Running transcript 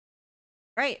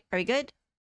Right. Are we good?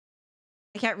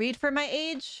 I can't read for my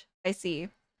age. I see.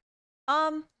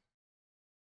 Um,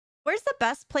 where's the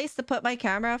best place to put my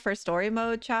camera for story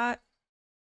mode, chat?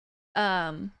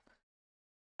 Um,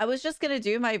 I was just gonna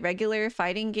do my regular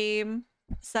fighting game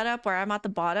setup where I'm at the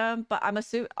bottom, but I'm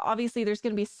assuming obviously there's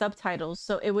gonna be subtitles,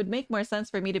 so it would make more sense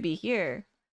for me to be here,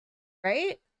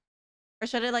 right? Or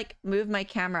should I like move my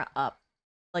camera up,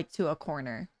 like to a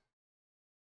corner?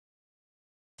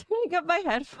 Turning up my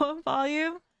headphone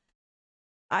volume.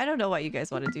 I don't know why you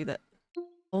guys want to do that.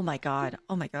 Oh my god.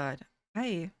 Oh my god.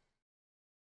 Hi.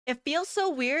 It feels so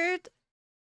weird.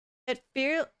 It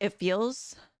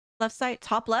feels left side,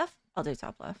 top left. I'll do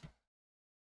top left.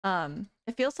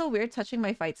 It feels so weird touching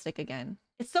my fight stick again.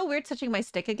 It's so weird touching my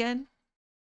stick again.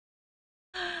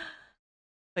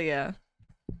 But yeah.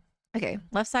 Okay,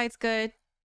 left side's good.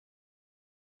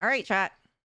 All right, chat.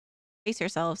 Face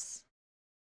yourselves.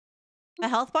 The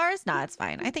health bars? Nah, it's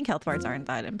fine. I think health bars aren't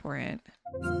that important.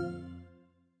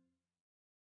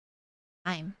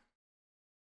 Time.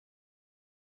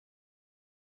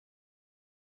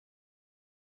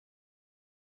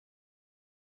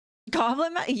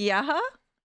 Goblin? Yeah.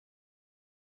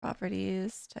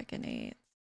 Properties. Tekken 8.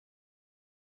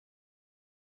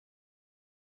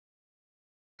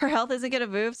 Her health isn't gonna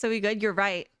move, so we good. You're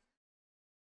right.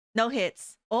 No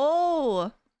hits.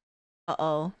 Oh.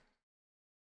 Uh-oh.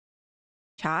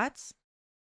 Chats?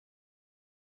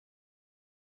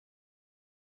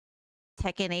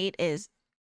 Tekken 8 is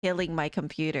killing my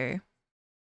computer.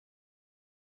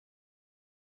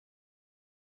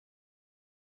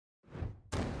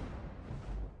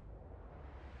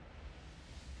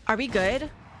 Are we good?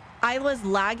 I was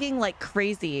lagging like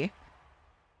crazy.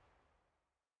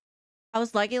 I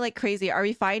was lagging like crazy. Are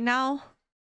we fine now?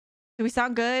 Do we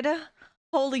sound good?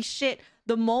 Holy shit.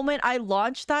 The moment I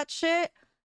launched that shit,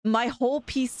 my whole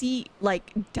PC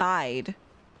like died.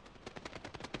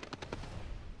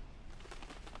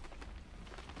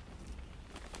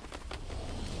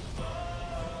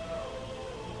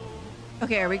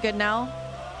 Okay, are we good now?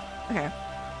 Okay.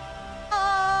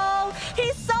 Oh,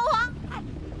 he's so hot.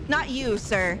 Not you,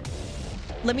 sir.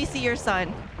 Let me see your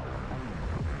son.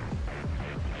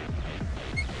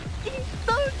 He's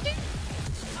so cute.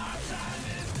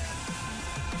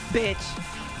 Bitch.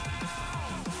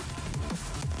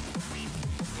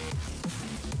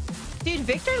 Dude,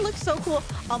 Victor looks so cool.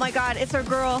 Oh my god, it's her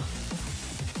girl.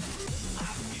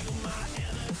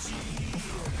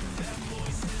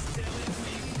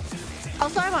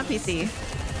 Also, I'm on PC.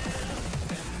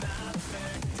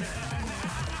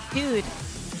 Dude,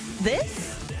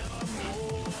 this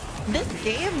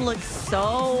game looks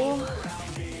so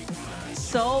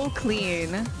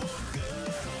clean.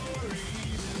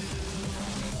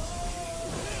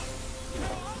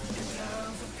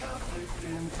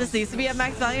 This needs to be at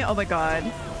max value. Oh my god.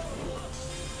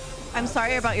 I'm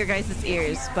sorry about your guys'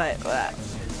 ears, but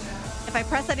if I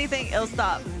press anything, it'll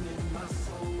stop.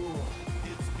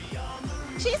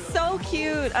 She's so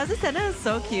cute. Azucena is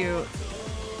so cute.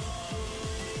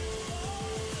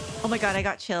 Oh my god, I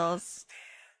got chills.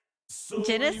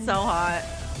 Jin is so hot.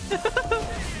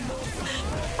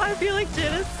 I feel like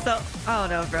Jin is so... I don't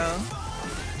know, bro.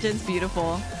 Jin's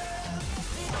beautiful.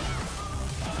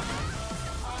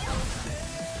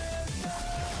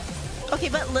 Okay,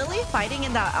 but Lily fighting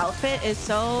in that outfit is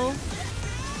so...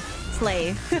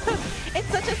 slay. It's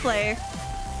such a slay.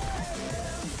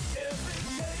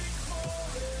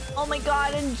 Oh my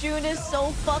god, and June is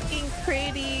so fucking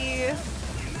pretty.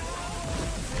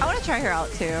 I want to try her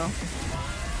out too.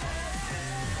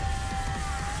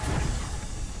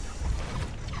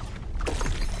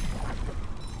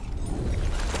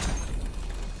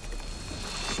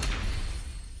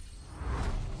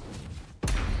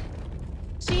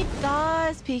 She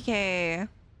does, PK.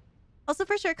 Also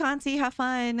for sure, Conti, have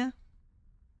fun.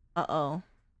 Uh-oh.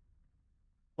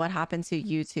 What happened to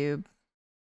YouTube?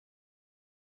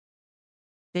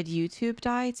 Did YouTube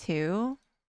die too?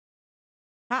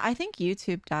 I think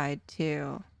YouTube died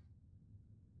too.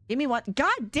 Give me one.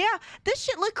 God damn, this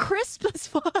shit look crisp as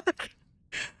fuck.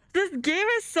 This game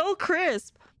is so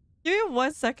crisp. Give me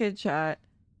 1 second, chat.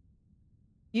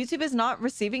 YouTube is not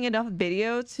receiving enough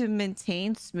video to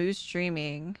maintain smooth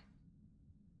streaming.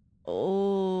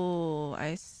 Oh,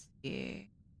 I see.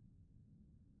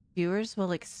 Viewers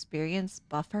will experience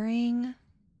buffering.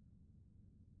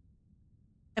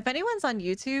 If anyone's on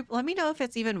YouTube, let me know if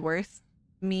it's even worth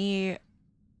me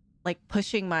like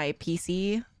pushing my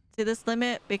PC to this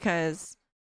limit, because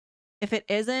if it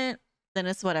isn't, then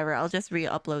it's whatever. I'll just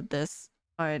re-upload this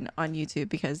on YouTube,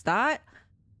 because that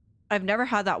I've never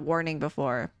had that warning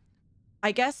before.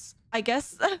 I guess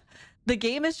the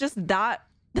game is just that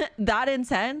that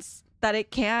intense that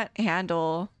it can't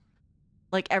handle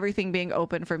like everything being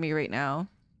open for me right now.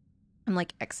 I'm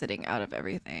like exiting out of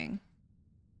everything.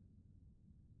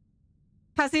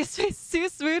 Has he too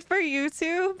smooth for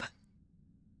YouTube?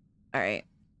 All right.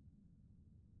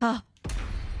 Huh.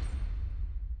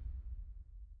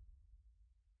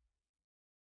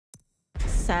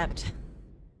 Accept.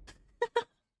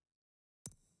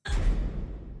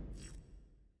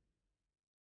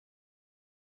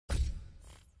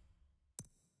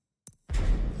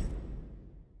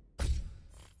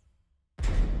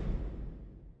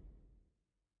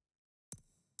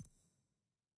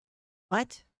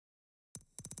 What?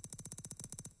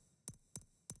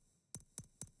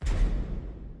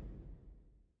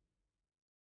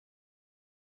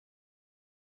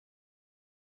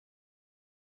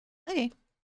 Okay.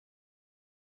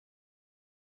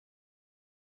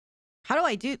 How do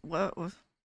I do what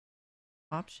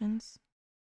options?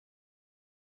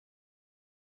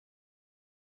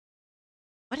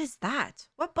 What is that?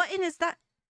 What button is that?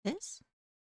 This?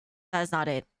 That is not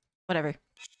it. Whatever.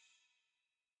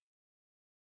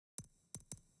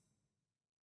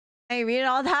 Hey, read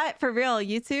all that for real,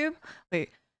 YouTube? Wait.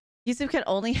 YouTube can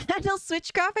only handle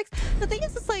Switch graphics? The thing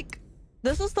is, it's like,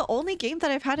 this was the only game that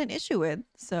I've had an issue with,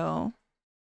 so...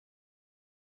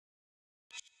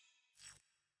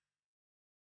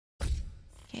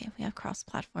 Okay, we have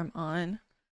cross-platform on.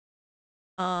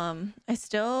 I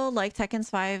still like Tekken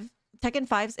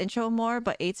 5's intro more,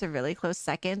 but 8's a really close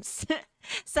seconds.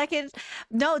 Second,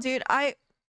 no, dude, I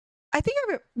think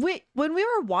when we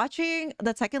were watching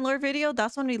the Tekken lore video,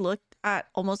 that's when we looked at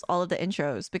almost all of the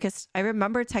intros because I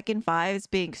remember Tekken 5's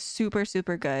being super,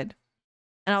 super good.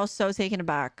 And I was so taken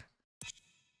aback.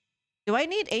 Do I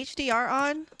need HDR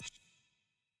on?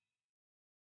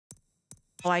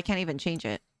 Oh, I can't even change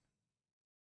it.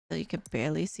 So you can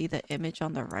barely see the image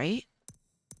on the right.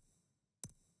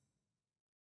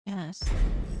 Yes.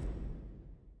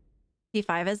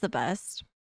 P5 is the best.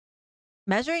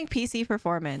 Measuring PC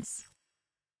performance.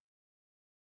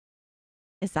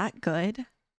 Is that good?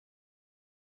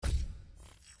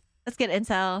 Let's get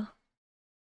intel.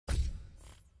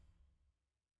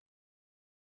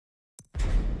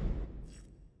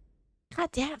 God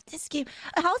damn, this game.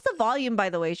 How's the volume, by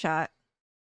the way, chat?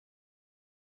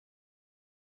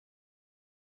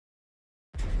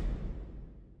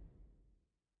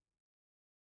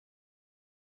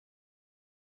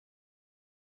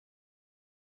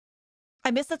 I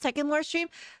missed the Tekken lore stream.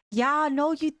 Yeah,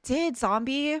 no, you did,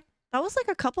 zombie. That was like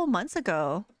a couple months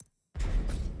ago.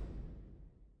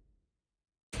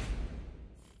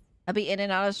 I'll be in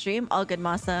and out of stream. All good,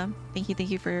 Masa. Thank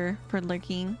you for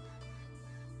lurking.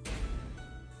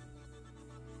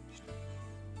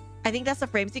 I think that's the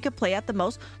frames you could play at the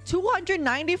most.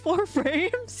 294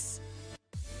 frames.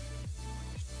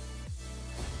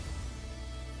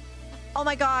 Oh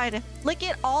my god. Look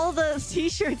at all the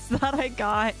t-shirts that I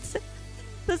got.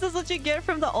 This is what you get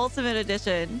from the Ultimate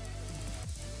Edition.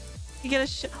 You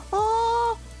get a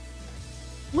oh!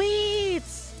 Wait!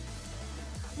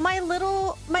 My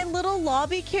little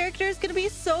lobby character is gonna be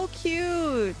so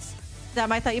cute.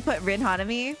 Damn, I thought you put Rin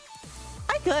Hanami.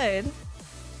 I could.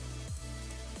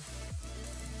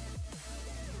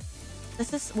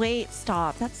 This is... Wait,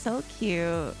 stop. That's so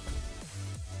cute.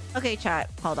 Okay, chat.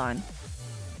 Hold on.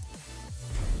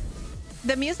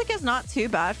 The music is not too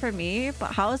bad for me,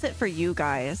 but how is it for you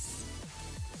guys?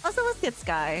 Also, let's get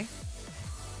Sky.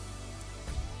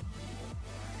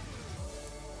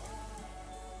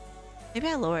 Maybe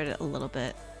I lowered it a little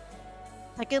bit.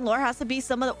 Tekken lore has to be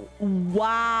some of the...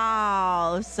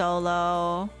 Wow,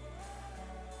 Solo.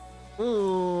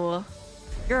 Ooh.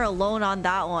 You're alone on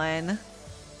that one.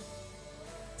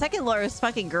 Tekken lore is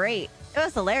fucking great. It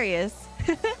was hilarious.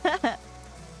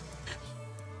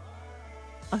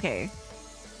 Okay.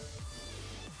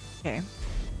 Okay.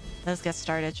 Let's get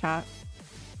started, chat.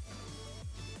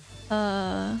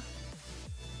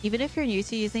 Even if you're new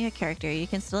to using a character, you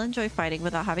can still enjoy fighting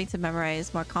without having to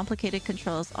memorize more complicated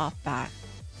controls off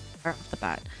the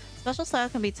bat. Special style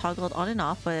can be toggled on and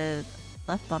off with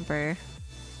left bumper.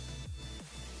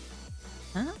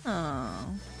 Oh.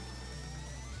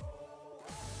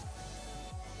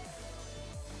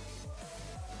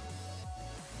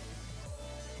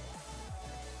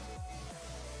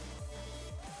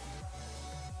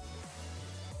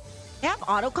 They have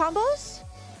auto combos?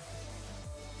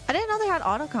 I didn't know they had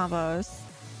auto combos.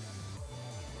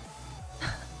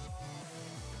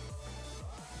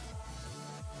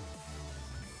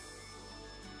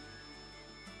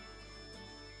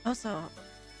 Also,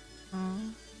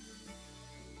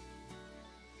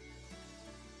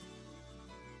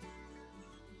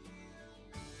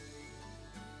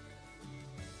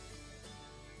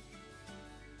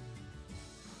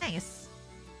 Nice.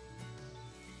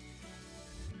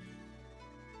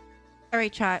 All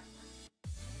right, chat.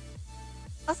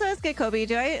 Also, that's good, Kobe.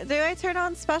 Do I turn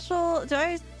on special? Do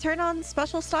I turn on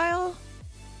special style?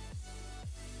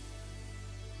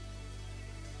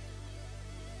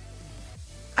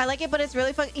 I like it, but it's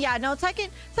really fun. Yeah, no, Tekken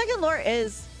lore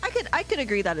is. I could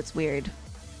agree that it's weird.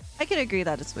 I could agree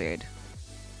that it's weird.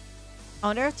 I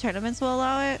wonder if tournaments will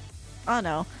allow it. I don't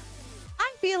know.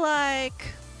 I feel like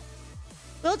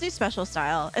we'll do special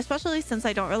style, especially since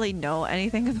I don't really know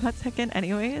anything about Tekken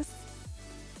anyways.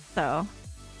 So.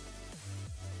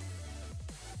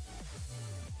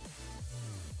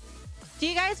 Do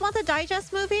you guys want the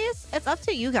digest movies? It's up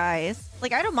to you guys.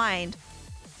 Like, I don't mind.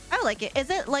 I like it.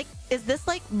 Is this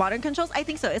like modern controls? I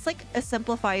think so. It's like a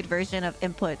simplified version of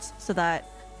inputs so that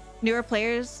newer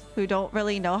players who don't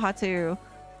really know how to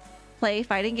play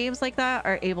fighting games like that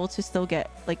are able to still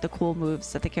get like the cool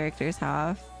moves that the characters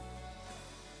have.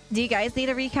 Do you guys need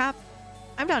a recap?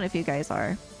 I'm down if you guys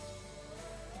are.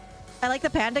 I like the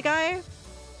panda guy.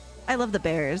 I love the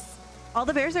bears. All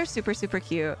the bears are super, super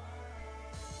cute.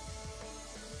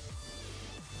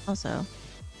 Also,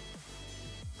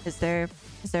 is there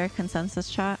a consensus,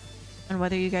 chat, on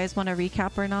whether you guys want to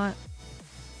recap or not?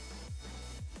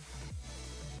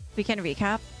 We can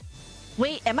recap.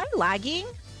 Wait, am I lagging?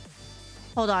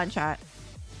 Hold on, chat.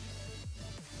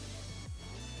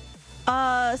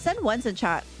 Send ones in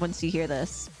chat once you hear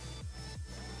this.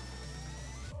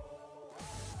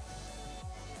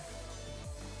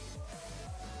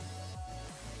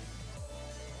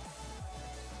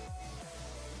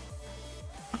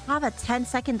 I have a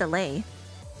 10-second delay.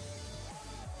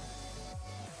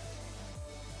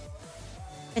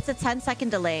 It's a 10-second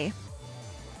delay.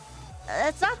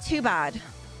 It's not too bad,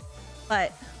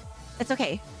 but it's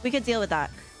okay. We could deal with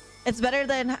that. It's better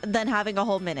than having a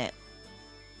whole minute.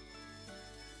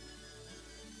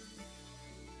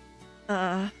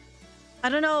 I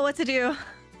don't know what to do.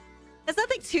 It's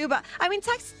nothing too bad. I mean,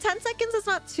 10 seconds is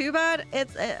not too bad.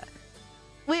 It's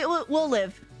we'll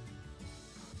live.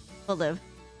 We'll live.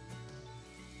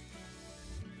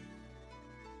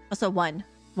 Also, one.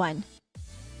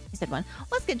 He said one.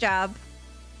 Let's good job.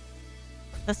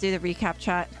 Let's do the recap,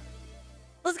 chat.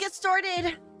 Let's get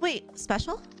started. Wait,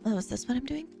 special? Oh, is this what I'm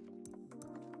doing?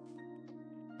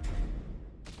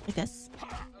 Like this?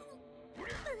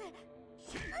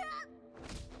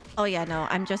 Oh yeah, no.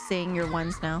 I'm just saying your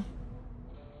ones now.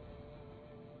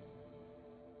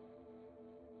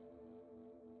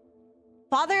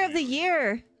 Father of the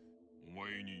Year!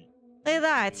 Look at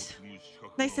that.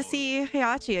 Nice to see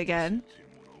Heihachi again.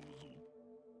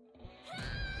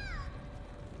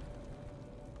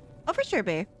 Oh, for sure,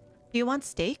 babe. Do you want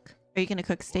steak? Are you gonna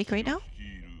cook steak right now?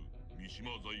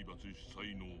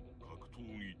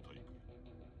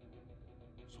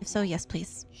 If so, yes,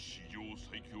 please.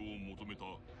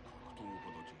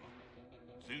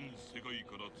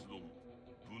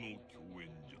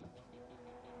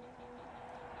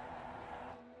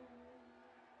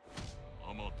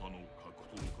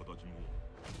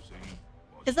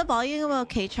 Is the volume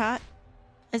okay, chat?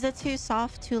 Is it too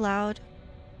soft, too loud?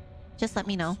 Just let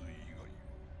me know.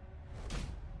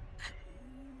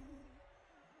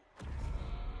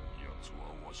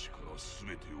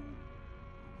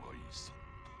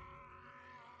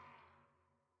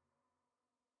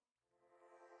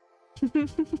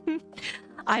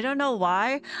 I don't know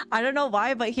why.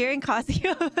 But hearing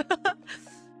Kazuya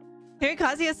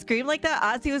scream like that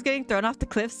as he was getting thrown off the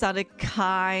cliff sounded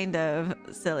kind of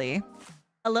silly.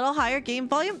 A little higher game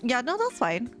volume? Yeah, no, that's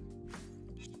fine.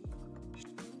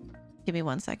 Give me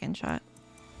 1 second, chat.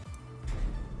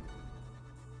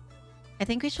 I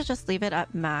think we should just leave it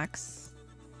at max.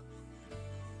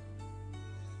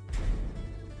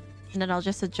 And then I'll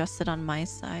just adjust it on my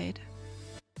side.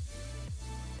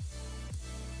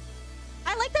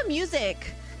 I like the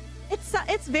music.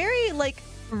 It's very like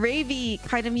ravey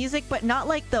kind of music, but not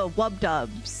like the wub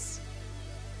dubs.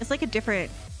 It's like a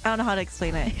different. I don't know how to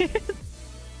explain it.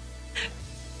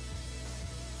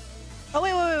 Oh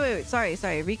wait. Sorry.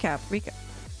 Recap. Wait,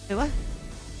 what?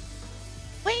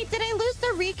 Wait, did I lose the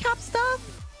recap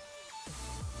stuff?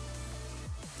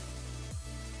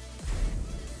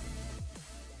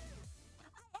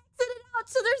 I exited out,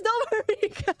 so there's no more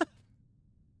recap.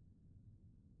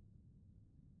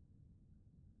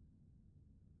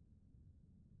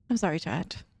 I'm sorry,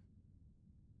 chat.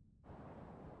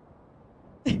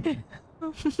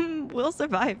 We'll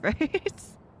survive, right?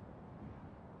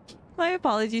 My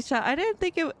apologies, chat. I didn't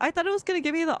think it... I thought it was going to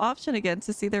give me the option again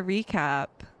to see the recap.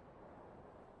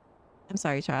 I'm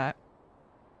sorry, chat.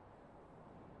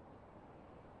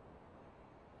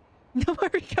 No more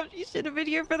recap. You should have been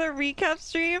here for the recap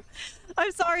stream.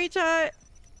 I'm sorry, chat.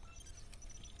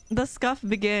 The scuff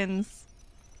begins.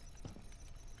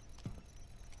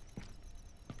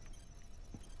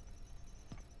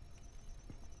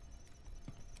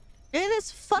 It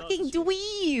is fucking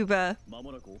dweeb.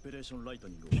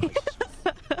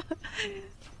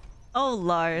 Oh,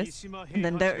 Lars. And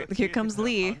then here comes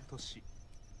Lee.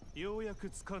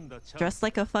 Dressed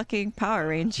like a fucking Power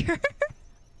Ranger.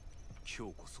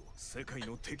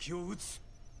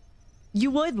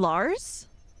 You would, Lars?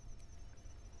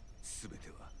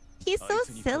 He's so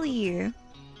silly.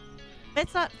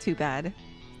 It's not too bad.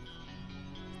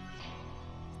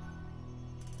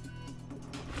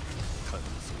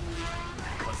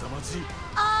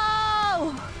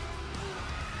 Oh!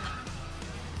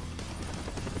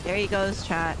 There he goes,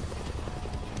 chat.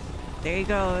 There he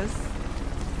goes.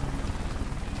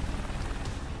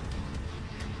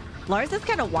 Lars is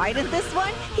kind of wide in this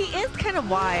one. He is kind of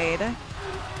wide.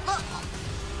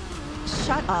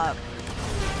 Shut up.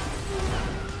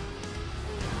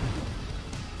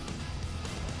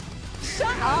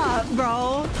 Shut up,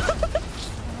 bro.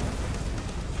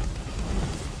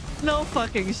 No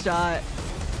fucking shot.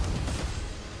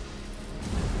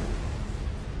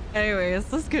 Anyways,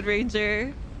 this good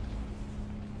Ranger.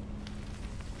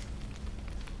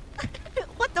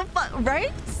 What the fuck,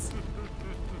 right?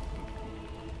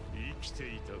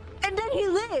 And then he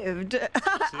lived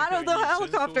out of the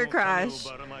helicopter crash.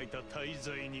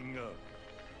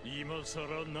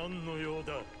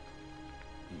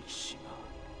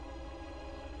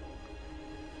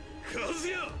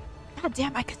 God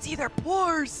damn, I could see their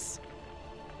pores.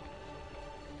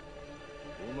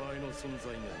 I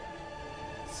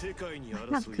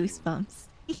have goosebumps.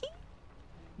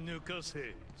 抜か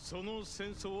せ、その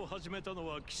戦争を始めたの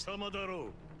は貴様だろう。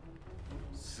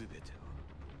すべては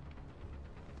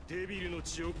デビルの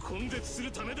血を根絶す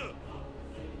るためだ。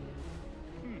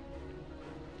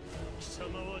貴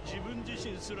様は自分自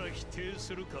身すら否定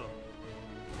するか。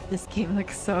This game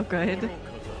looks so good.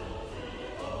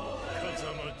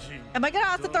 Am I gonna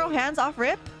have to throw hands off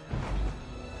rip?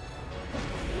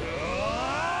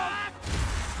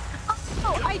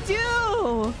 Oh, I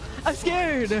do! I'm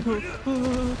scared!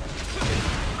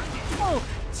 Oh,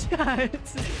 chat!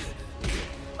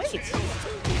 Wait!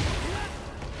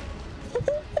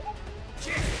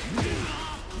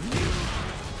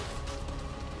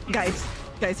 Guys,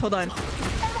 hold on. I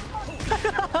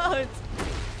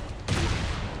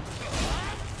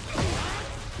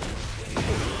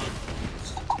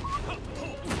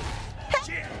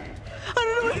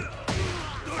don't know what...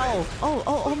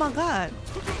 Oh my god.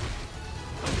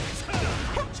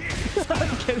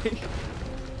 I'm kidding.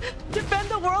 Defend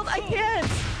the world? I can't.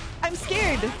 I'm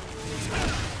scared.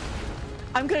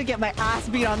 I'm gonna get my ass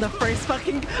beat on the first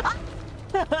fucking...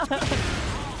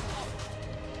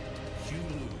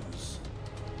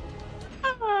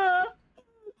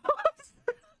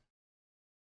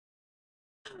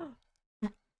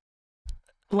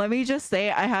 Let me just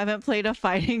say, I haven't played a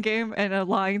fighting game in a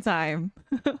long time.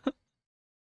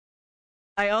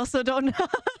 I also don't know.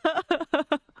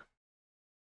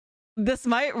 This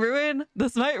might ruin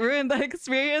the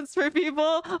experience for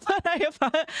people,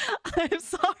 but I'm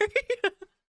sorry.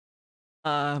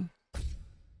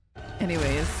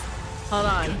 Anyways, hold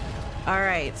on. All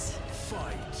right.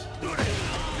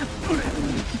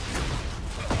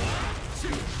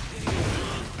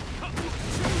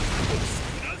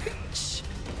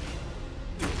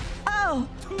 Oh,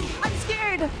 I'm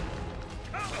scared.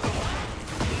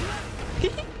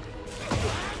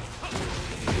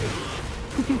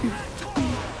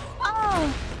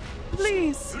 Oh,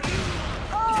 please.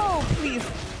 Oh, please.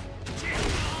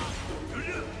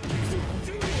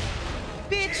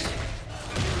 Bitch.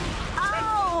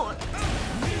 Ow.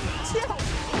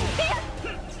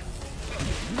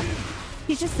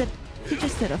 He just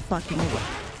did a fucking God.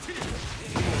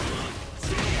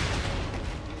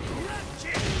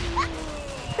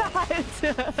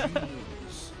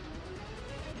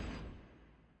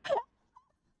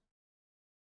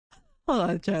 Hold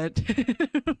on, chat.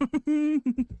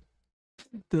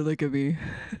 Don't look at me.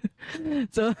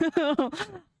 So,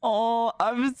 oh,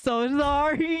 I'm so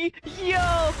sorry.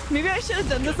 Yo, maybe I should have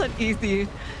done this on easy.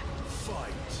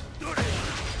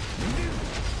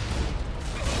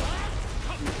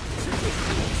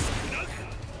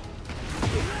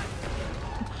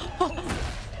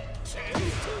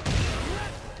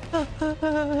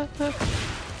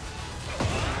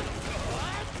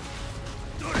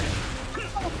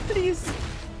 Please.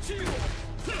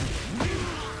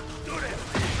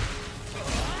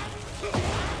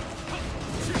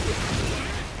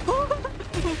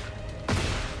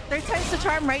 Third time's the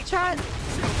charm, right, chat?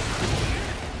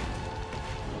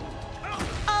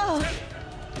 Oh!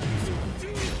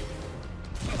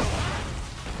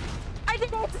 I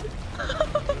did it!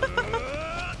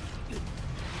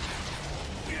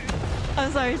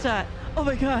 I'm sorry, chat. Oh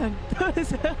my god.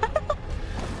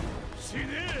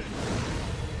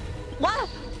 What?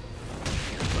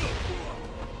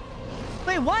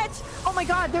 Wait, what? Oh my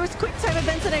god, there was quick time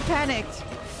events and I panicked.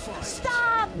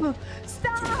 Stop!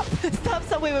 Stop! Stop!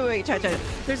 Wait, chat.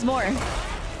 There's more.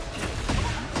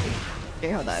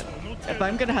 Okay, hold on. If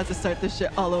I'm gonna have to start this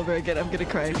shit all over again, I'm gonna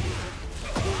cry.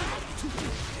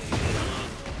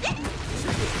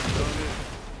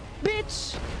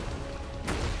 Bitch!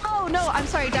 Oh no, I'm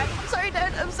sorry, Dad. I'm sorry,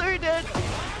 Dad. I'm sorry, Dad.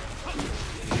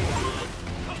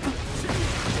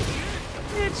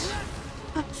 Bitch.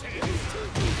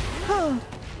 Oh.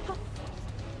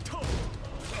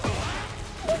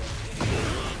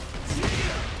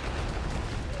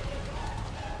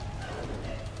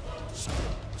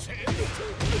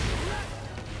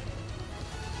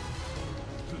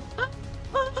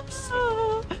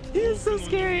 He's so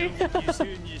scary.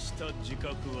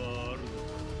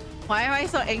 Why am I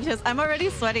so anxious? I'm already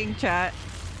sweating, chat.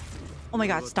 Oh my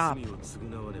god, stop. He's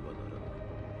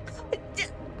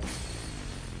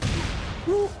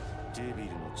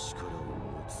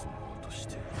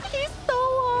so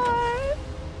hard.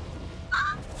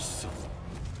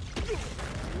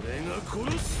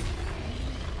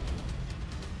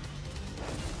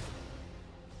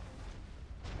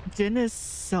 Jin is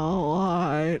so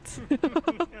hot.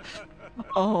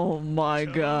 Oh my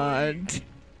god.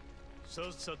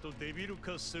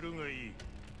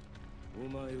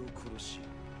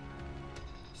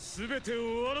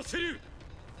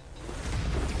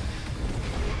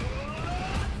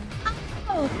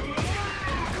 Oh.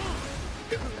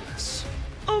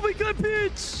 Oh my god,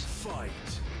 bitch. Fight.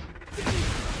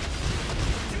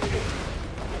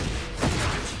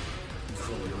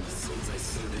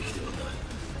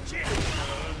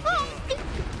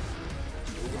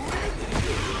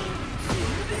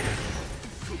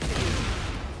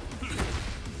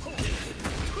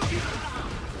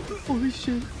 Holy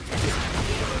shit.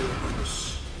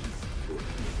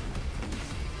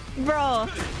 Bro,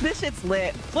 this shit's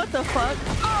lit. What the fuck?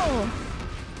 Oh!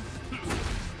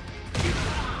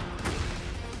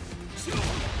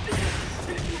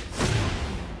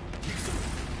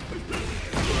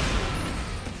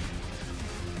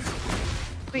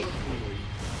 Wait.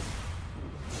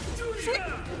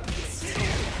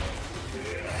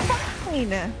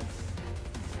 Fine.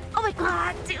 Oh my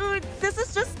god, dude. This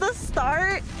is just the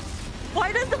start.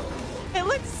 Why does it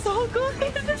look so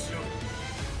good?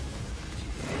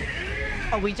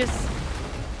 Oh, we just...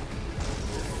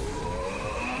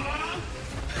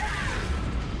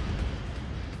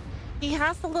 He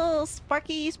has the little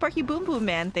sparky boom boom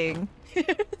man thing.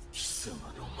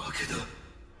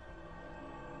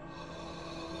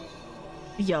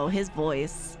 Yo, his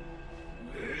voice.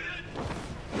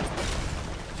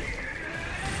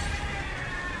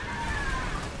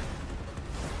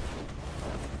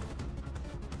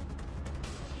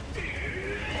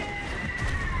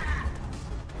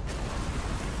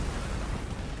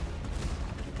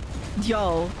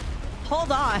 Yo,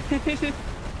 hold on.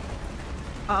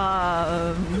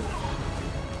 Oh,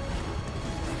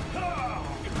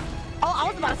 I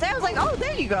was about to say, I was like, oh,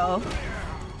 there you go.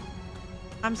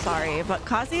 I'm sorry, but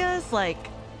Kazuya's like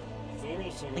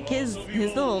his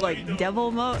little like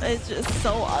devil mode is just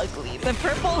so ugly. The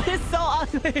purple is so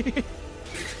ugly.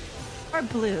 Or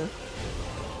blue.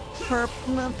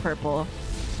 Purple.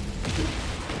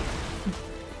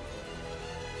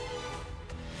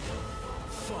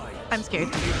 I'm scared.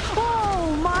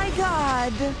 Oh my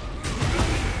god.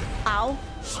 Ow.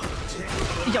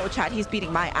 Yo, Chad, he's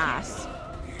beating my ass.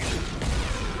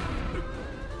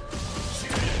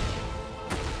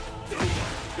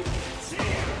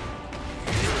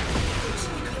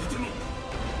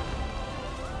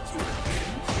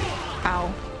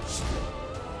 Ow.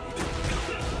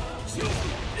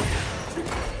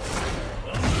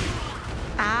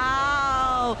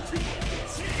 Ow.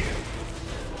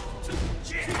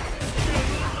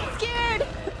 Scared.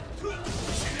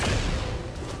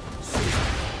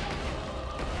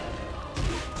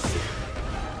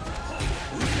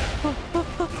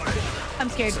 I'm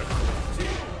scared.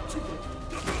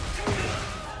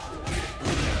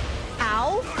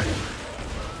 Ow.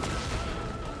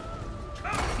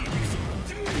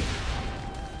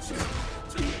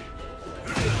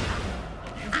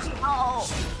 Ow.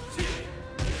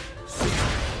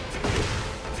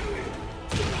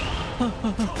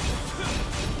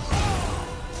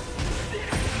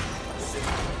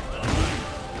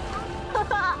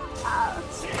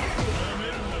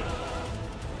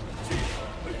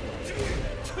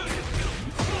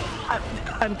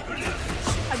 I'm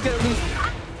gonna lose.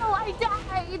 Oh, I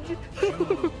died.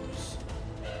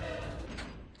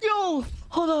 Yo,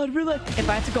 hold on, relax. If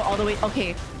I had to go all the way,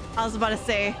 okay. I was about to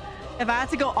say, if I had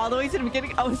to go all the way to the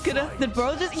beginning, I was gonna. The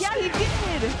bro just, yeah, he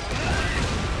did.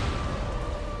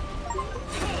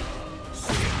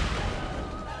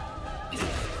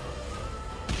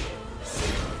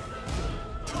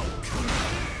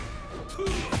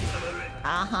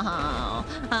 Oh,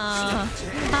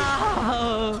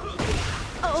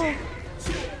 oh.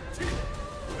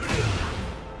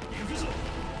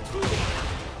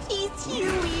 He's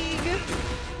huge.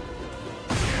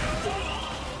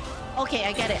 Okay,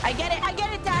 I get it. I get it. I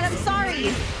get it, Dad. I'm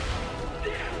sorry.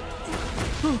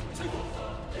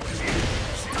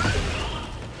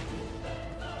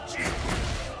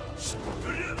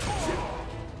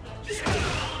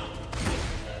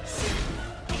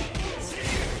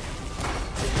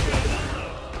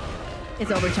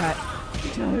 It's over, chat.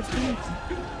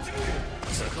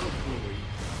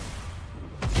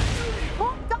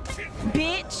 Oh,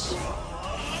 bitch.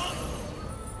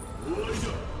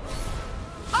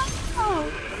 Oh.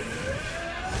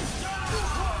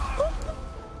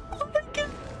 Oh my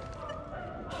god.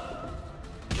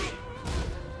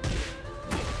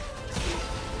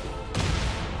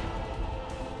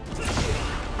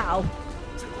 Ow.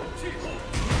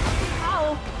 Ow.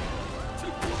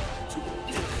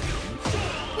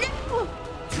 No.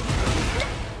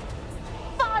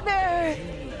 Father.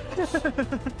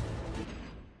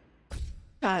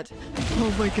 God.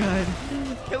 Oh my god.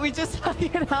 Can we just hug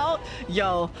it out?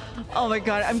 Yo. Oh my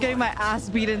god. I'm getting my ass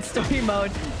beat in story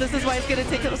mode. This is why it's gonna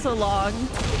take so long.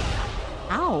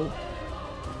 Ow.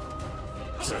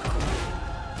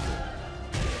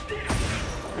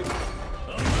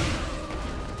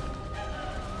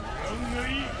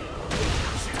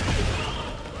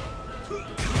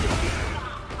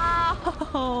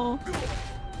 Ow.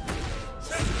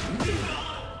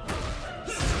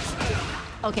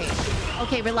 Okay.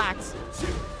 Okay, relax.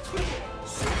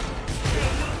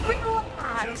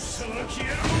 Relax.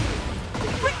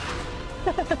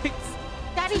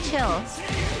 Daddy, chill.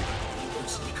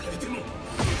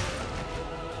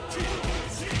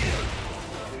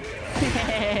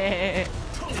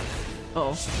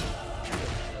 Oh.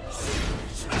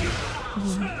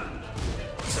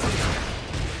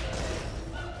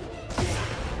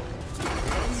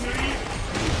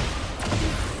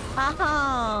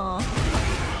 Oh.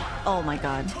 Oh my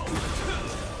god.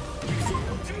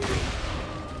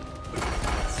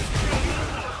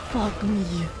 Fuck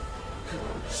me.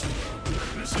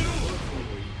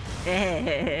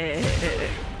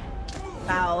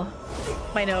 Ow.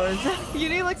 My nose. You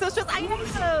do look so stressed. I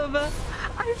am.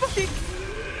 I fucking...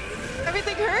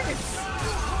 Everything hurts.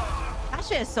 That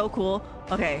shit is so cool.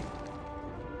 Okay.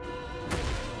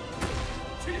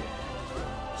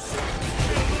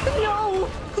 No,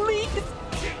 please.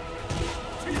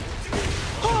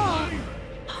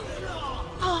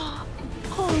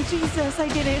 Oh, Jesus, I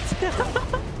did it.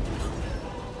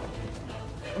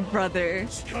 Brother.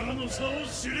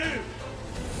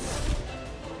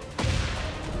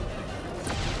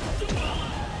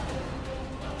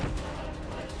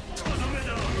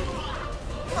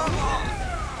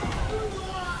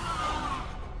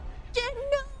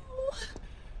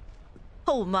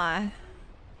 Oh my.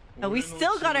 Oh, we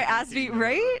still got our ass beat,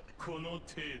 right?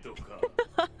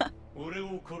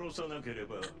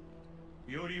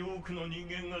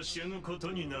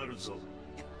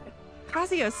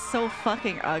 Kazuya is so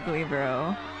fucking ugly,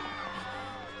 bro.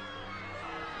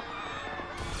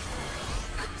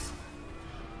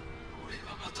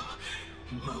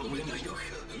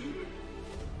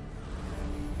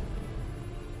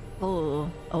 Oh,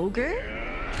 ogre?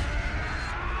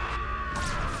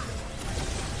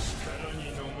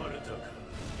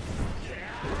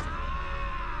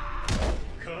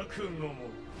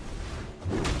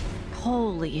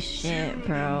 Holy shit,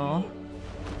 bro.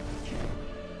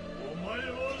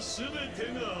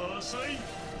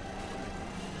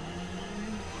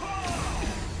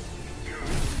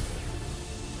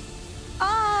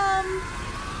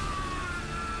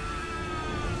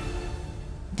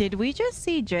 Did we just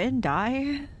see Jin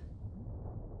die?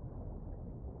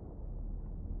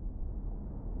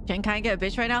 Jin can't get a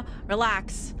bitch right now?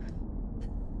 Relax.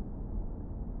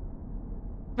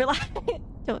 Relax.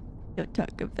 Don't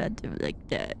talk about him like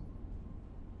that.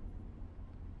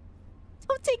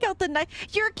 Don't take out the knife.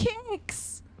 Your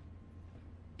kicks.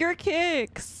 Your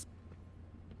kicks.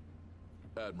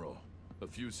 Admiral, a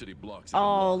few city blocks.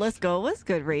 Oh, let's go. What's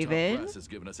good, Raven? Top brass has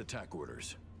given us attack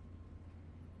orders.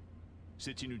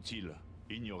 C'est inutile.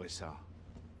 Ignorez ça.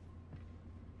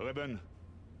 Reben,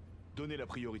 donnez la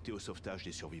priorité au sauvetage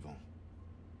des survivants.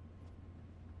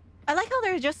 I like how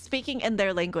they're just speaking in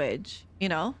their language, you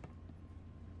know?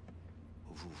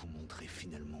 Vous vous montrez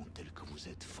finalement tel que vous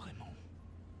êtes vraiment.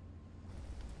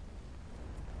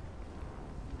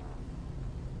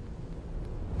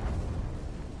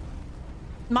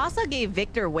 Masa gave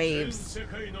Victor waves.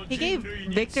 He gave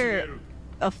Victor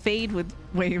a fade with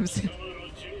waves.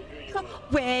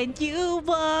 When you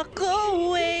walk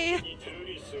away.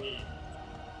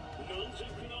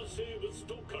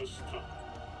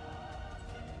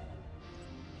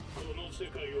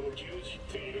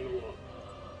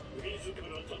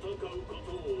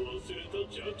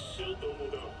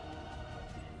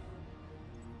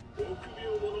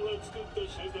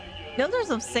 Those are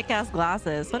some sick ass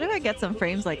glasses. What if I get some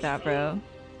frames like that, bro?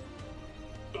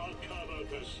 I'm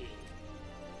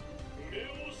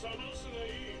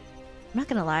not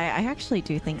gonna lie, I actually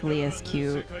do think Leah's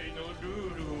cute.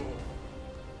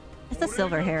 It's the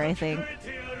silver hair, I think.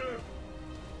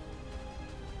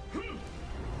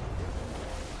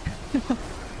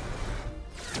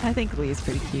 I think Leah's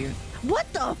pretty cute.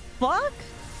 What the fuck?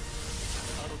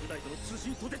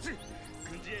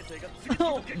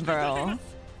 Oh, bro.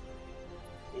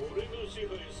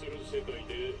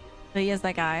 So he is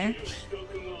that guy.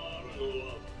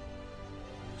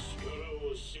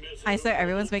 I swear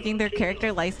everyone's making their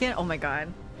character light skin. Oh my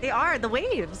god. They are, the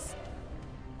waves.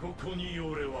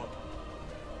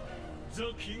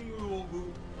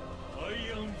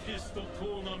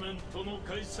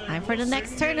 Time for the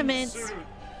next tournament.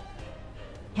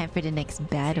 Time for the next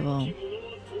battle.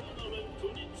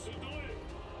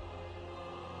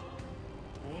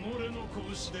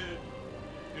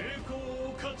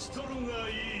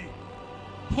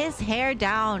 His hair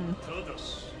down.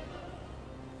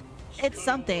 It's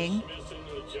something.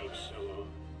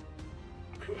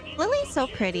 Lily's so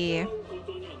pretty.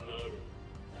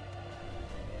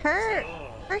 Her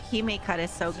Hime cut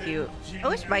is so cute. I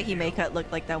wish my Hime cut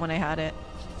looked like that when I had it.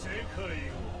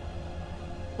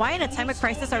 Why in a time of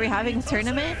crisis are we having a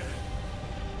tournament?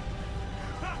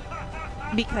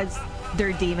 Because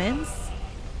they're demons.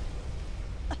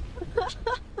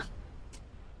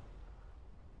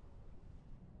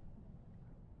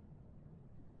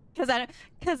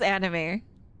 Cause anime.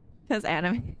 Cause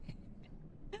anime.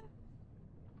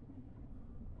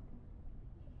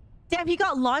 Damn, he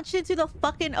got launched into the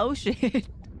fucking ocean.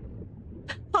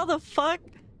 How the fuck?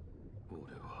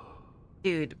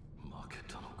 Dude.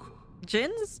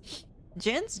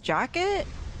 Jin's jacket?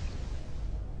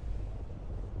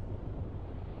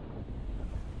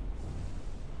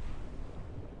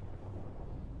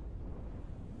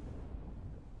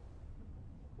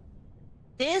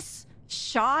 This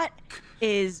shot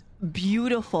is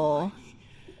beautiful.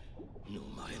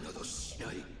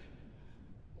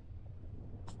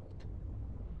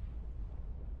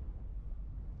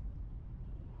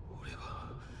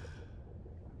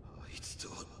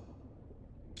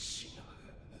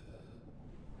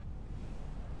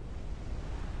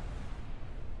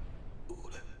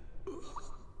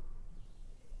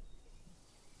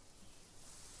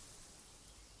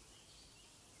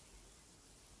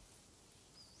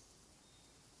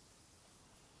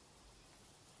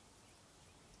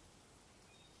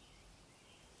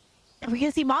 We're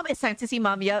gonna see mom. It's time to see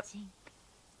mom. Yep.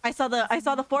 I saw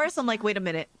the forest. I'm like, wait a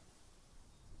minute.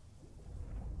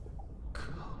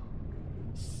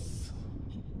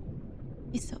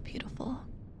 She's so beautiful.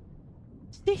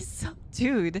 She's so,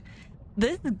 dude.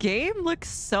 This game looks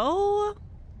so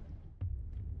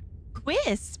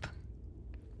crisp.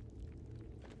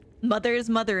 Mother is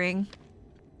mothering.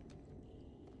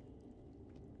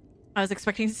 I was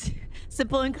expecting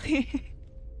simple and clean.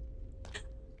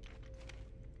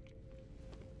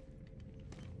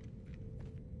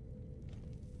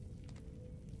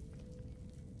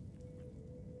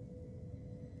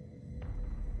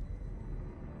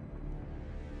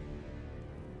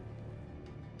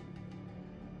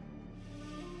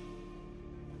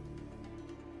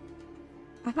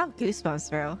 I have goosebumps,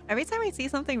 bro. Every time I see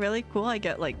something really cool, I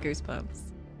get like goosebumps.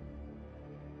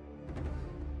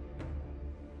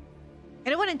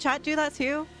 Anyone in chat do that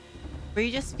too? Where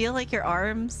you just feel like your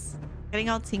arms getting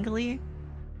all tingly?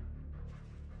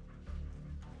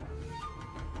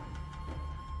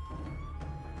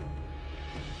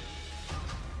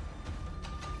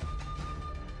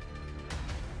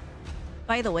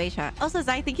 By the way, chat. Also,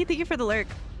 Zai, thank you for the lurk.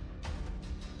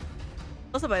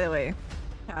 Also, by the way,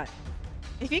 chat.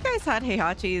 If you guys had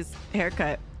Heihachi's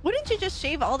haircut, wouldn't you just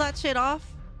shave all that shit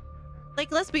off?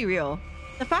 Like, let's be real.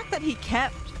 The fact that he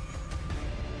kept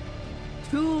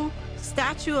 2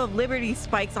 Statue of Liberty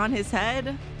spikes on his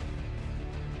head,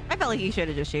 I felt like he should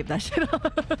have just shaved that shit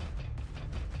off.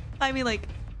 I mean, like,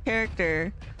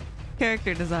 character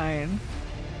character design.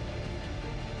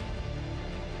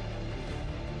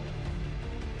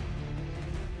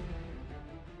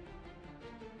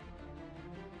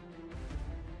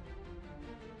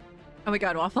 Oh my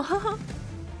god, Waffle.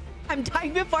 I'm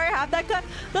dying before I have that cut.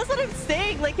 That's what I'm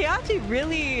saying. Like, he actually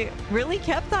really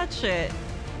kept that shit.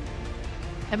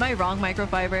 Am I wrong,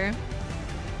 microfiber?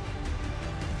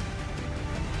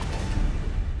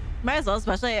 Might as well,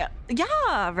 especially...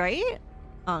 Yeah, right?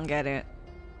 I don't get it.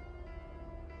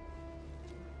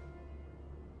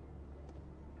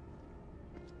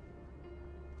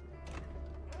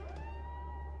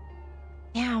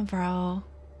 Damn, bro.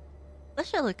 That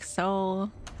shit looks so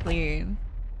clean.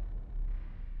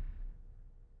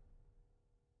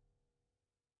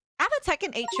 I have a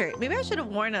Tekken 8 shirt. Maybe I should have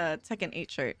worn a Tekken 8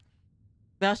 shirt.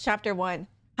 That was chapter 1.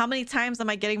 How many times am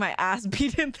I getting my ass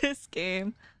beat in this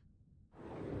game?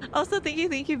 Also, thank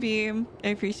you, Beam. I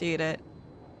appreciate it.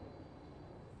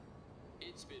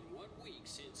 It's been 1 week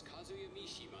since Kazuya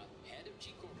Mishima, head of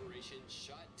G Corporation,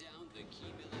 shot down the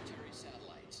key military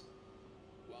satellites.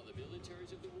 While the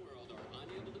militaries of the world are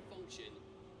unable to function,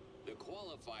 the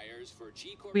qualifiers for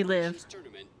G Corporation's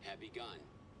tournament have begun.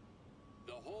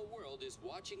 The whole world is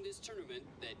watching this tournament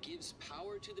that gives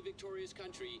power to the victorious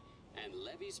country and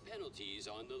levies penalties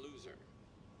on the loser.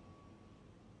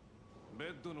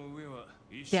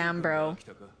 Damn, bro.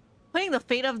 Putting the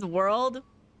fate of the world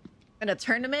in a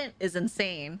tournament is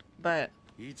insane, but...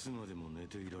 Here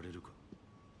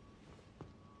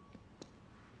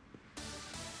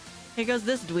goes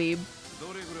this dweeb.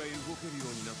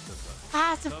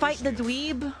 Ah, to fight the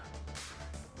dweeb.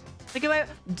 Look at my...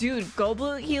 Dude,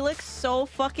 Goblin, he looks so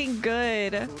fucking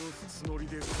good.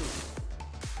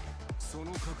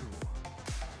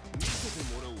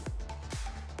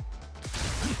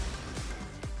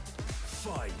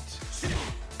 Fight.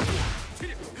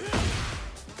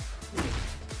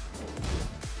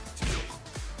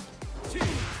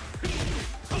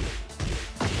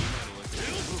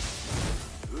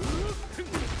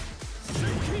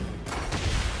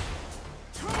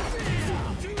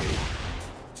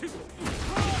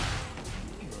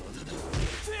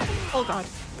 Oh god.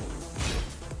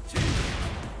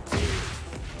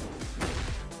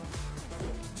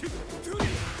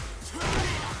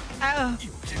 Oh.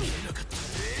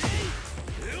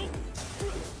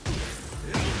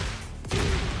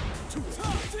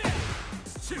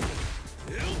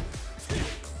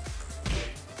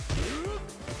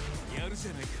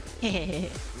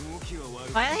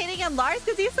 Why am I hating on Lars?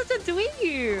 Because he's such a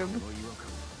dweeb.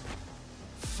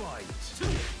 Fight.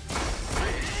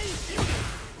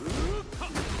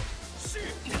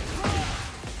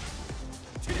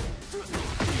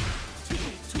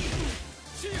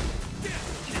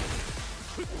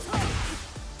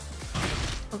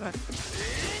 Oh god.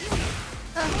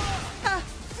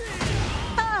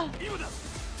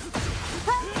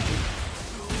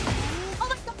 Oh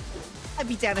my god. I'd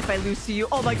be damned if I lose to you.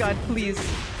 Oh my god, please.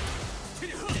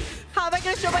 How am I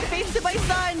gonna show my face to my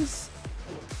sons?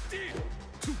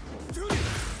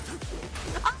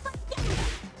 Oh my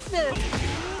god.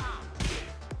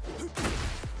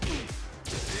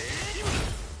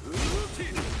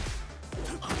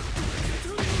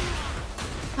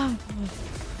 Oh.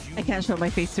 I can't show my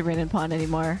face to Rin and Pawn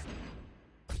anymore.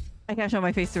 I can't show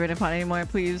my face to Rin and Pawn anymore,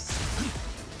 please.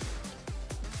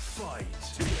 Fight.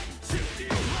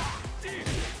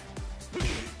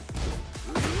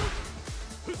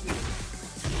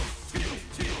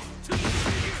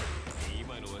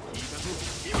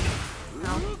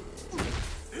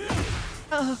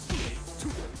 Oh.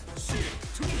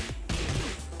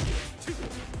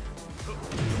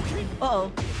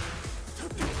 Uh-oh.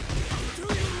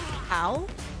 Ow.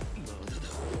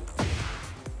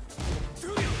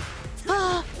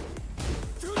 Ah.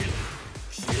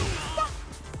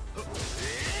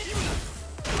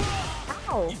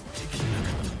 Ow.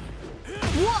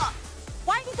 What?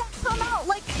 Why did that come out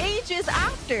like ages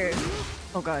after?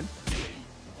 Oh god.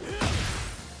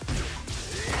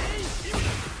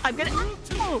 I'm gonna...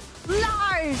 Oh,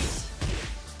 Lars!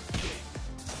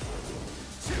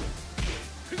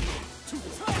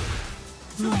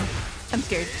 I'm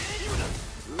scared.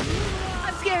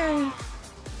 I'm scared.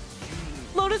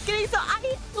 Lotus getting so...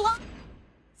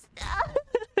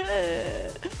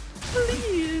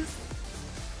 Please.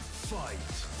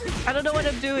 Fight. I don't know what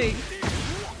I'm doing.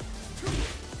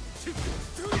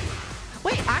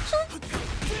 Wait, actually?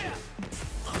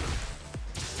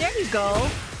 There you go.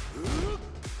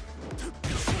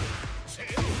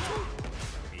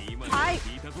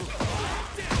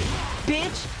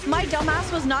 Bitch. My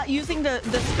dumbass was not using the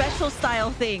special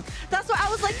style thing. That's why I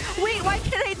was like, wait, why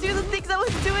can't I do the things I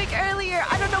was doing earlier?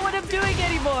 I don't know what I'm doing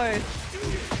anymore.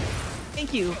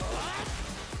 Thank you.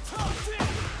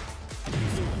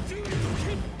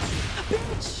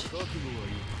 Bitch.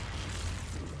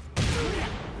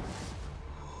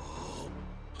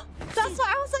 That's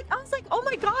why I was like, oh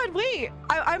my god, wait.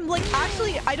 I'm like,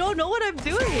 actually, I don't know what I'm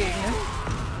doing.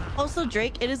 Also,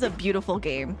 Drake, it is a beautiful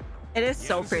game. It is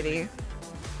so pretty.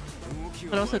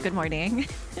 But also, good morning.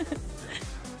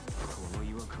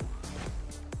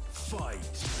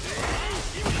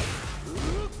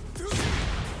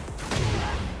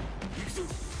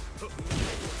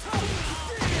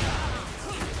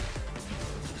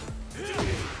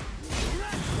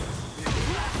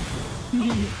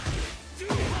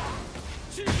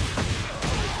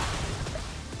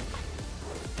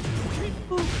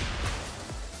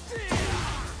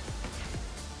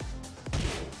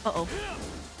 Uh-oh.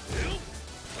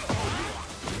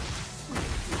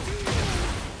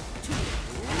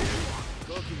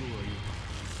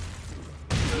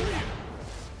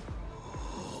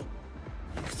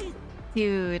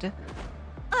 Dude.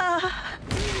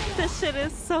 This shit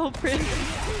is so pretty.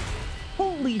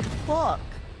 Holy fuck.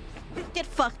 Get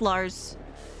fucked, Lars.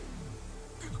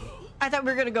 I thought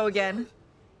we were gonna go again.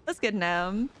 Let's get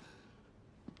Nam.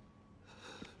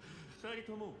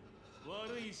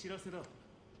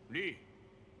 リー、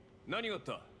何があっ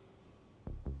た？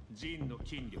ジンの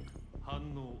筋力、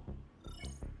反応、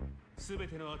すべ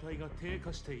ての値が低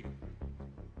下している。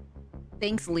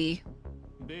Thanks, Lee.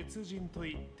 別人と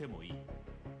言ってもいい。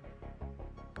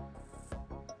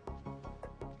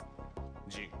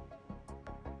ジン、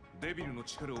デビルの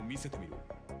力を見せてみろ。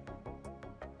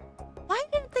Why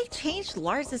didn't they change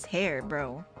Lars's hair,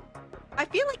 bro? I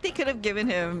feel like they could have given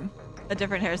him a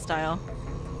different hairstyle.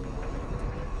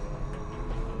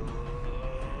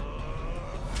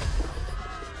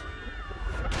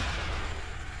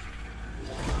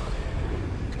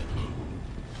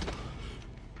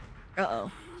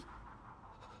 Uh-oh.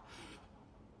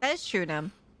 That is true,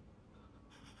 Nam.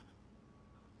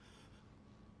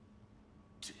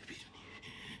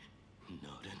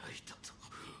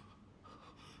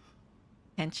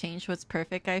 Can't change what's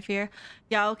perfect, I fear.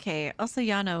 Yeah, okay. Also,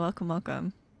 Yana, welcome,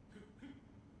 welcome.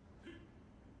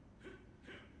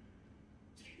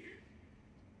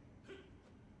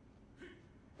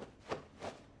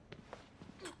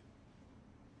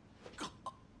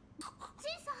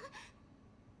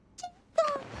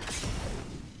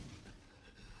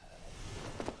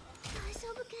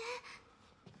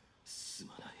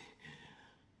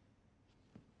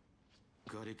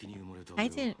 I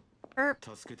didn't. Her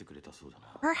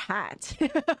hat.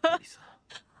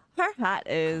 Her hat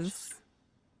is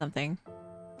something.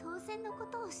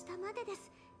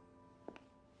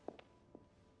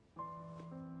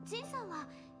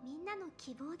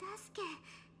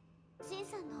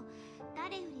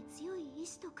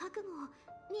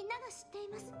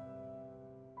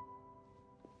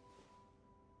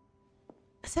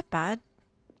 Is it bad?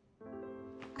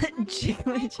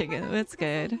 Jiggly chicken, that's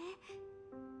good.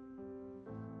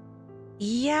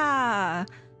 Yeah,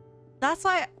 that's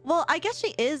why. Well, I guess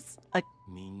she is a.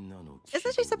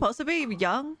 Isn't she supposed to be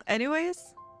young,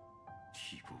 anyways?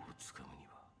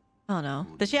 Oh no.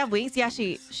 Does she have wings? Yeah,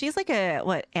 she's like a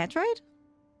what? Android?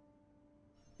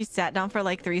 She sat down for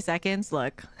like 3 seconds.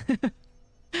 Look,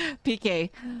 PK,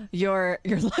 you're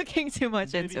looking too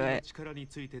much into it.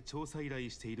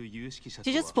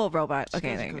 She's just full robot.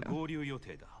 Okay, there you go. All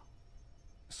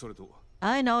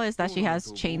I know is that she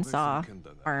has chainsaw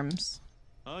arms.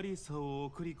 アリサを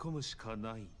送り込むしか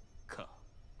ないか。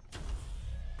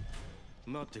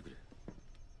待ってくれ。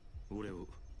俺を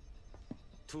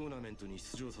トーナメントに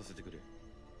出場させてくれ。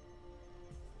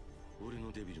俺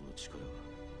のデビルの力は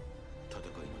戦い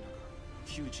の中、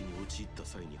窮地に陥った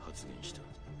際に発現した。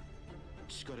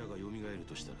力が蘇る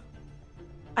としたら。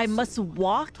I must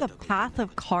walk the path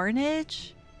of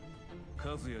carnage?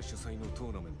 カズヤ主催のト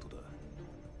ーナメントだ。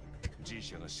G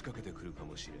社が仕掛けてくるか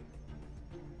もしれん。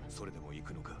それでも行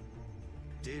くのか。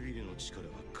デビルの力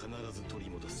は必ず取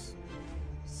り戻す。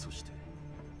そして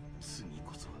次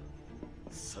こそは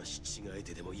差し違え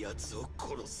てでも奴を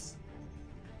殺す。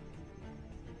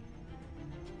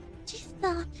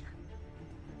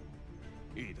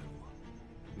いいだろ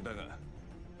う。だが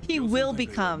He will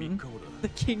become the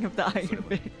king of the Iron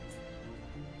Fist.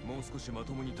 もう少しま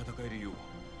ともに戦えるよう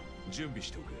準備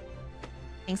しておけ。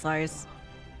Thanks, Lars.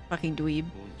 Fucking dweeb.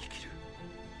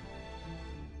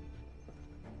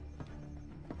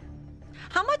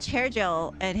 How much hair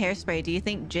gel and hairspray do you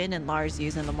think Jin and Lars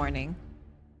use in the morning?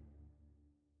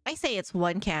 I say it's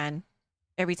 1 can.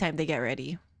 every time they get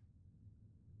ready.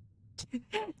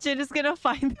 Jin is gonna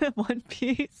find the One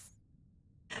Piece.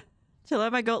 Chill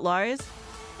out my goat Lars?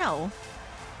 No.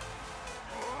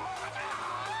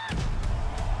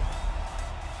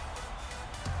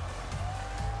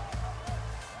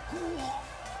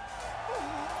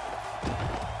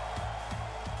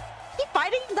 He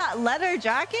fighting in that leather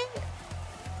jacket?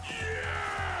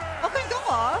 Okay, go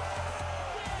on.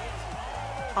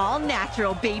 All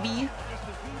natural, baby.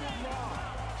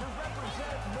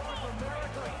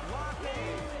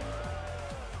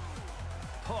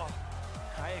 Paul,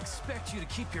 I expect you to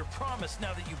keep your promise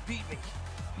now that you beat me.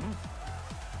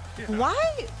 Why?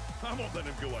 I won't let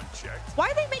him go unchecked.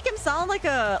 Why they make him sound like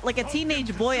a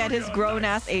teenage boy at his grown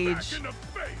ass age? In the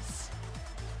face.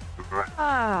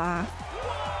 Ah.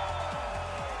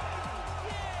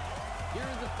 Here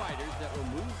are the fighters that will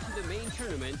move to the main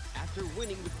tournament after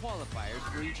winning the qualifiers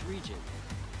for each region.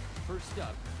 First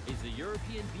up is the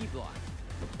European B block.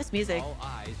 This music. All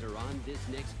eyes are on this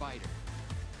next fighter,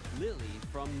 Lily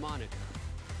from Monaco.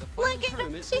 The Look final at her.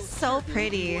 tournament She's will so certainly be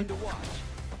pretty. one to watch.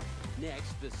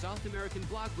 Next, the South American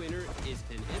block winner is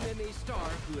an MMA star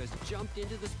who has jumped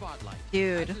into the spotlight.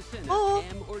 Dude. Azucena Oh.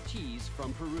 M. Ortiz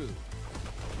from Peru.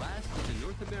 Last is the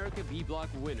North America B block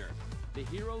winner. The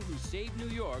hero who saved New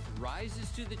York rises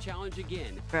to the challenge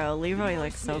again. Bro, Leroy Leroy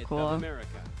looks so Smith of cool.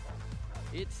 America.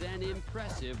 It's an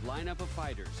impressive lineup of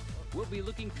fighters. We'll be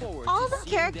looking forward All to the seeing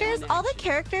them characters, in all the action.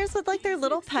 characters with like their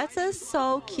little pets is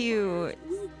so cute.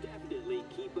 Will definitely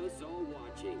keep us all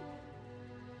watching.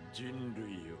 人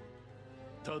類よ、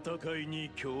戦いに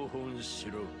教本し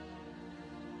ろ。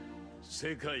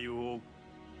世界を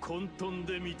混沌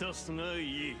で満たすが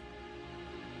いい。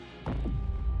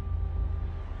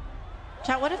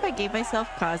 Chat, what if I gave myself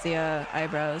Kazuya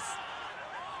eyebrows?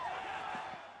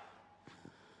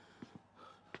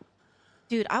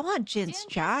 Dude, I want Jin's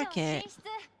jacket.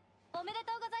 おめで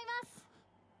とうございます。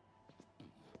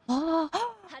 Oh,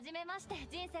 はじめまして、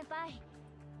ジン先輩。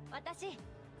私、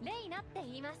レイナって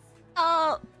言います。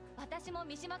 oh, 私も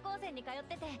三島高専に通っ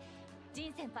てて、ジ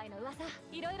ン先輩の噂、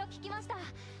いろいろ聞きました。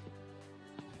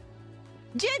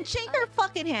 Jin, shake your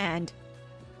fucking hand.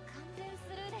 完全ス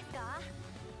ルーですか？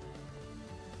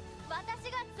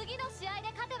私が次の試合で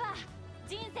勝てば、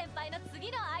ジン先輩の次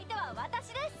の相手は私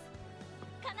です。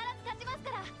必ず勝ちますか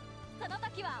ら、その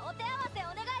時はお手合わせお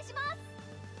願いします。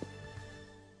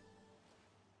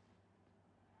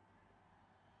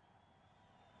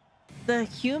 The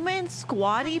human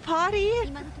squatty potty?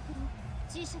 今のところ、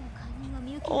G 社の解任は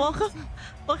見受けられま Welcome, せん。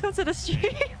 welcome to the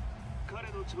stream.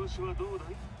 彼の調子はどうだ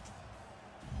い？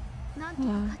なんとか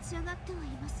勝ち上がってはい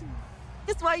ますが。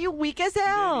 That's why you weak as デビ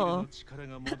ル hell. の力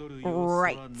が戻る様子は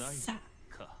ない Right.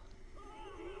 か。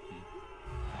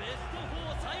ベスト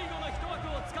4最後の一枠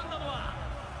を掴んだのは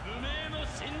無名の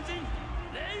新人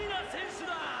レイナ選手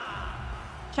だ。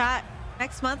 Chat,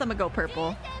 next month I'm gonna go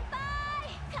purple. 先輩、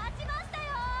勝ちましたよ。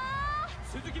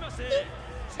続きまして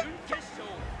準決勝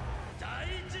第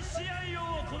一試合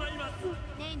を行います。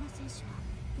レイナ選手は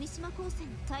三島高専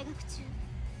に在学中、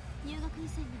入学以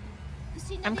前にも不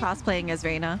審な I'm cosplaying as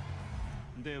Reina.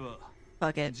 では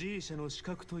Fuck it. G 社の資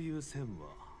格という線は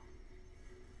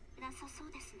なさそ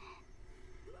うですね。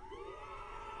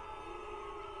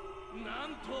な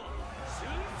んと瞬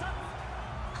殺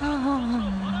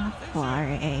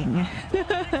Boring.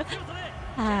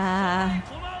 あ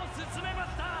駒を進めま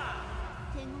した。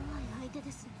手強い相手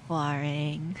ですね。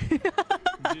 boring.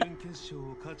 準決勝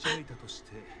を勝ち抜いたとし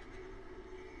て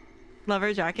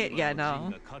Lover jacket? Yeah, 今の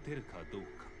no. 陣が勝てるかどうか。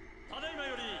ただいま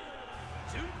より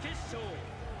準決勝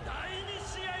第二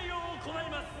試合を行い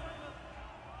ます。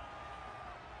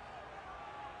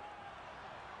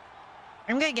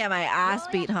 I'm gonna get my ass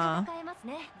beat, huh? 戦えます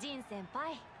ね、ジン先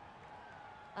輩。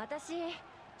私、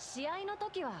試合の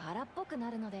時は荒っぽくな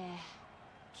るので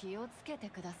気をつけて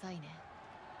くださいね。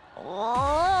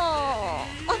 Oh.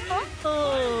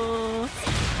 Oh.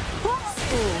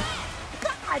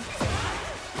 God.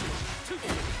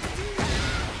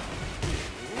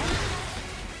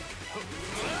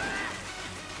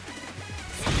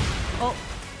 Oh.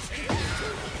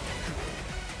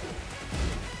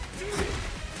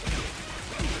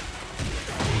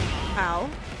 Ow.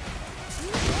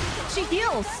 She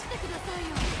heals. 出してください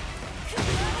よ。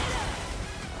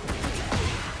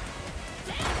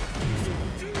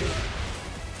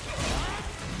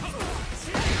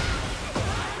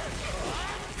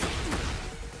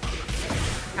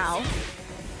 Ow.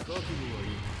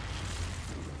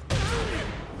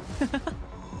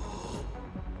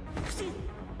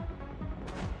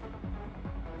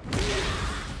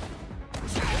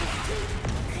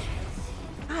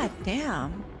 God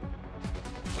damn.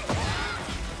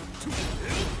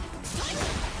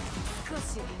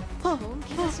 Oh,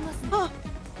 oh.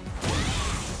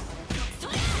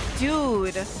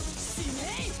 Dude.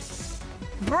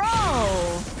 Bro.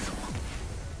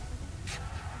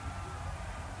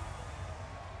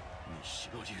 三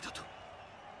島流だと。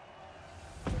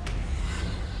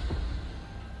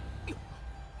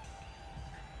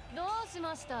どうし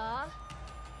ました？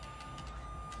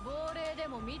亡霊で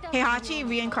も見た。 Heihachi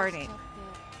reincarnate.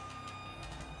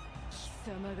 貴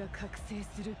様が覚醒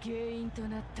する原因と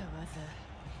なった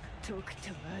技、とくと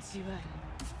味わい。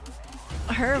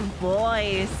 Her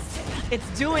voice. It's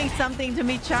doing something to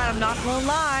me, chat. I'm not gonna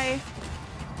lie.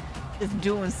 It's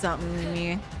doing something to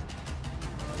me.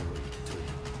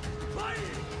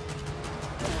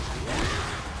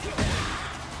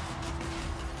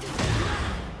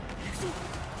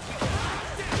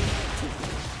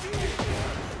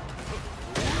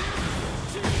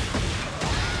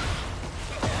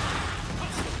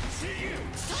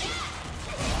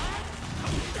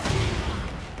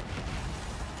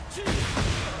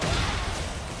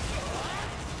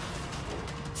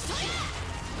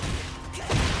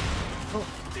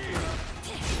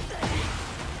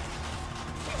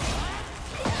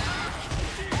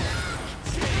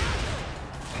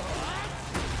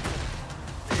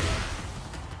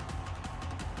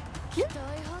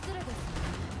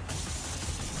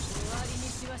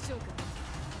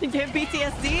 Get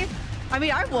PTSD? I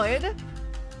mean, I would,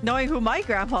 knowing who my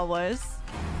grandpa was.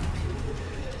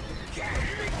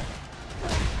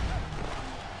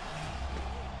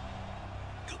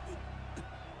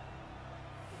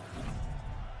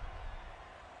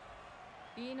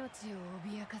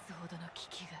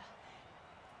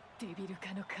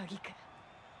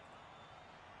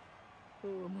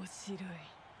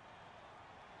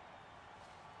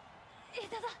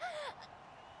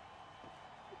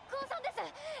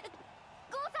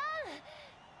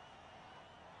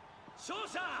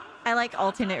 I like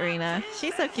alternate Reina.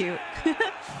 She's so cute.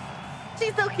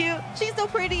 She's so cute. She's so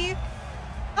pretty.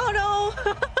 Oh no.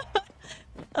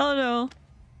 Oh no.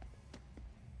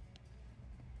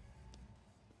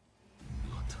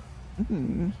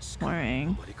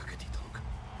 Boring.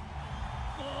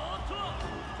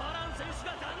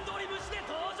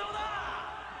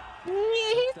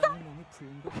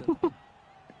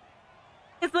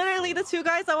 It's literally the two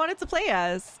guys I wanted to play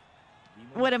as.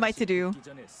 What am I to do?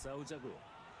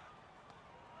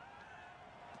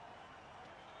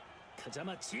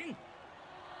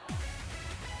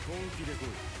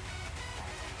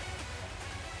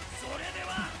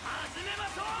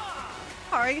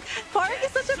 Park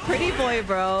is such a pretty boy,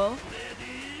 bro.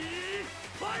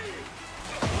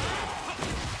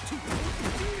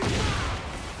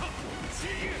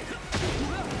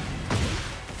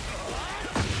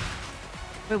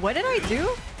 Wait, what did I do?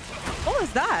 What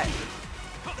was that?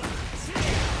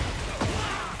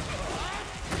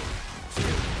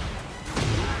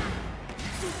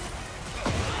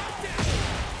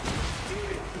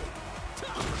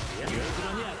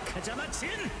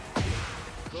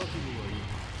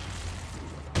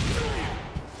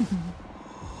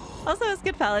 Also, it's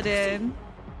good paladin.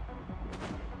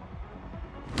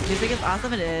 Music is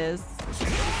awesome. It is.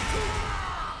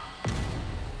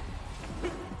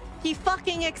 He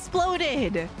fucking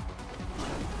exploded.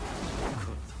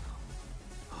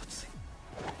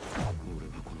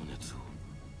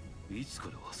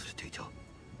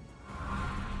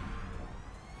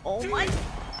 Oh my.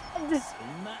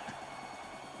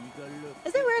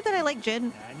 Is it weird that I like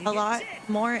Jin a lot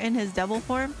more in his devil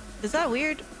form? Is that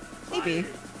weird? Maybe.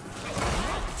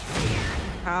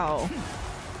 Ow.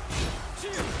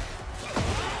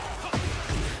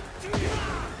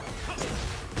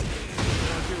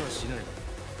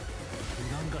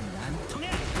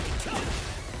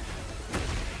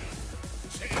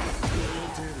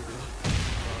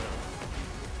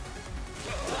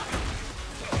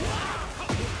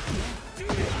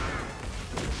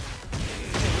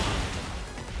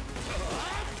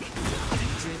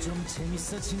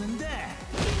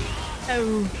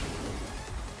 Oh.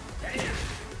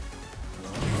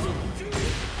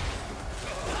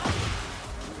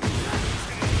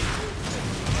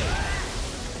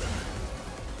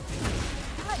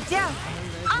 Yeah.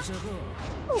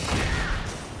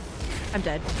 I'm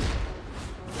dead.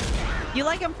 You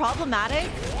like him problematic?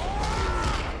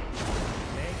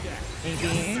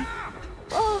 Maybe.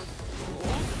 Oh.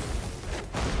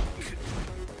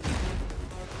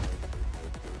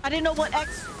 I didn't know what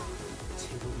X.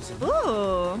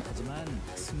 Ooh.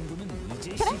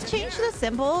 Can I change the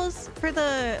symbols for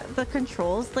the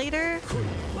controls later?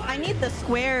 I need the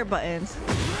square buttons.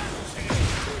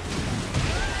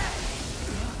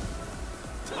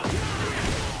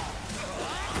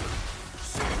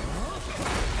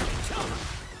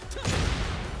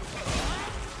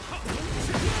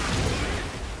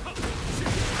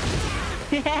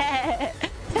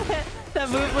 That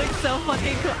move looks so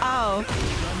fucking cool. Ow.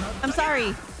 I'm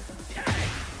sorry.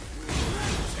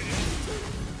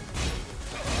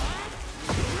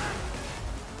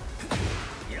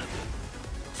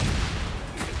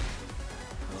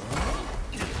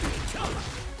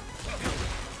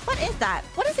 What is that?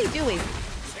 What is he doing?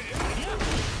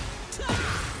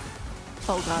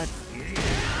 Oh god.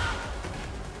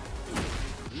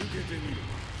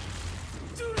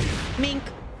 Mink.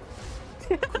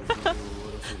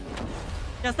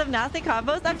 Just some nasty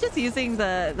combos. I'm just using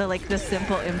the like the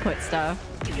simple input stuff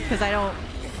because I don't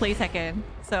play Tekken.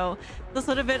 So this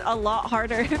would have been a lot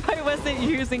harder if I wasn't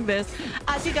using this.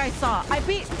 As you guys saw, I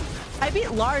beat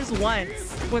Lars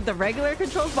once with the regular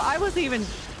controls, but I didn't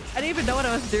even know what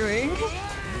I was doing.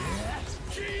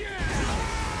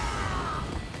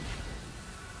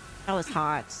 That was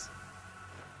hot.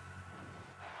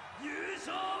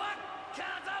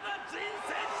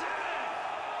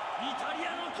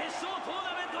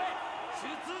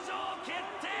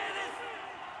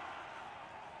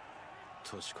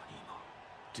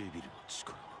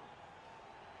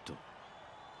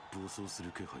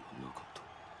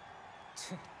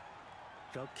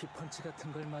 럭키 펀치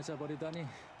같은 걸 맞아버리다니.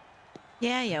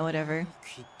 Yeah, whatever.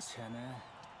 귀찮아.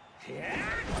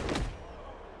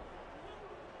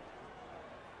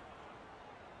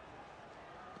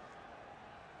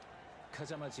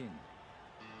 가자마진.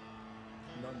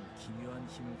 넌 기묘한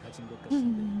힘을 가진 것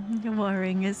같은데.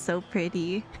 Warring is so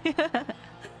pretty.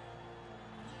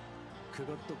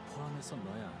 그것도 포함해서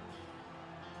너야.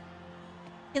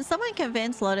 Can someone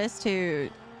convince Lotus to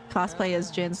cosplay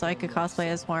as Jin so I could cosplay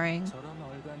as Warring?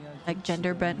 Like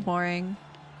gender bent Warring?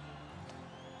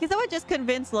 Can someone just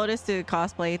convince Lotus to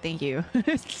cosplay? Thank you.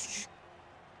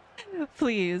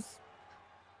 Please.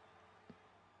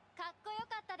 かっこよ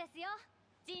かったですよ、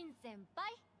ジン先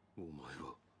輩。お前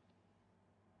は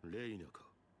レイナか。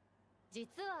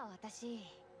実は私、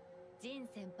ジン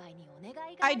先輩にお願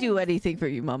いが。I do anything for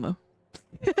you, Mama.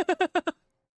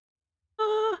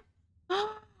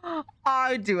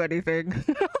 I do anything.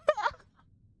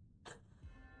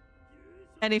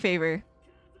 Any favor.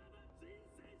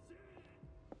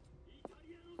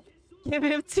 Give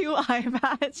him 2 eye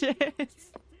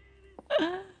patches.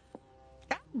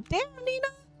 God damn, Nina.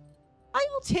 How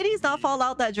your titties not fall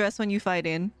out that dress when you fight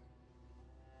in?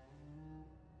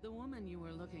 The woman you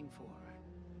were looking for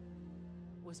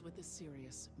was with a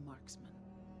serious marksman.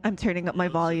 I'm turning up my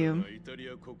volume.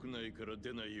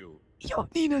 Yo,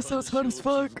 Nina sounds hot as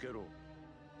fuck.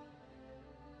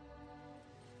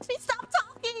 Stop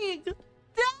talking!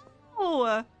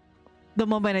 No! The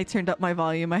moment I turned up my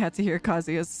volume, I had to hear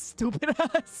Kazuya's stupid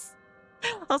ass.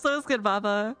 Also, it's good,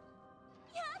 Baba.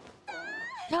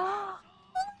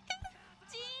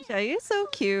 Yeah, you're so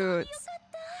cute.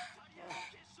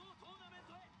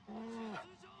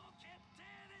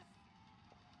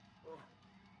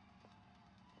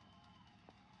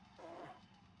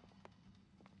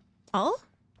 Oh?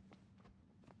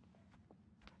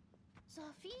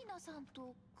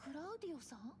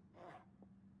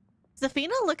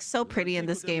 Zafina looks so pretty in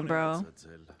this game, bro.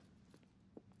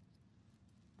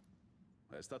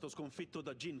 È stato sconfitto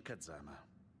da Jin Kazama.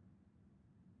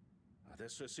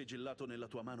 Adesso è sigillato nella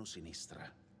tua mano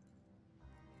sinistra.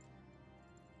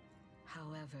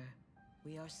 However,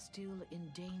 we are still in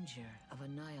danger of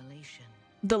annihilation.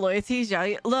 The loyalty,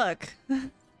 Xiao. Look.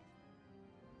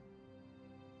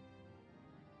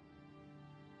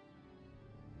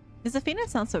 Zafina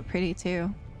sounds so pretty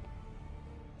too.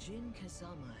 Jin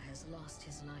Kazama has lost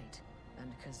his light,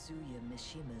 and Kazuya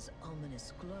Mishima's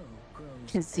ominous glow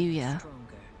grows Kazuya.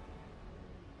 stronger.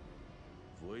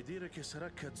 Vuoi dire che sarà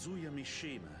Kazuya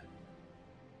Mishima,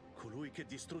 colui che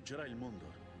distruggerà il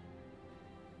mondo?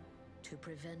 To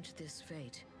prevent this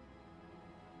fate,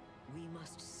 we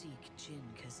must seek Jin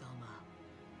Kazama.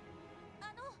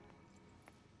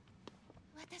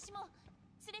 私も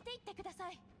連れて行ってくださ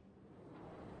い。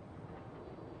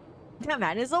 That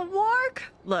man is a warg.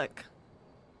 Look.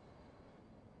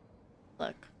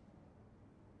 Look.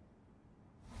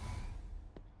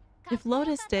 If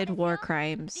Lotus did war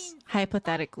crimes,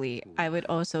 hypothetically, I would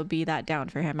also be that down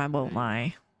for him, I won't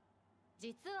lie.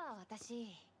 実は私、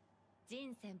ジ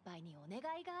ン先輩にお願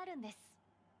いがあるんです。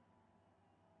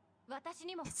私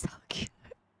にも It's so cute.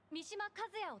 三島和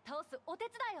也を倒すお手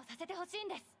伝いをさせてほしいん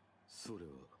です。それ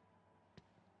は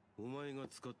お前が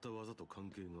使った技と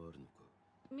関係があるのか。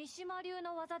三島流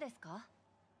の技ですか？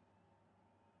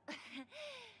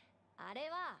あれ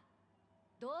は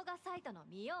動画サイトの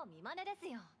見よう見まねです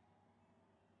よ。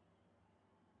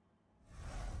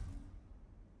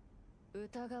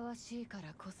疑わしいか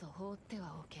らこそ放って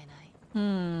はおけない。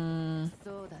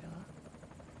そうだろう。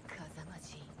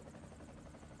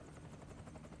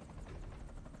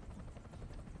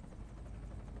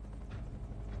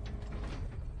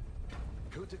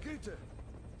verdammte Güte!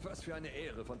 Was für eine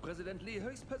Ehre, von Präsident Lee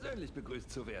höchstpersönlich begrüßt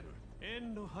zu werden.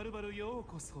 遠路はるばるよう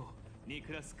こそ、ニ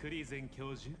クラス・クリーゼン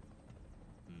教授。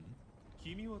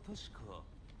君は確か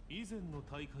以前の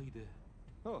大会で。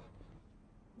Oh,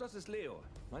 das ist Leo,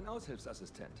 mein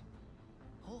Aushilfsassistent.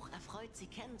 Hocherfreut, Sie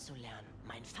kennenzulernen.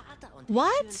 Mein Vater und ich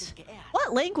What? fühlen sich geehrt.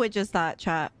 What language is that,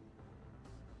 chat?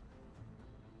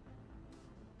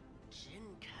 Jin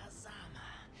Kazama,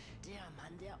 der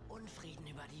Mann, der Unfrieden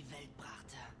über die Welt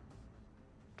brachte.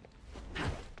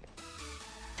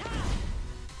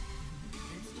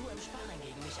 Willst du im Sparring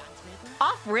gegen mich antreten?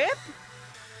 Off rip?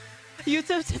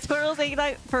 YouTube tutorials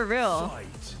ignite for real.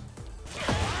 Fight.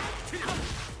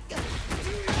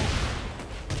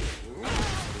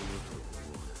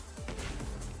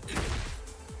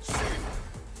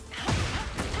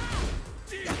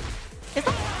 Is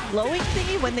that glowing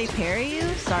thingy when they parry you?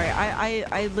 Sorry,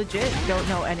 I legit don't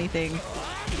know anything.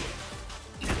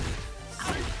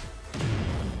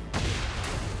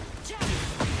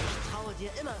 Ich traue dir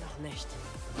immer noch nicht.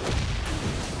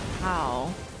 How?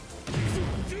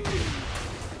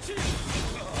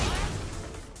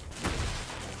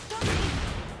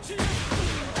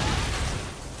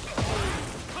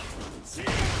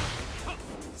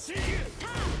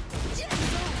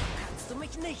 Kannst du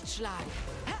mich nicht schlagen?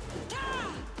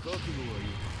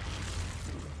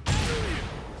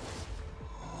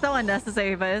 So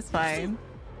unnecessary, but it's fine.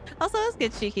 Also, let's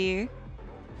get cheeky.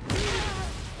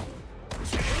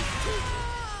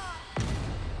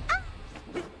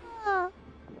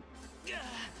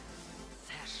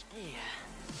 Verstehe.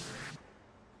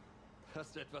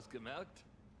 Hast du etwas gemerkt?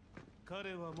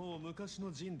 彼はもう昔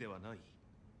のジンではない。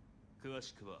詳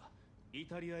しくはイ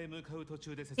タリアへ向かう途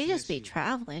中で説 You 明 just be し。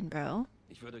traveling, bro.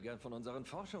 Ich würde gern von unseren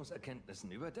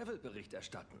Forschungserkenntnissen über Devil Bericht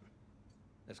erstatten.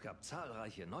 Es gab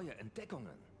zahlreiche neue Entdeckungen.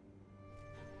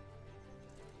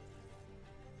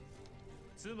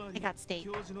 つま I り got steak.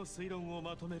 教授の推論を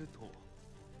まとめると、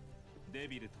デ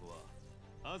ビルと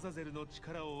はアザゼルの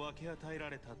力を分け与えら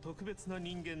れた特別な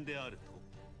人間である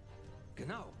と。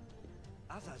 Genau.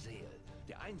 Azazel,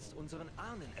 der einst unseren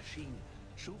Ahnen erschien,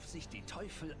 schuf sich die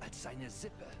Teufel als seine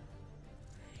Sippe.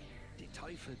 Die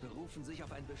Teufel berufen sich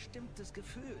auf ein bestimmtes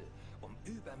Gefühl, um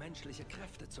übermenschliche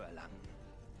Kräfte zu erlangen.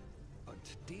 Und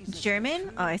dieses German?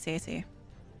 Gefühl Oh, I see.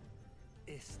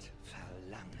 ist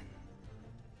Verlangen.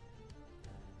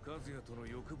 カズヤとの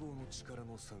欲望の力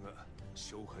の差が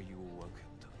勝敗を分け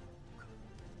た。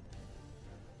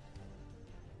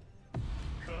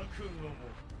覚悟も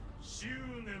執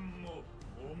念も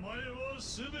お前は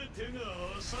全てが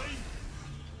浅い。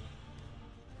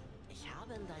 Ich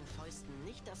habe in deinen Fäusten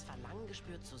nicht das Verlangen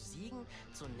gespürt, zu siegen,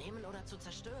 zu nehmen oder zu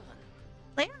zerstören.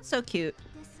 Leon's so cute.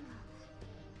 ですが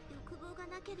欲望が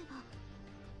なければ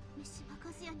三島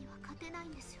和也には勝てない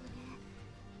んですよね。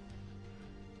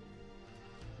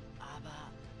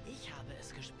 Aber ich habe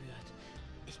es gespürt.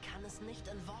 Ich kann es nicht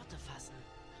in Worte fassen.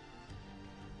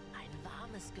 Ein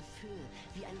warmes Gefühl,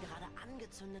 wie ein gerade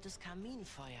angezündetes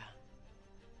Kaminfeuer.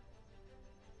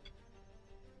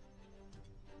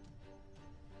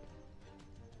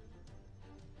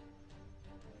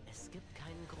 Es gibt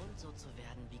keinen Grund, so zu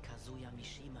werden wie Kazuya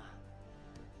Mishima.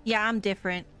 Yeah, I'm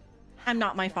different. I'm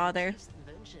not my Deine father. tiefsten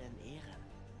Wünsche in Ehren.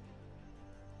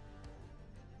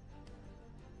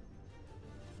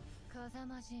 風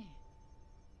間仁、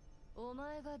お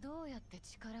前がどうやって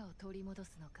力を取り戻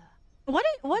すのか。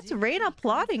 What's Reina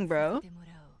plotting, bro? ても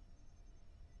らおう。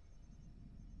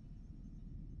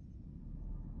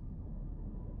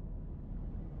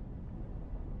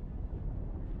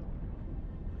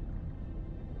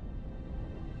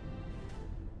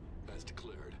As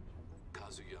declared,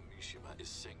 Kazuya Mishima is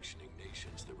sanctioning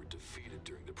nations that were defeated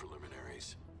during the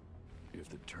preliminaries. If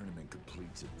the tournament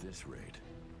completes at this rate,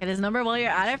 Get his number while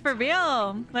you're at it for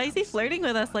real. Why is he flirting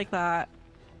with us like that?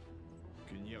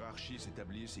 Qu'une hiérarchie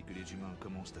s'établisse et que les humains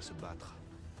commencent à se battre.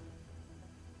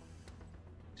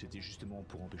 C'était justement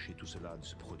pour empêcher tout cela de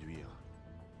se produire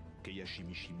qu'Eihachi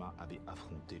Mishima avait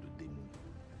affronté le démon.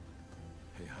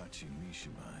 Heihachi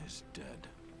Mishima is dead.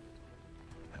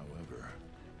 However,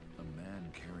 a man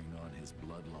carrying on his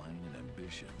bloodline and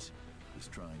ambitions is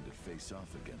trying to face off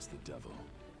against the devil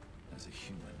as a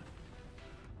human.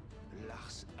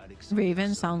 Lars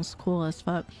Raven sounds cool as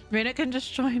fuck. Reina can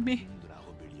just join me.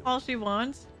 All she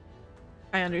wants.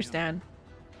 I understand.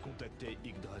 Contactez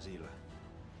Yggdrasil.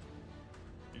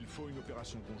 Il faut une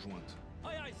opération conjointe.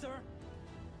 Aye aye, sir.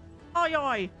 Aïe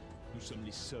aïe. Nous sommes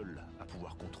les seuls à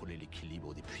pouvoir contrôler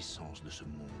l'équilibre des puissances de ce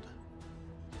monde.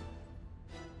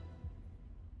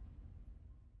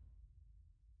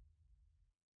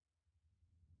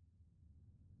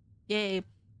 Yay.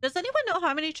 Does anyone know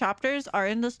how many chapters are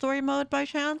in the story mode by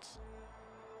chance?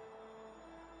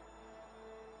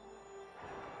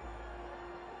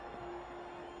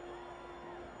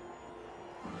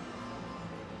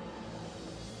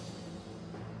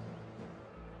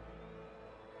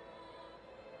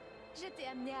 Je t'ai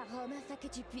amené à Rome afin que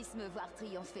tu puisses me voir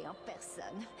triompher en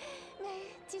personne.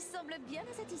 Mais tu sembles bien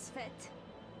satisfaite.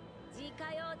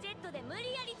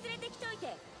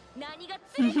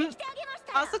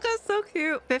 Asuka's so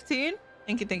cute. 15?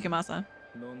 Thank you, Masa.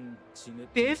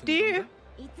 50?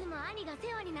 いつも兄が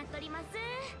世話になっております。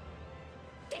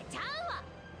ってちゃうわ。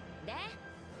で、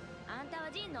あんた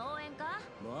はジンの応援か?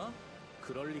 뭐?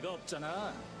 그럴 리가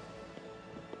없잖아.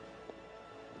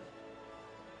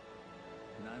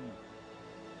 난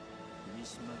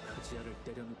미시마 카즈야를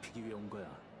때려눕히기 위해 온 거야.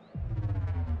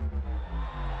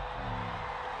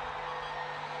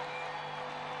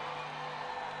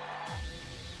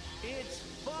 It's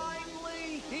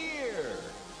finally here!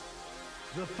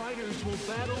 The fighters will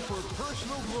battle for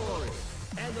personal glory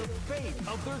and the fate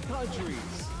of their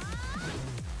countries.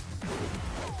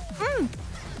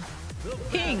 The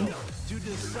King. battle to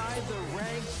decide the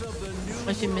ranks of the new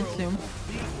Yoshimitsu. world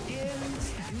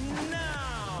begins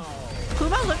now!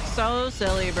 Kuma looks so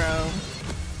silly, bro.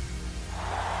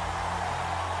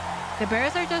 The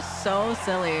bears are just so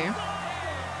silly.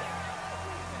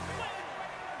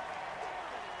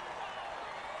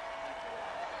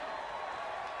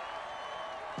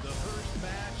 The first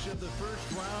match of the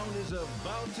first round is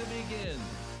about to begin.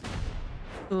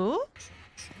 Ooh?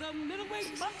 The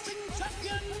middleweight boxing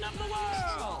champion of the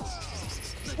world!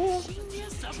 The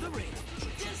genius of the ring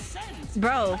descends.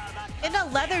 Bro, in a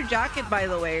leather jacket, by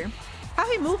the way. How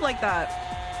he move like that?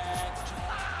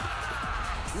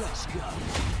 Let's go.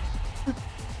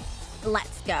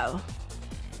 Let's go.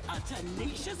 A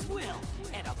tenacious will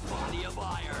and a body of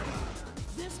iron.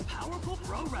 This powerful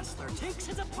pro wrestler takes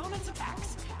his opponent's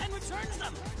attacks and returns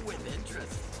them with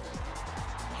interest.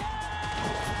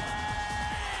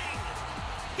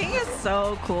 King is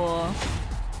so cool.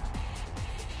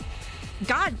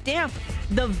 God damn,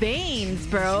 the veins,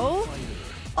 bro.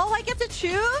 Oh, I get to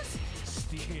choose?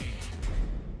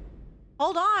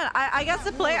 Hold on, I get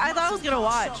to play. I thought I was gonna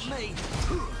watch.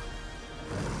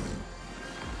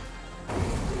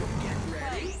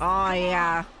 Oh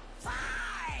yeah.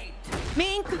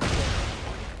 Mink.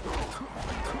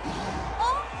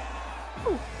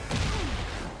 Oh.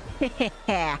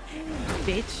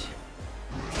 Bitch.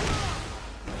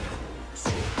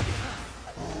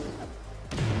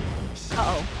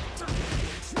 Uh-oh.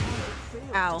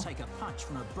 Ow. Take a punch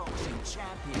from a boxing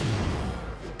champion.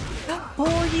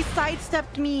 Oh, he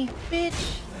sidestepped me,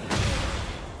 bitch.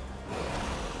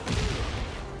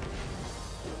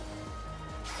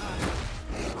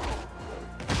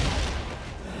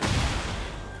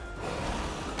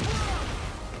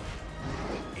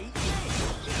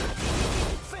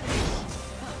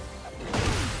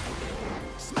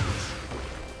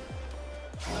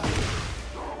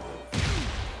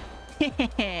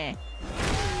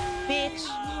 Bitch.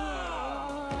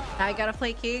 I gotta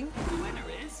play King.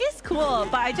 He's cool,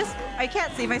 but I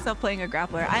can't see myself playing a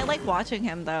grappler. I like watching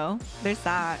him though. There's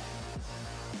that.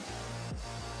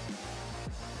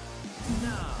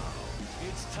 Now,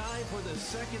 it's time for the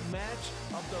second match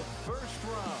of the first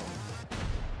round.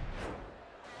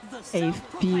 I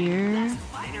fear.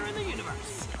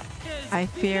 I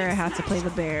fear I have to play the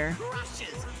bear.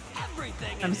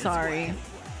 I'm sorry.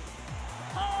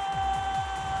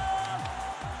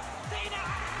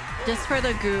 Just for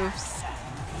the goofs.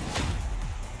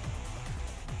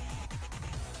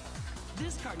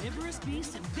 This carnivorous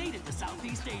beast invaded the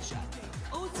Southeast Asia,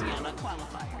 Oceania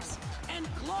qualifiers, and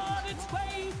clawed its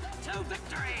way to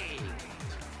victory!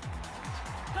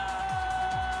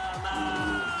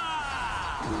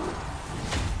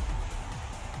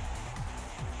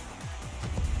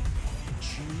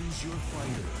 Choose your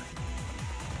fighter.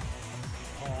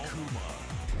 Kuma.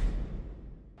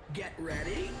 Get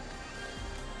ready.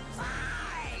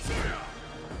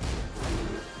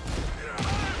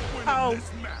 Oh.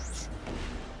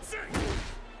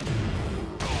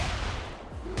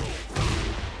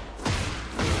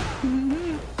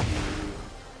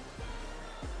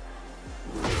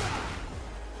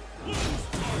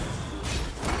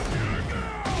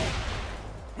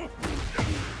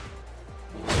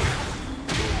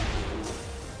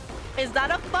 Is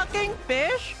that a fucking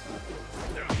fish?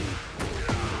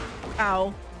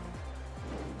 Ow.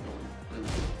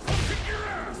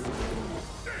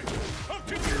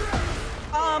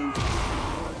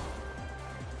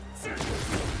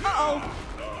 Uh-oh.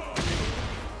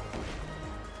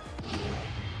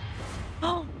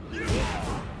 Oh.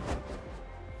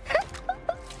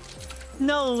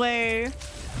 No way.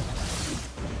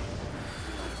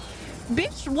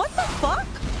 Bitch, what the fuck?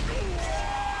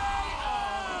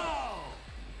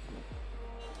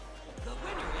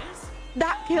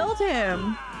 That killed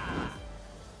him.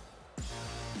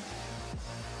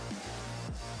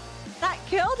 That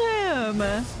killed him.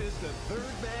 This is the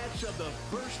third match of the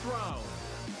first round.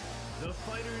 The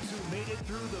fighters who made it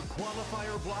through the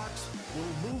qualifier blocks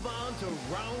will move on to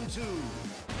round 2.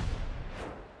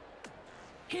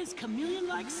 His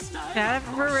chameleon-like style Yeah, of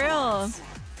for martial real. arts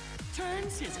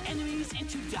turns his enemies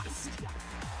into dust.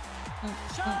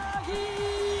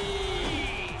 Shaheen!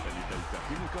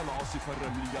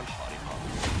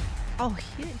 Oh,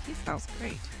 he sounds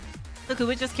great. Look,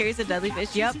 who just carries a deadly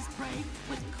fish. Yep. His prey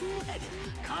with cool-headed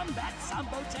combat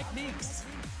sambo techniques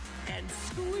and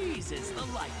squeezes the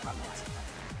life from it.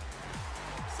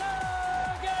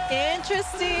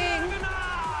 Interesting.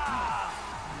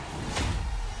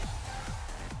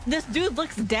 This dude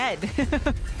looks dead.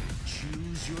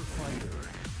 Choose your fighter.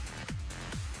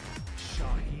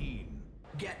 Shaheen.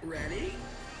 Get ready.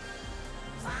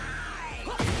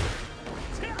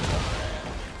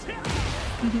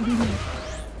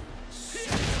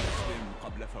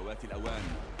 قبل فوات الأوان.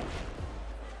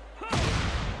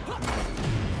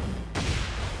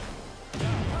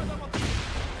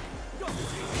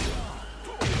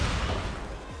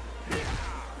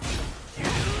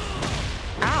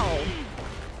 Ow.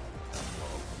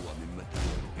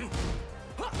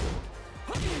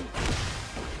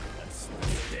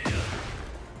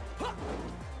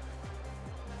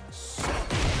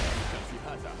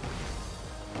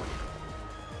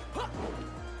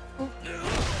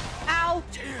 Ow.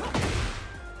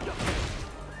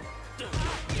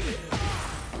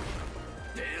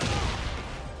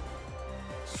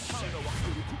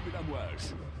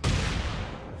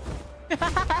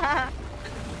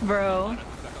 Bro.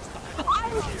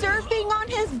 I'm surfing on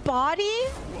his body?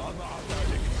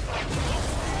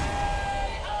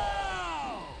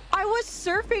 I was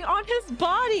surfing on his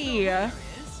body.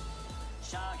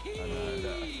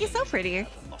 He's so pretty.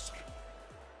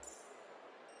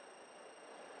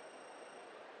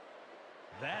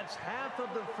 That's half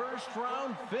of the first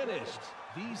round finished.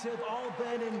 These have all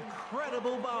been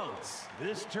incredible bouts.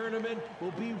 This tournament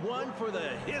will be one for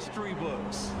the history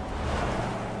books.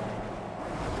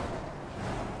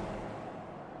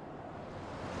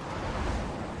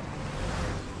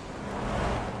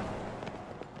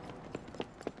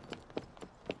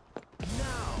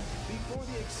 Now, before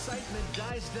the excitement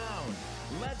dies down,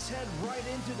 let's head right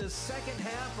into the second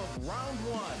half of round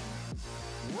 1.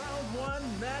 Round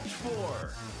 1, match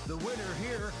 4. The winner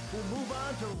here will move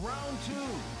on to round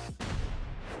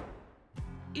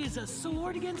 2. Is a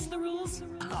sword against the rules?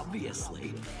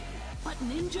 Obviously. But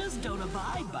ninjas don't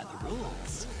abide by the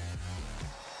rules.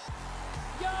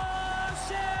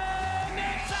 Yoshimitsu!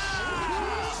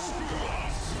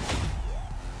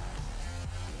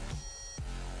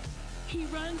 He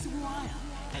runs wild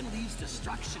and leaves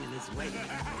destruction in his wake.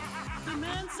 The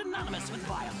man synonymous with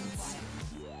violence.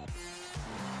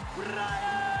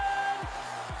 Brian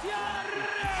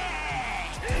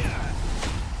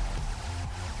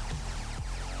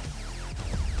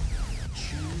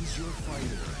Choose your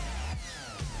fighter.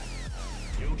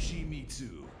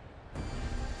 Yoshimitsu.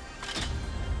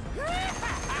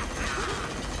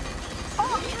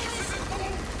 Oh!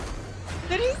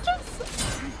 Did he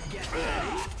just... Get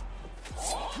ready.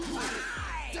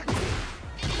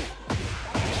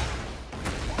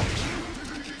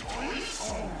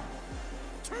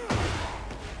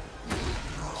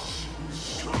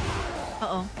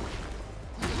 Uh-oh.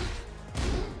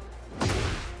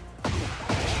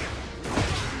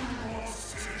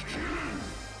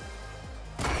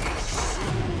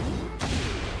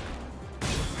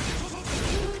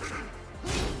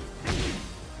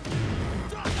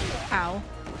 Ow.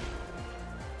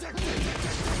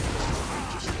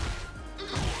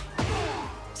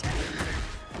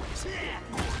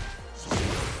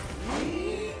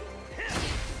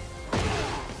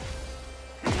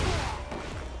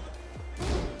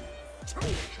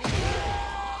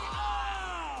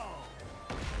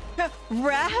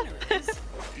 Rap?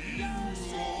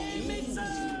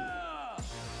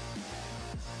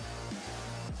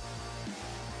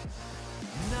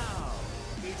 Now,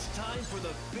 it's time for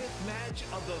the 5th match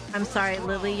of the I'm first sorry, round.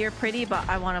 Lily, you're pretty, but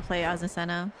I want to play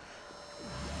Azucena.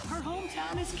 Her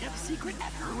hometown is kept secret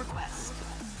at her request.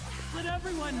 But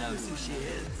everyone knows who she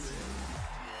is.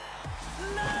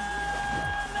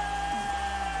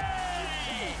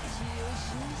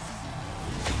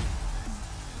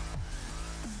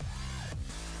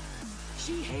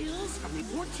 She hails from the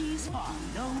Ortiz farm,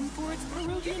 known for its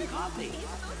Peruvian coffee.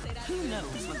 Who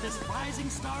knows what this rising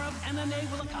star of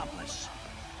MMA will accomplish?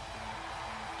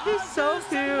 He's so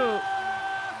cute.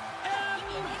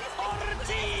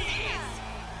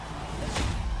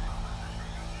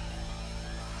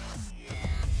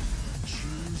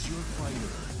 Choose your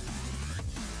fighter.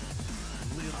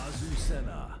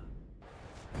 Azucena.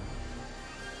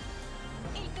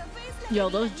 Yo,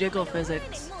 those jiggle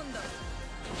physics.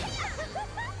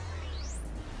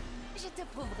 Je te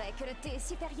prouverai que le thé est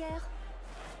supérieur.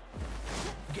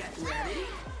 Get ready.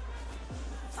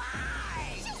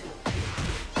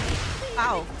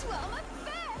 Ow.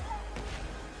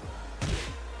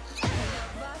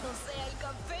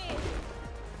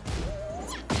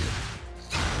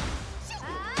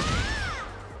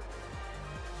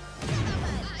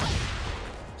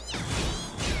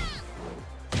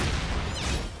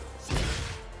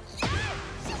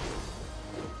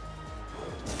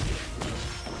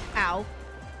 Ow.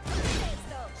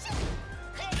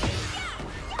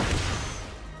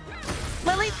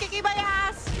 Lily's kicking my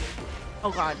ass.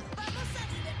 Oh god.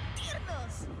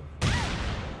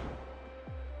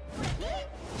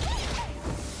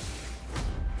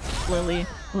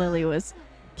 Lily was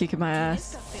kicking my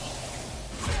ass.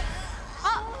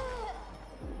 Oh.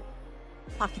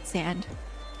 Pocket sand.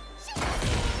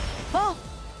 Oh.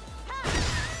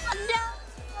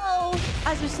 No.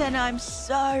 Azucena, I'm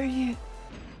sorry.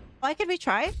 Why could we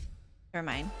try? Never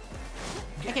mind.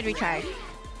 I could retry.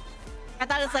 I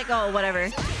thought it's like, oh,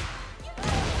 whatever.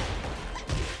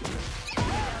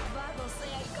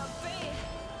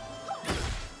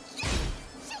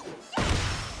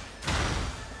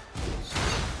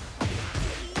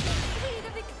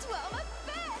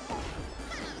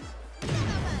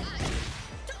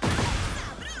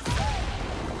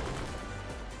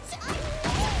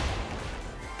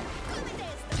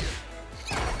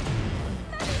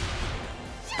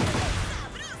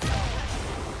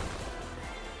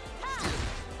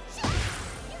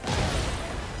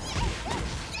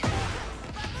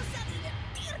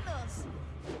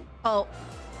 Oh,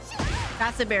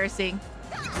 that's embarrassing.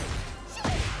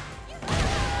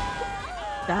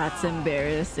 That's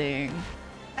embarrassing.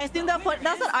 I assumed that's what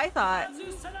I thought.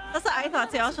 That's what I thought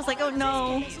too. I was just like, oh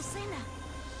no.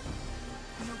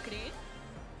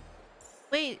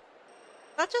 Wait,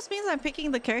 that just means I'm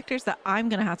picking the characters that I'm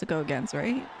gonna have to go against,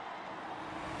 right?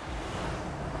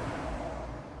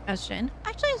 As Jin.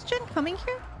 Actually, is Jin coming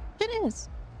here? Jin is.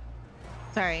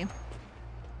 Sorry.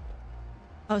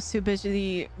 I was too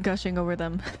busy gushing over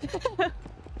them.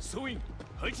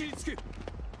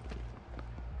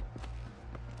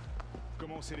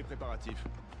 Commencez les préparatifs.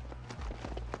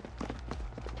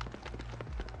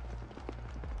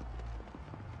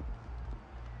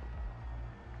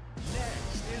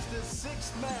 Next is the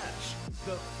sixth match,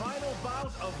 the final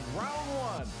bout of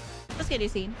round 1. Let's get you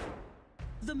seen.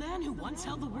 The man who once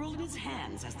held the world in his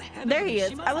hands as the head There of he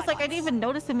is. Mishima's I was like, I Zygotes didn't even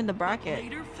notice him in the bracket.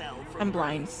 later fell from I'm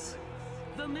blind. grace.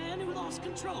 The man who lost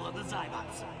control of the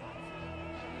Zygotes.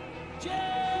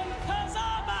 Jin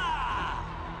Kazama!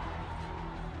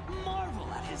 Marvel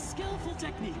at his skillful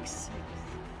techniques.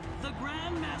 The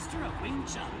Grand Master of Wing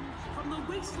Chun from the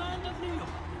wasteland of New York.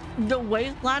 The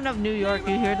wasteland of New York.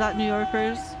 You hear that, New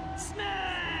Yorkers? Smith!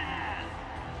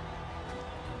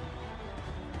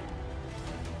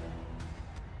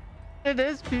 It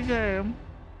is PJ.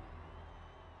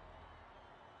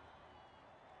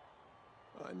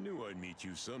 I knew I'd meet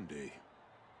you someday.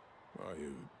 I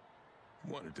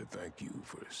wanted to thank you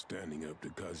for standing up to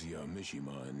Kazuya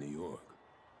Mishima in New York.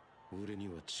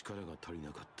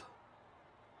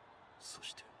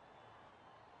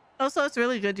 Also, it's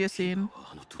really good, Yassine.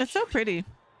 It's so pretty.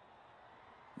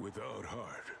 Without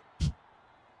heart.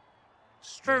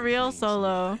 For real,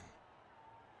 Solo.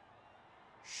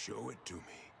 Show it to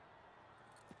me.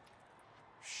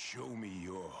 Show me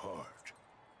your heart.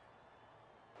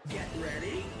 Get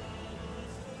ready.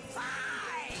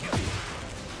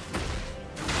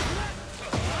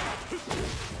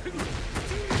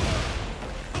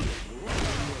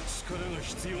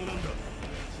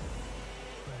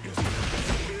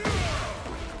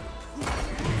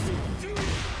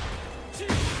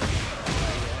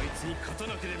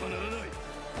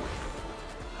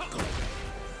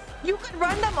 You could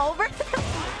run them over?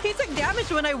 He took damage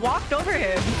when I walked over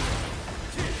him.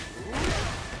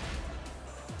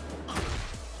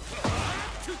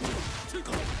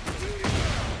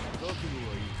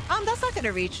 That's not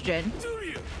gonna reach Jin.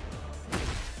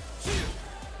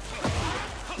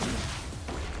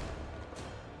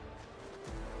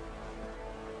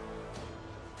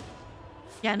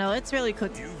 Yeah, no, it's really cool.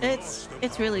 It's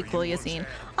really cool, Yassine.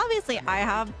 Obviously, I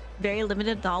have very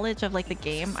limited knowledge of like the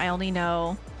game. I only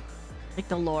know like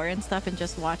the lore and stuff and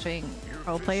just watching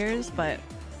pro players, but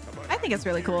I think it's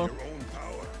really cool.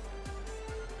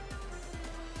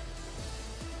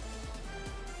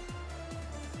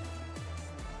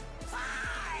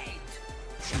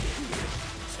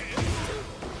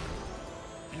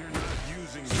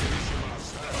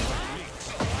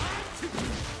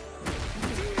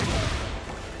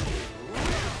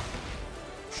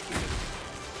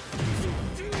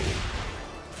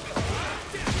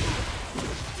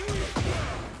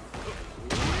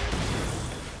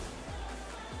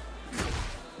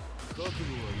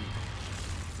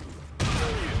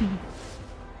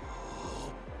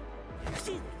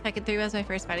 Tekken 3 was my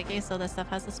first fighting game, so this stuff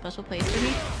has a special place for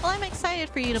me. Well, I'm excited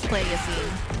for you to play,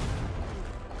 Yassine.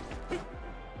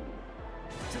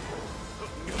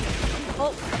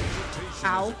 Oh.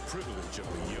 Ow.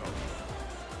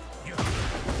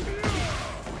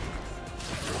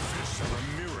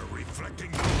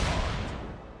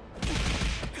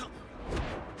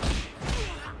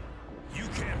 You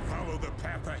can't follow the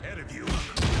path ahead of you.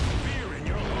 Fear in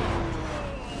your heart.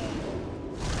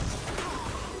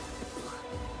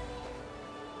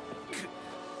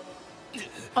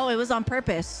 Oh, it was on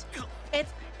purpose.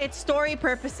 It's story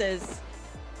purposes.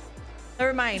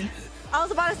 Never mind. I was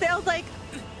about to say, I was like,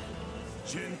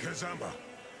 Jin Kazama,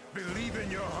 believe in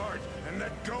your heart and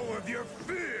let go of your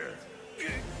fear.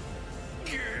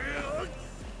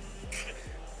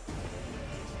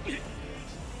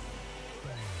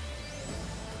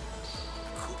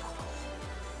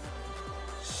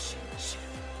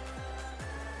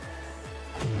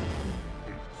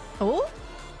 oh?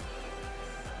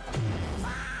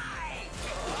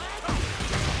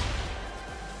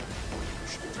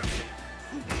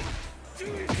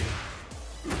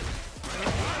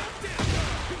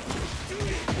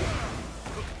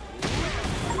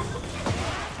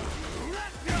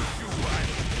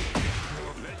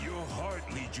 Let your heart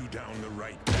lead you down the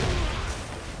right path.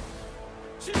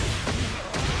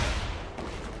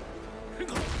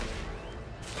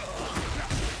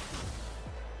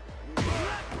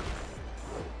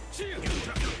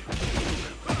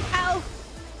 Ow!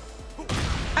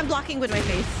 I'm blocking with my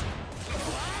face.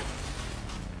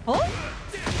 Oh?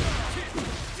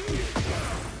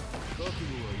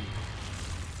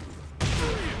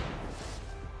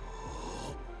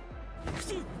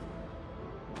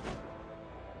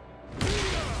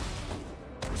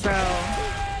 Bro.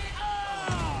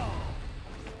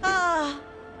 Ah.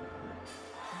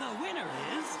 The winner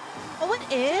is... Oh, it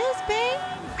is, babe?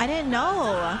 I didn't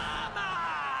know.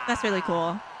 That's really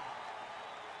cool.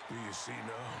 Do you see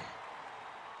now?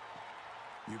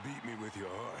 You beat me with your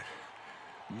heart,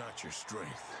 not your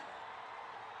strength.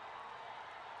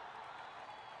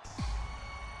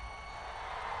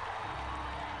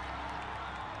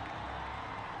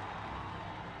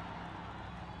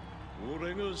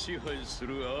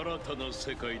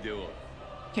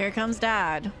 Here comes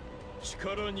Dad.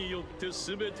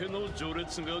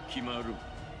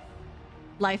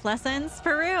 Life lessons?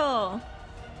 For real.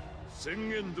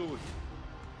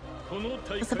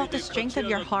 It's about the strength of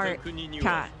your heart,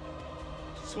 Kat.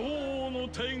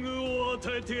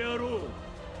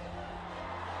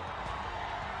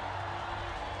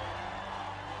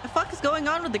 The fuck is going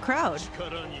on with the crowd?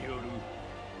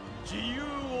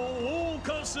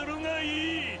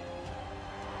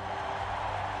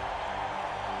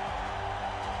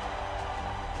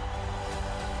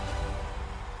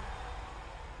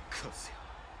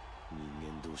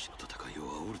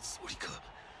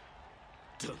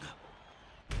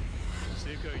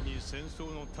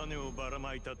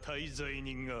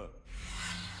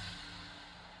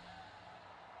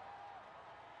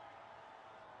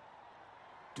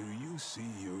 Do you see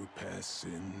your past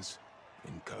sins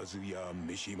in Kazuya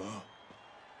Mishima?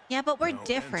 Yeah, but we're Now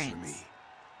different. answer me.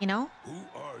 You know? Who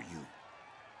are you?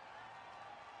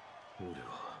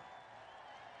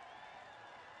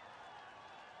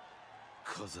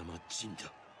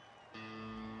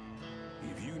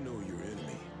 If you know your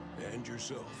enemy and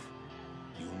yourself,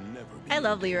 you'll never be. I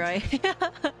love Leroy.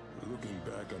 Looking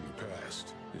back on the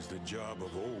past is the job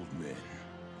of old men.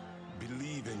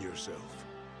 Believe in yourself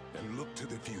and look to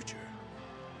the future.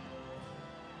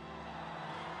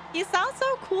 You sound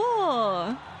so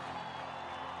cool.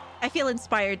 I feel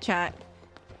inspired, chat.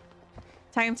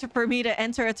 Time for me to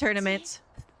enter a tournament.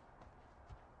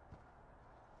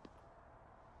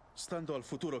 Stando al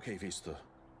futuro che hai visto,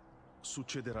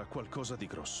 succederà qualcosa di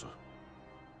grosso.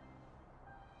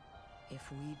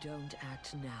 If we don't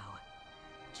act now,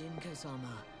 Jin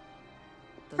Kazama,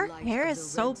 the Her light hair of is the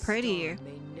so Red pretty. Star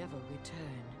may never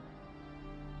return.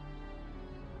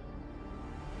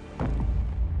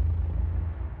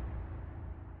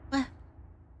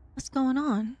 What's going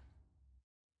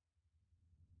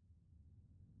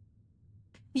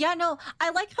Yeah, no, I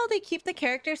like how they keep the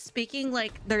characters speaking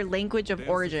like their language of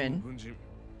origin.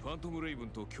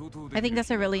 I think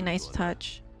that's a really nice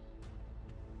touch.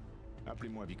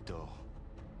 Appelez-moi Victor.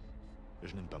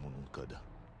 Je n'aime pas mon nom de code.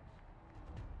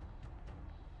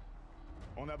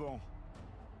 En avant.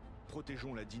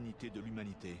 Protégeons la dignité de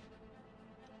l'humanité.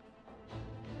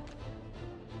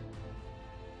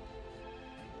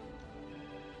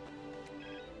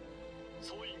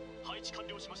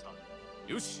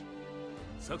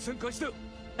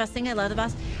 Best thing I love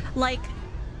about, like,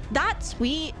 that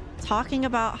tweet talking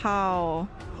about how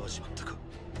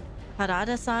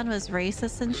Harada-san was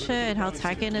racist and shit, and how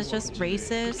Tekken is just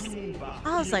racist.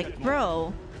 I was like,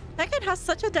 bro, Tekken has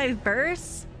such a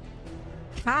diverse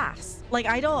cast. Like,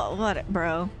 I don't, what,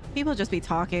 bro? People just be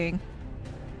talking.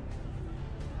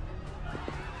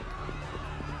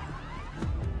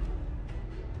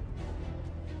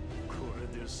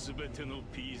 It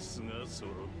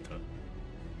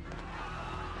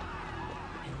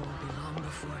won't be long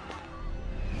before.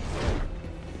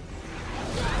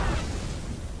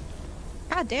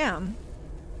 God damn.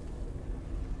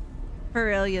 For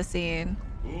real, Yassine.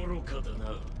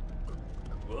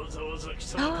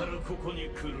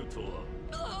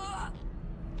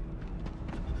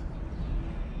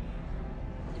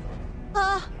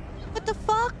 What the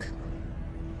fuck?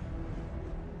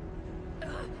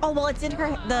 Oh, well, it's in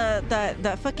her.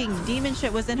 The fucking demon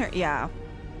shit was in her. Yeah.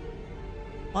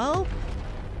 Well.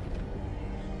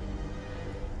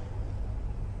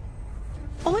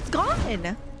 Oh, it's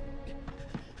gone.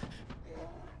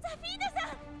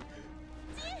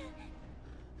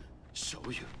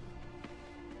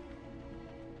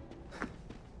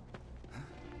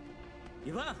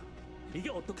 이봐, 이게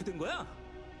어떻게 된 거야?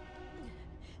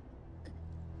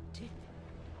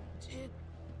 Did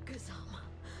Kazama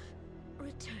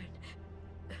return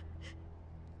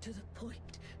to the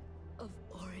point of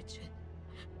origin?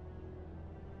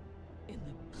 In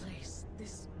the place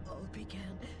this all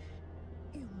began,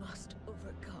 you must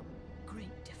overcome great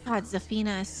God, difficulty.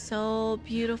 Zafina is so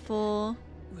beautiful.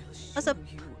 What's up?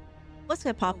 What's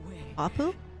good,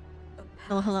 Papu?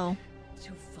 Oh, hello.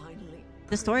 To finally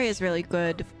The story is really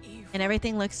good, and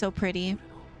everything looks so pretty.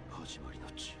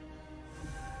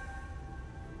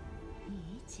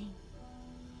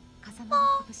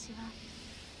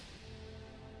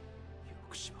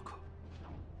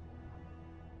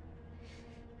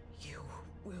 You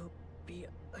will be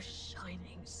a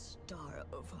shining star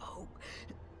of hope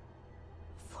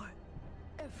for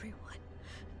everyone.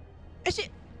 Is she?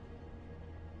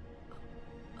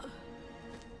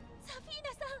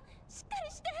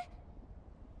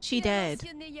 She did.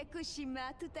 mentionné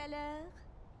Yakushima tout à l'heure.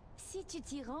 Si tu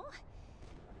t'y rends,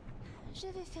 je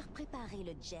vais faire préparer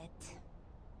le jet.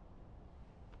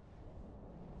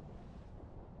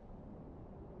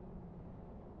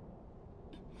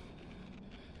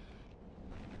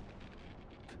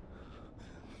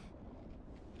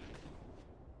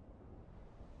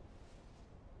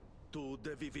 Tu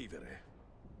devi vivere.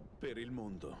 Per il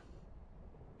mondo.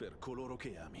 Per coloro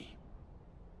che ami.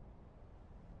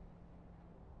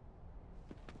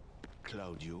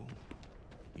 Claudio,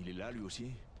 il est là lui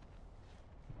aussi?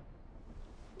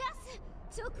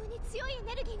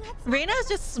 Reina's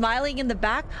just smiling in the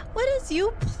back. What is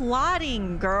you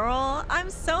plotting, girl? I'm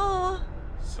so...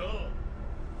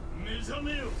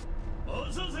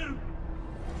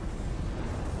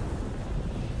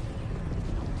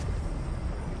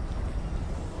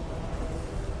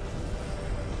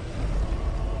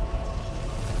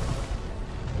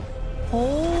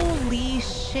 Holy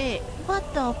shit.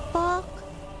 What the fuck?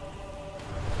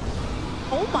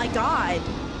 Oh my god.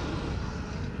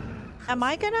 Am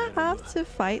I gonna have to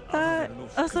fight that?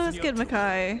 Oh, so it's good,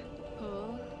 Makai.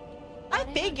 I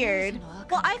figured.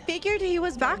 Well, I figured he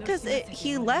was back because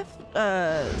he left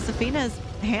Zafina's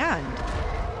hand.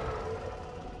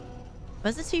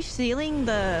 Wasn't he stealing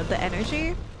the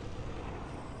energy?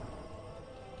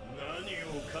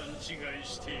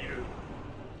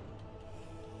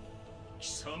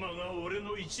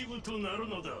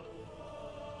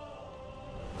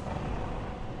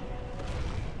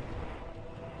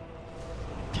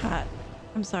 Chat,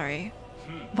 I'm sorry,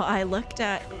 but I looked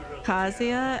at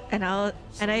Kazuya and I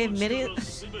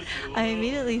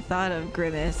immediately thought of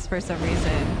Grimace for some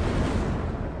reason.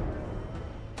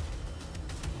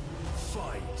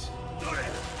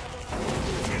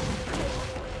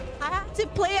 I have to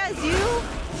play as you?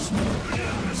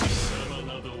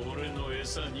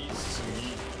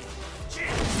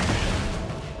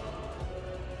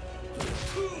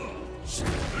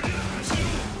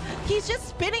 He's just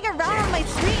spinning around on my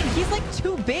screen. He's like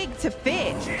too big to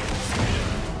fit.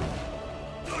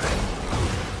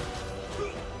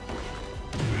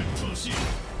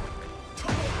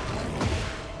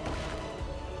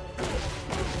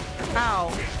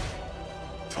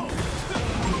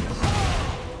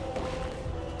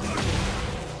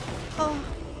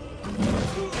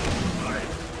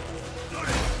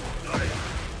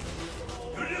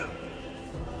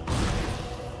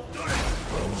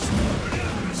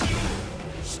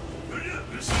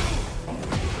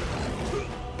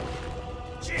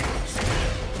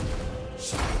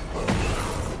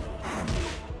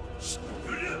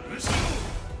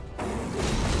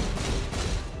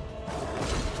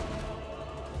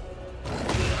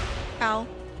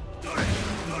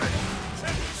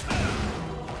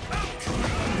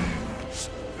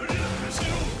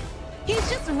 He's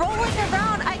just rolling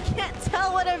around. I can't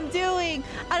tell what I'm doing.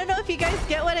 I don't know if you guys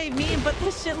get what I mean, but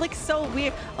this shit looks so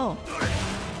weird. Oh.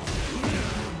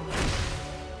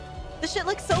 This shit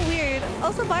looks so weird.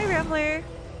 Also, bye, Rambler.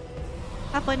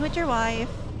 Have fun with your wife.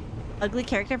 Ugly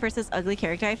character versus ugly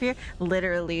character, I fear.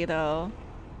 Literally, though.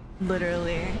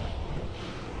 Literally.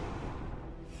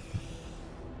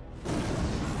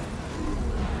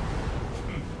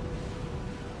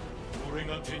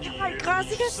 Oh my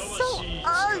gosh, you're so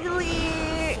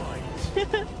ugly!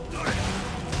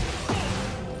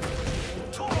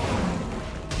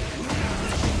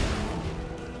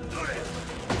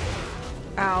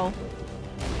 Ow.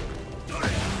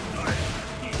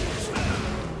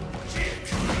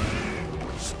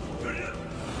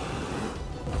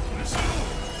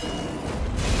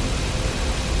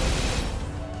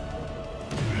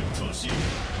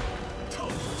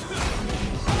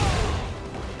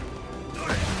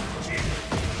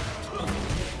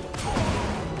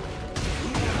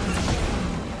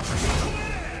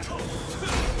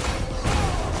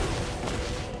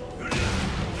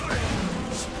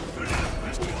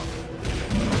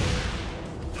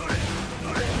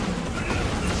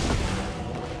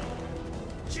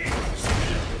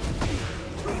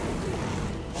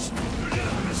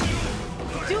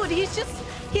 Dude,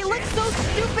 he looks so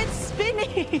stupid spinning.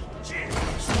 He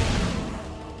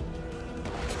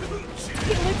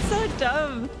looks so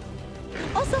dumb.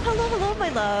 Also, hello, my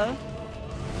love.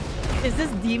 Is this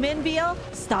Demon BL?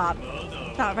 Stop.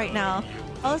 Stop right now.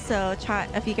 Also, chat,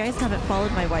 if you guys haven't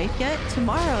followed my wife yet,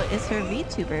 tomorrow is her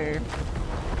VTuber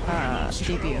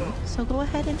debut. So go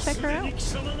ahead and check her out.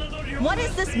 What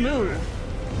is this move?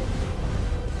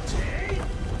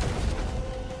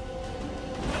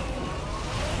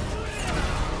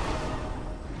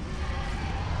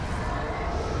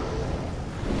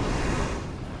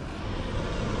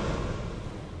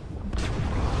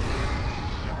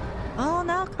 Oh,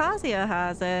 now Kazuya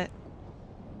has it.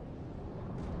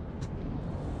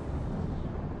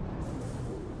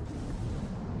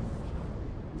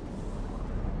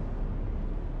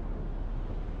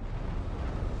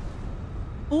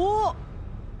 Oh!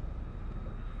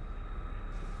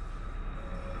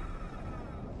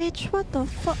 Bitch, what the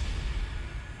fuck?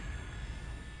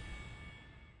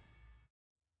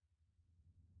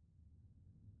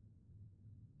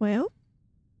 Well?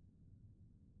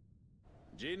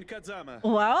 Jin Kazama.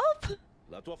 Well?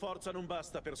 La tua forza non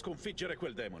basta per sconfiggere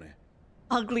quel demone.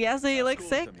 Ugly as he looks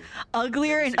sick.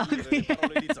 Uglier and uglier.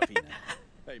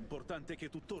 È importante che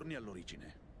tu torni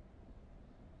all'origine.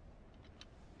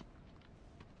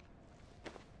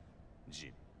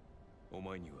 Jin, お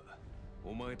前には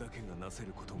お前だけがなせ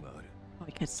ることがある。 Oh,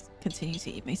 I can continue to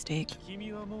eat my steak.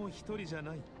 君はもう一人じゃ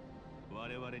ない。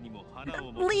我々にも花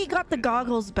を Lee got the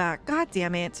goggles back. God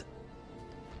damn it.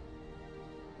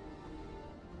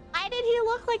 Why did he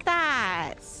look like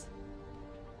that?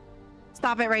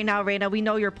 Stop it right now, Reina. We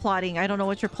know you're plotting. I don't know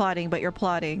what you're plotting, but you're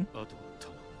plotting.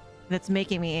 That's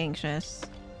making me anxious.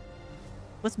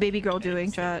 What's baby girl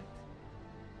doing, chat?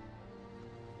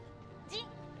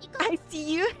 I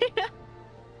see you.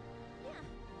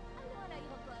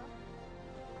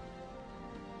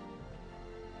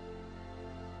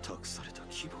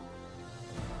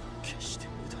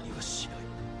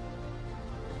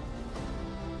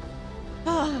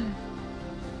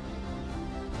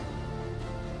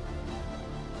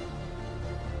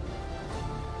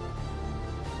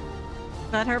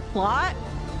 Is that her plot?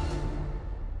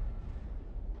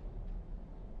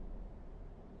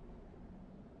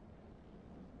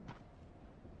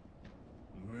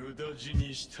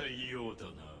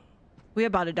 We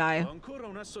about to die. Ancora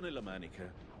un asso nella manica.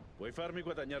 Puoi farmi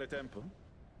guadagnare tempo?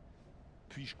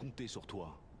 Puis-je compter sur toi?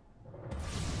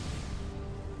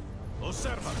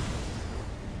 Osserva!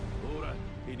 Ora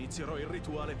inizierò il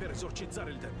rituale per esorcizzare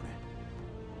il demone.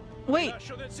 Wait.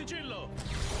 Rilascio del sigillo!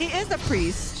 He is a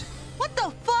priest. What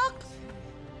the fuck?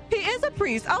 He is a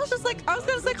priest. I was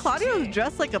gonna say Claudio is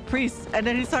dressed like a priest, and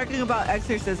then he's talking about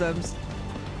exorcisms.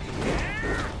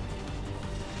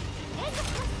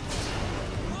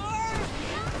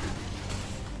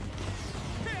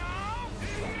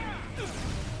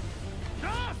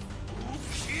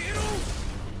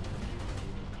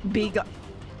 Big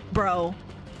bro.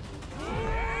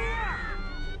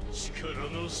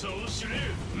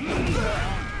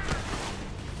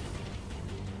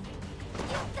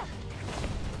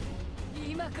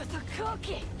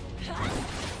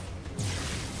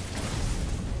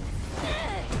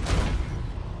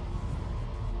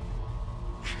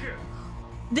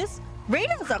 This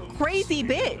Reina's a crazy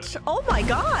bitch. Oh my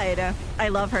god. I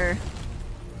love her.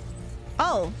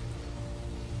 Oh.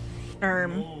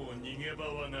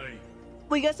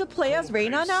 We get to play as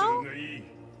Reina now?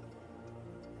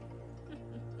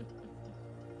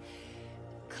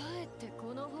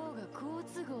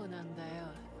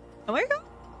 Oh my god.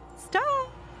 Stop.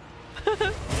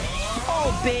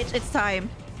 Oh, bitch. It's time.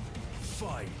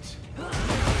 Fight.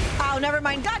 Oh, never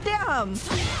mind. Goddamn.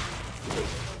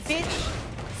 Bitch.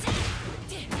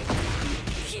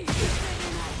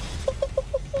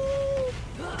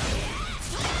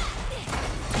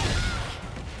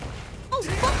 Oh,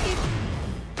 fuck you.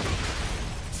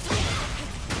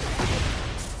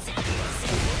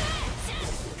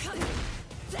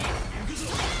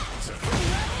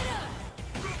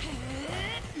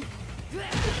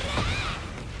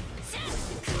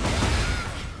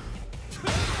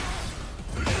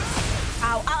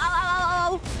 Ow, ow, ow,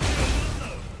 ow, ow.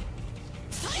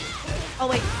 Oh,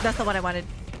 wait. That's not what I wanted.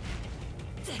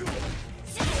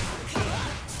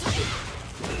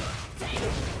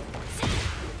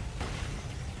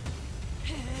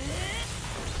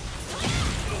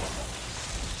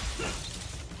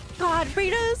 God,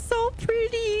 Reina is so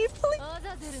pretty. Please.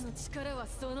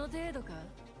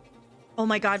 Oh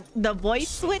my god, the voice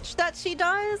switch that she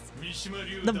does?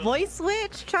 The voice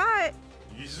switch, chat.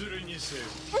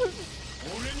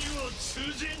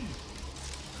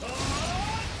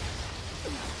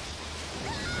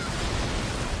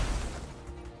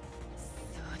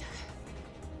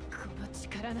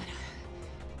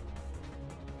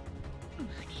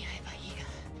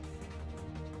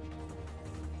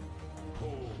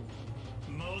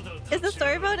 Is the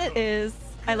story mode? It is.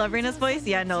 I love Reina's voice.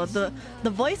 Yeah, no, the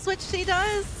voice switch she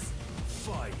does.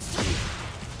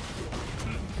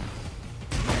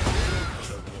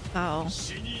 Oh.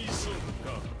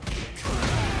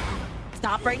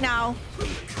 Stop right now.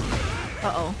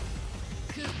 Uh-oh.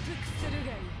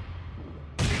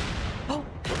 Oh.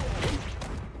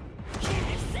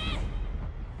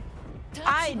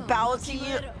 I bow to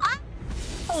you. Ah!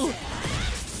 Oh.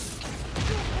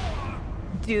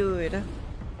 Dude.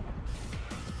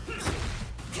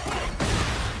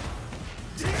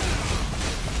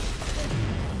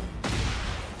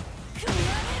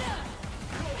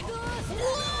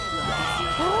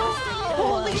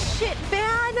 Holy shit,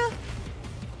 man!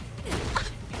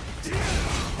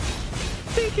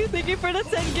 Thank you for the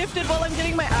 10 gifted while I'm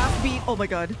getting my ass beat. Oh my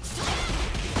god.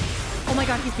 Oh my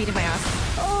god, he's beating my ass.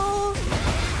 Oh.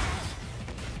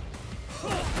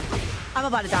 I'm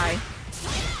about to die.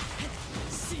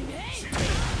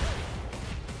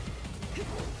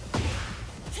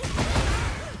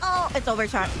 Oh, it's over,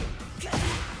 chat.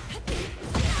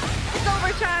 It's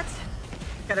over, chat.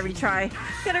 Gotta retry.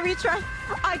 Gotta retry.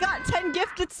 I got 10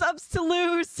 gifted subs to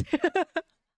lose.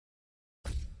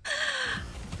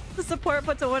 The support,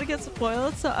 but don't want to get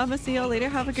spoiled. So I'm gonna see y'all later.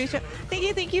 Have a great show.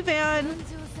 Thank you, Van.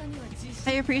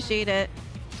 I appreciate it.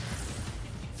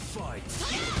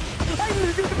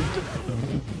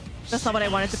 That's not what I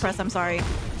wanted to press. I'm sorry.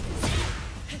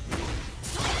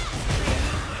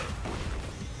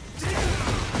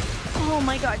 Oh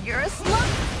my god, you're a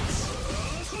slut.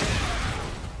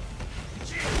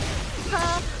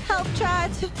 Help,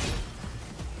 chat.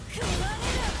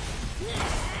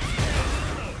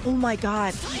 Oh my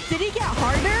god. Did he get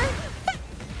harder?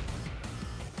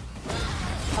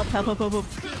 Help.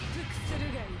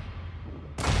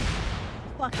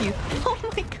 Fuck you. Oh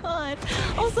my god.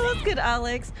 Also, that's good,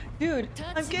 Alex. Dude,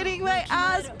 I'm getting my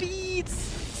ass beat.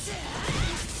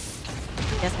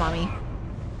 Yes, mommy.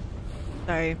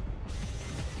 Sorry.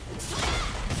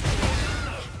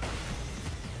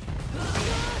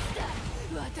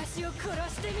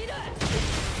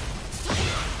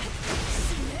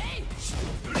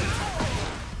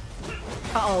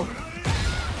 Uh-oh.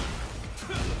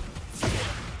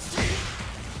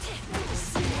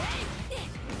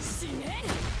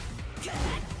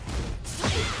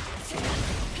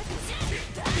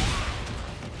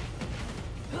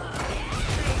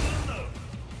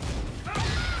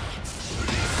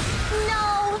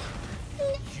 No!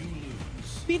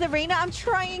 Be the Reina. I'm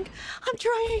trying.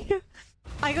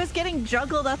 I was getting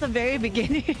juggled at the very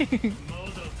beginning.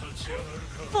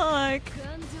 Fuck.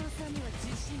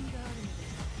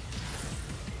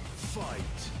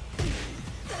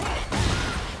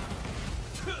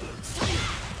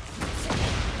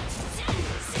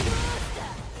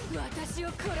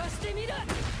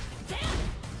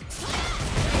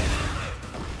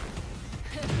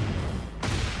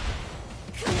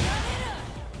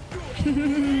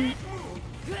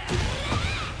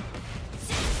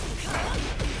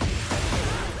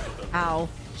 Ow.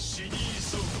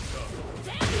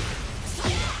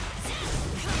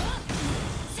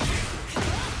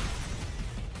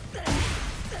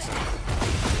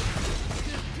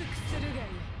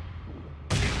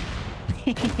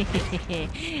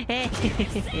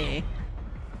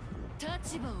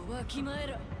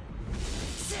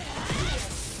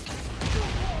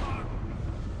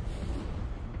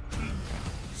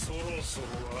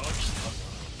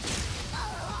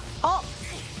 Oh.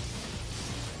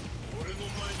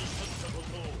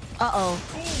 Uh-oh.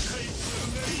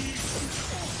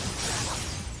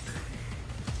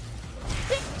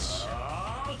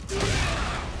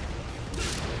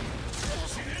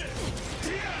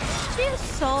 She is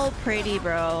so pretty,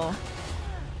 bro.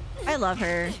 I love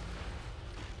her.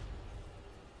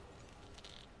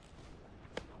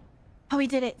 Oh, we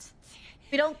did it.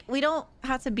 We don't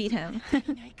have to beat him.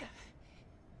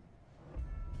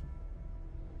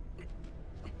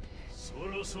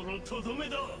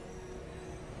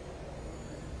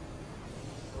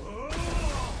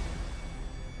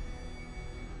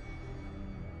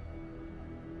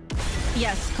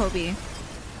 Yes, Kobe.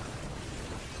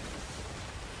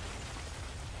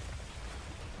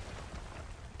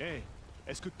 Hey,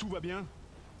 est-ce que tout va bien?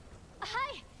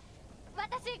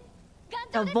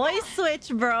 The voice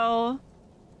switch, bro.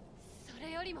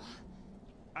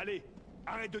 Allez,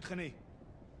 arrête de traîner.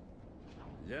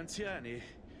 Gli anziani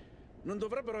non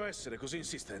dovrebbero essere così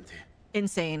insistenti.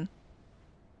 Insane.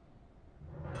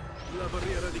 La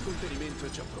barriera di contenimento è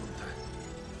già pronta.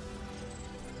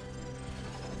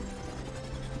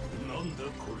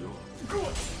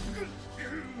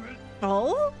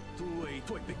 Oh? Tu e I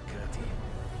tuoi peccati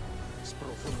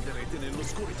sprofonderete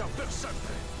nell'oscurità per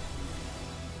sempre.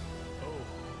 Oh,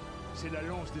 c'est la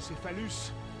lance de ces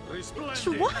phallus.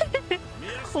 Risplende.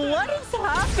 What is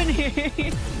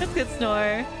happening? That's a good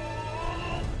snore.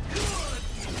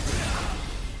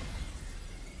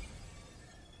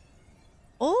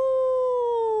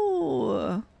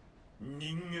 Oh.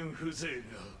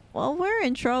 Well, we're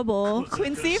in trouble.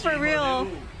 Quincy, for real.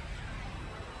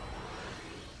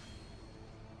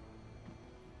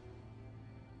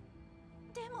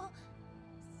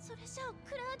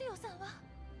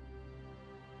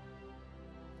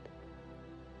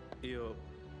 Io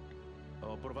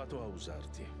ho provato a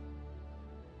usarti.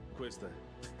 Questa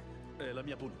è la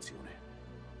mia punizione.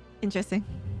 Interesting.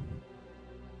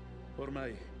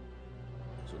 Ormai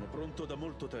sono pronto da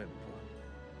molto tempo.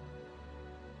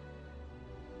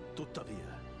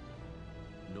 Tuttavia,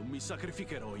 non mi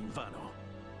sacrificherò in vano.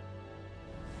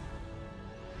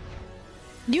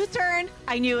 U-turn!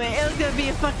 I knew it. It was gonna be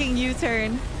a fucking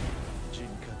U-turn.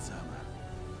 Jin Kazama,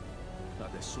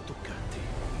 adesso toccati.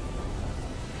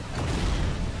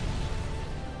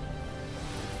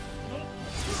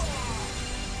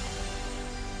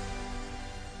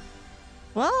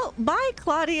 Well, bye,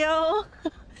 Claudio.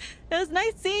 It was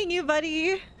nice seeing you,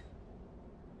 buddy.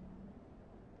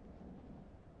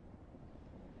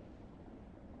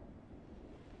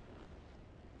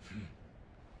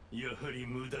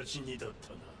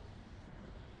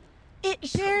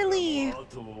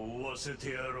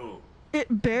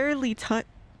 It barely touched.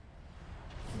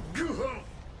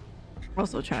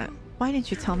 Also, chat, why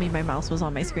didn't you tell me my mouse was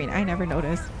on my screen? I never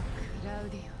noticed.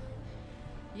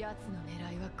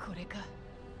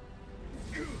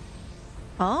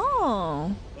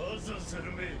 Oh.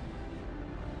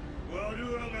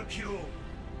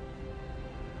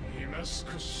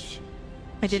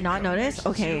 I did not notice?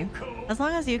 Okay. As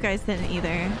long as you guys didn't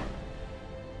either.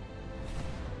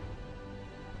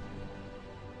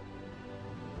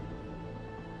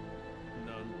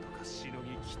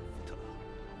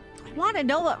 I want to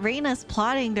know what Reina's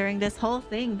plotting during this whole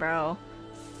thing, bro.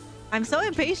 I'm so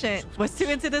impatient. Was too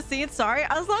into the scene. Sorry.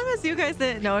 As long as you guys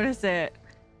didn't notice it.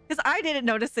 Because I didn't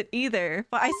notice it either.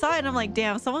 But I saw it and I'm like,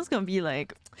 damn, someone's going to be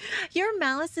like, your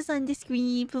mouse is on the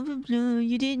screen. Blah, blah, blah.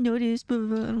 You didn't notice. Blah,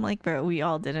 blah. I'm like, bro, we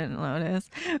all didn't notice.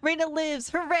 Reina lives.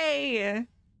 Hooray.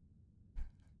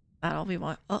 That's all we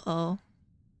want. Uh-oh.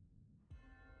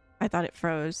 I thought it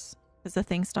froze. Because the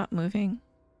thing stopped moving.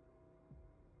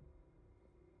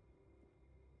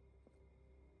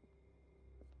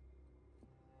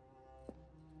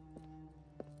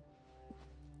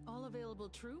 All available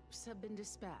troops have been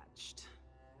dispatched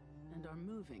and are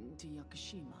moving to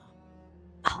Yakushima.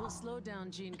 We'll slow down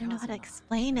Jin I don't know how to Kazama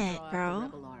explain and it, draw out bro. the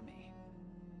rebel army.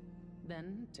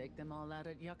 Then take them all out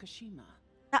at Yakushima.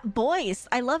 That voice.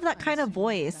 I love that kind of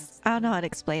voice. I don't know how to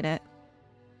explain it.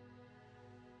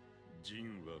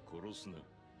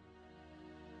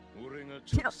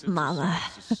 Mama.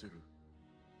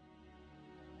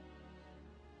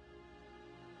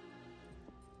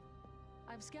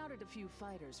 I've scouted a few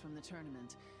fighters from the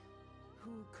tournament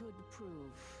who could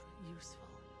prove useful.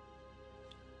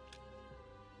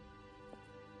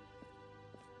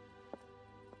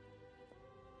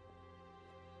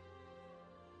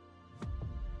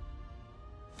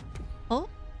 Oh?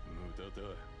 無駄だ、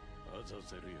アザ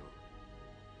ゼルよ。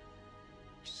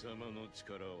貴様の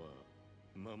力は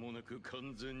間もなく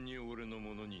完全に俺の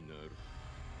ものになる。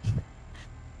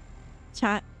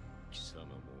 Chat.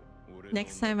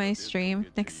 Next time I stream,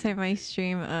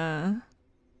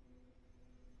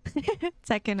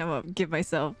 Tekken, I'm gonna give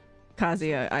myself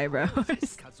Kazuya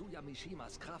eyebrows. Kazuya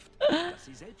Mishimas Kraft, dass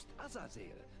sie selbst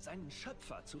Azazel, seinen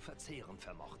Schöpfer, zu verzehren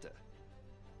vermochte.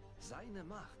 Seine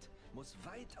Macht muss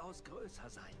weitaus größer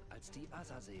sein als die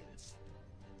Azazels.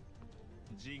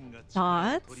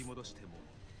 Thoughts?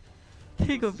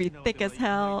 They gonna be thick as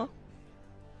hell.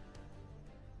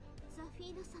 ザフ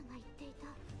ィーナさんが言っていた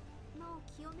魔を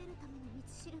清めるための道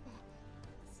しるべ、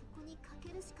そこにか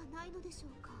けるしかないのでしょ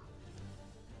うか。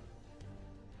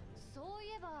そうい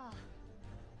えば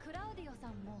クラウディオ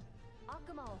さんも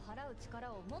悪魔を払う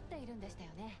力を持っているんでした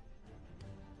よね。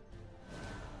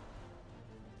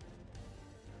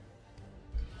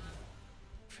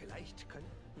Vielleicht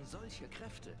könnten solche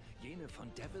Kräfte jene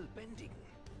von Devil bändigen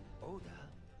oder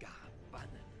gar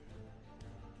bannen.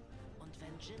 Und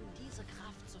wenn Jin diese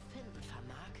Kraft zu finden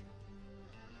vermag,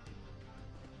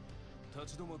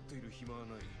 立ち止まっている暇は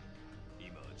ない。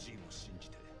今ジンを信じ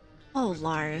て。 Oh,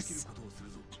 Lars.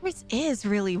 Lars is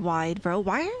really wide, bro.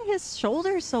 Why are his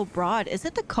shoulders so broad? Is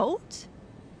it the coat?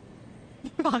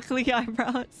 Broccoli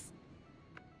eyebrows.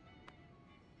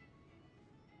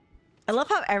 I love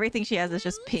how everything she has is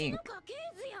just pink.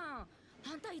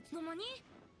 あんたいつの間に？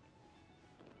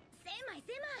狭い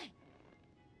狭い。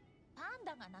パン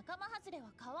ダが仲間外れは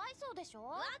かわいそうでしょ。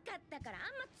わかったからあん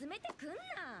ま詰めてくん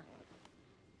な。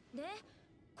で、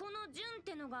このジュンっ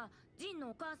てのがジン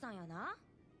のお母さんやな。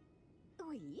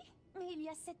Oui, mais il y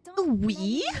a 7 ans,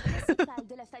 Oui? la principale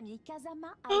de la famille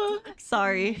Kazama a été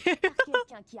Sorry. exterminée par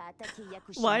quelqu'un qui a attaqué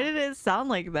Yakushima. Why did it sound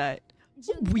like that?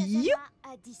 Jun Oui?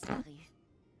 Kazama a disparu.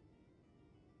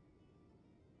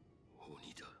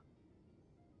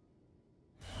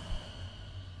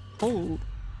 Oh.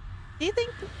 Do you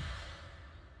think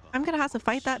I'm gonna have to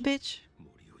fight that bitch?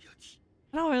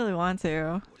 I don't really want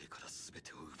to.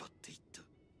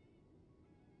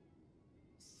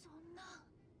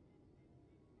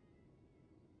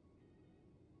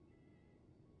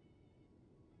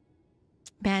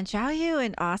 Man, Xiaoyu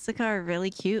and Asuka are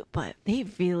really cute, but they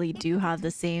really do have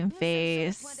the same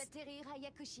face.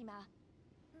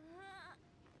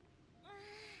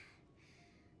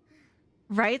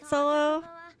 Right, Solo?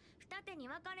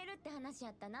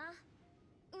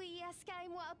 Oui, Asuka et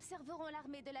moi observerons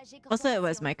l'armée de la G Also, it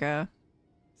was Micro.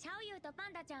 シャオユとパ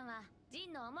ンダちゃんはジ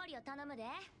ンのお守りを頼むで。ね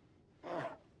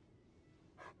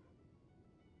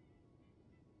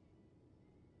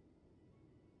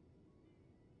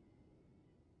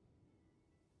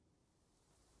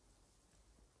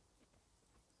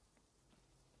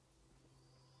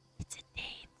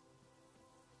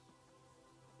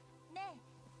え、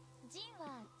ジン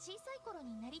は小さい頃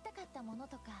になりたかったもの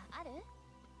とかある？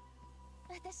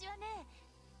私はね、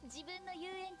自分の遊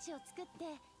園地を作って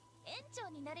園長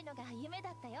になるのが夢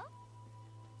だったよ。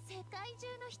世界中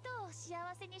の人を幸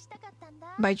せにしたかったん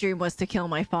だ。 My dream was to kill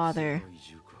my father.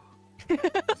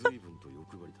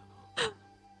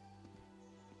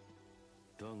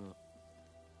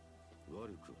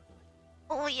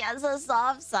 Oh, yes, the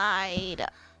soft side.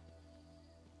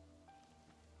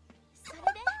 それ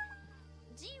で、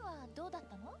ジンはどうだっ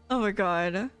たの？ Oh my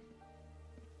god.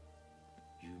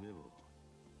 夢は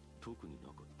特にな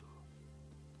かった。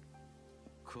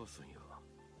母さんや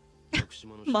屋久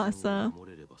島の自然を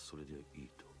守れればそれでいい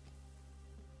と。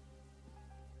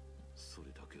そ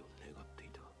れだけを願ってい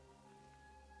た。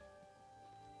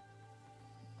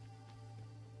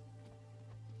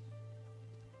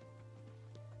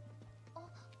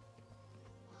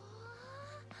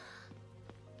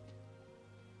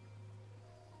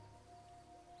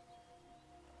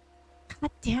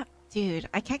God damn, dude,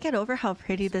 I can't get over how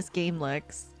pretty this game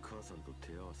looks. 母さんと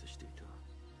手合わせしていた。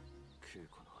稽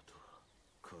古の後は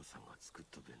母さんが作っ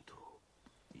た弁当を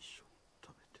一緒に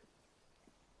食べて。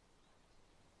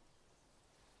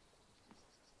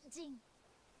ジン、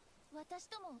私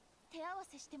とも手合わ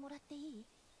せしてもらっていい？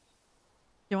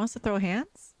 He wants to throw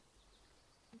hands?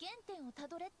 原点をた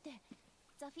どれって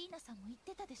ザフィーナさんも言っ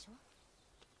てたでしょ。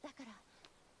だから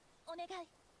お願い。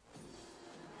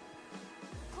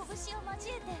拳を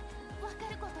交えて分か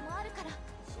ることもあるから。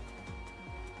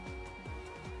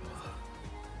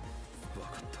分か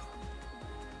った。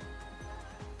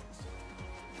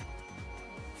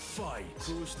Fight. こ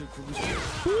うして拳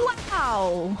を。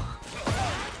Wow!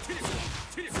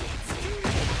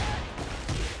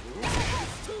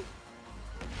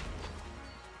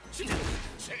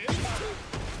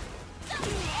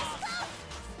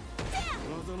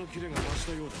 のキレが増し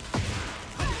たようだ。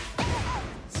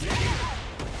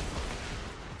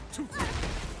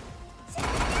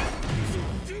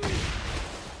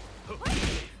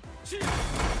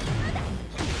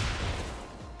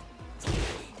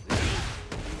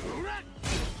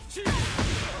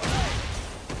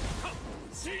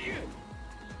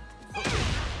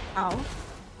Ow.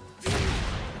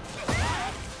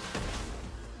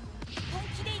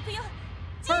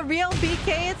 For real,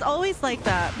 BK, it's always like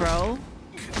that, bro.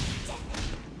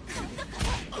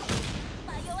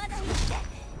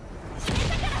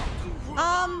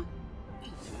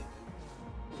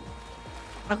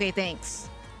 Okay, thanks.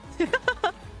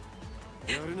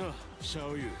 やるな、シャ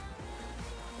オユ。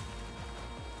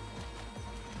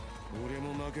俺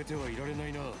も負けてはいられな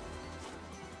いな。ま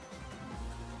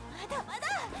だまだ。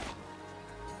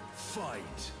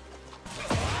Fight.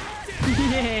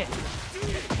 Yeah.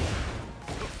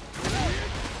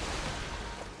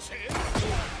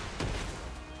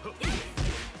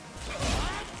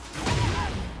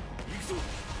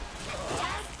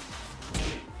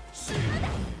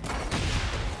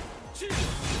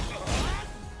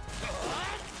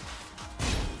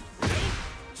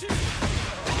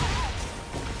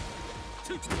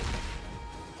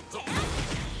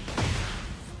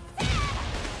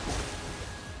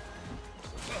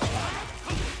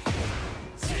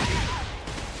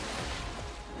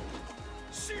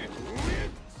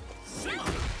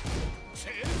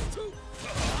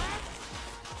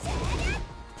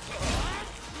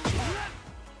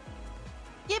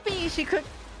 Yippee! She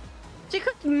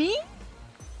cooked me?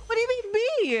 What do you mean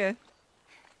me?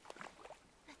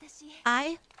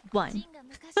 I won. ジンが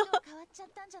昔と変わっちゃっ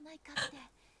たんじゃないかって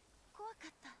怖か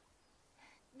った。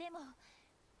でも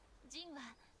ジン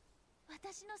は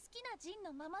私の好きなジン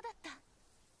のままだった。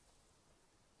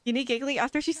Unique giggly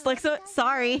after she slicks it.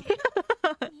 Sorry.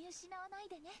 見失わない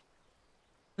でね。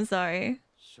I'm sorry.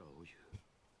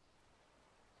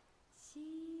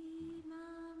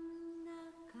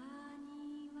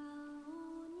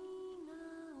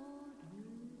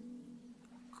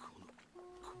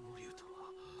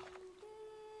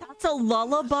 'That's a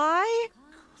lullaby?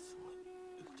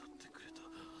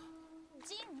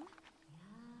 ジン、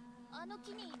あの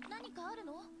木に何かある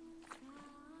の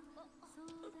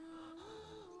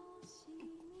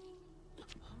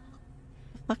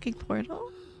Fucking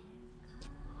portal?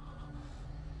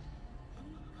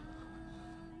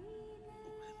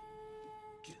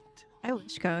 I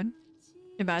wish code.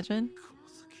 Imagine.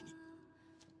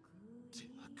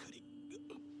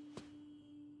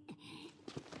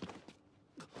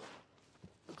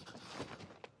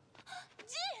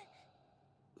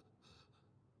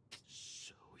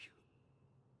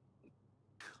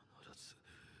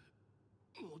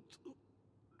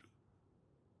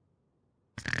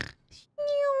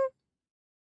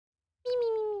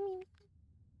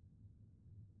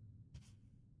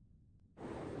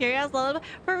 Curious lullaby?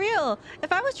 For real,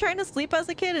 if I was trying to sleep as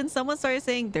a kid and someone started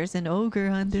saying there's an ogre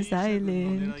on this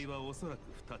island,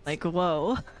 like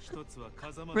whoa,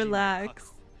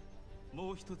 relax.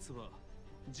 もう一つは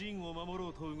ジンを守ろ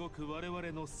うと動く我々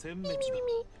の殲滅だ。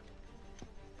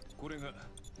これが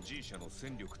G 社の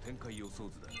戦力展開予想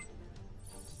図だ。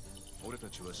俺た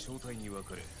ちは小隊に分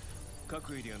かれ、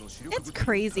各エリアの主力。 It's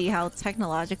crazy how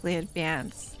technologically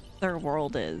advanced their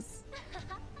world is.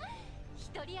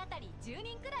 一人当たり10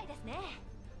人くらいですね。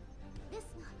で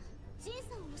すが、ジン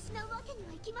さんを失うわけに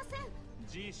はいきません。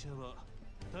 G 社は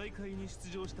大会に出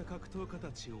場した格闘家た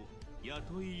ちを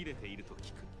雇い入れていると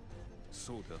聞く。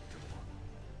そうであっ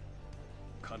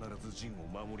ても必ずジンを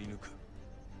守り抜く。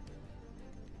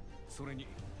それに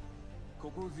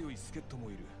心強い助っ人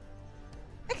もいる。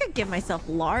 I could give myself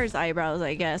Lars eyebrows,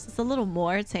 I guess. It's a little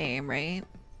more tame, right?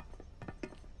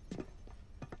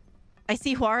 I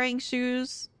see Huarang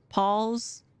shoes,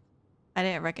 Paul's. I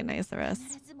didn't recognize the rest.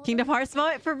 Kingdom Hearts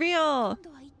moment for real.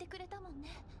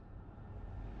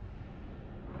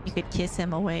 You could kiss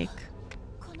him awake.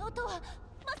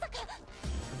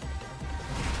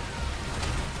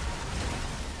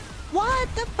 What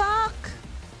the fuck?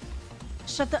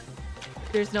 Shut the...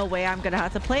 There's no way I'm gonna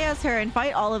have to play as her and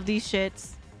fight all of these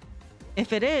shits.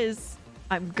 If it is,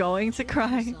 I'm going to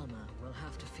cry. Will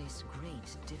have to face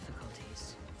great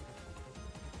difficulties.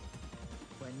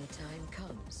 When the time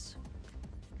comes,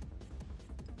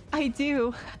 I do.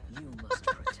 You must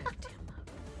protect him.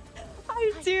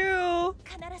 I do.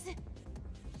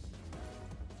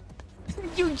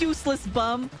 You useless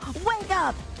bum. Wake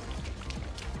up.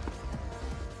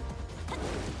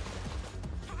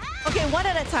 Okay, one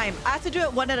at a time. I have to do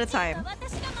it one at a time.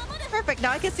 Perfect.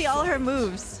 Now I can see all her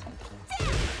moves.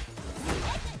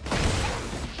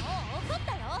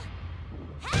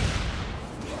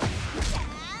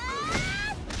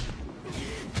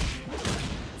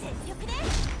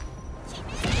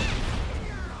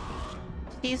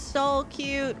 He's so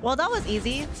cute. Well, that was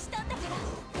easy.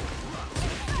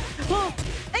 Whoa,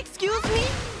 excuse me?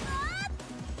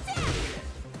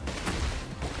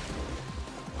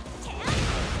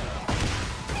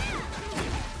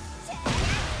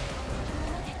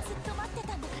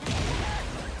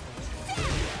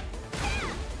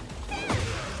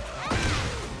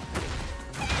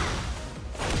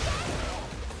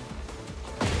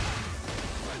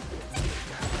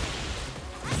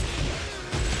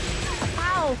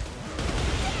 Ow!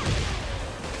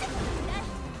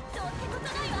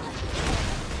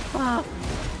 Ah.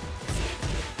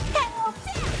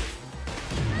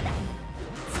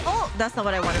 Oh, that's not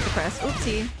what I wanted to press.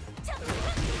 Oopsie.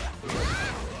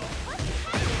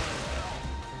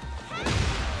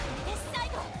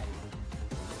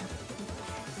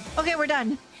 Okay, we're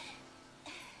done.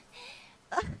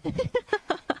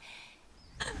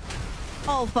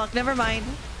 Oh, fuck. Never mind.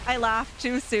 I laughed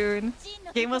too soon.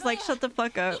 Game was like, shut the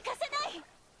fuck up.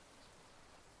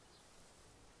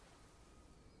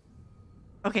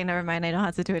 Okay, never mind. I know how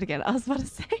to do it again. I was about to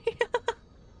say.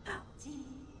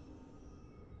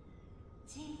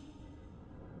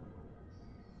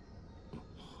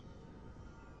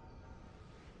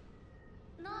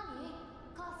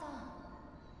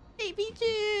 Baby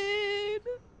Jin!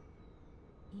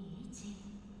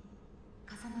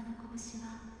 風間の拳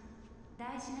は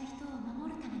大事な人を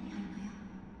守るためにあるのよ。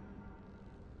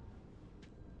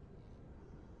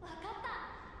わかった。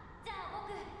じゃあ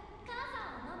僕、母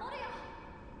さんを守るよ。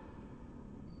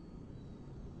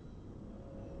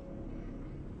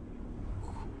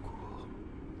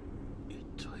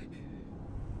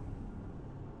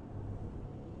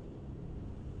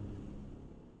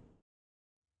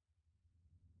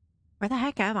Where the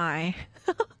heck am I?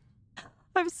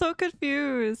 I'm so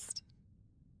confused.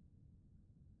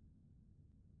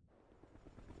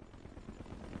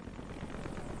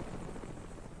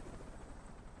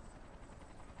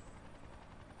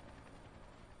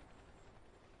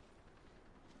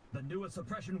 The newest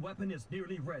suppression weapon is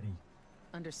nearly ready.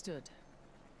 Understood.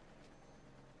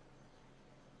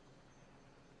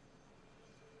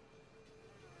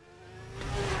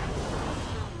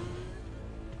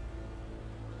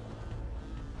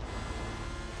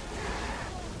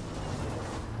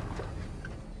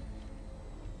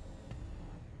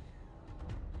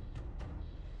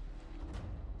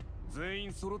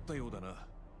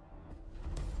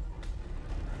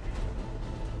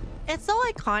 It's so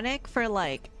iconic for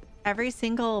like every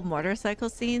single motorcycle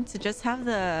scene to just have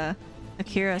the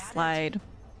Akira slide.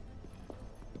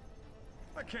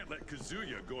 I can't let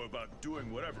Kazuya go about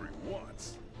doing whatever he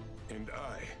wants. And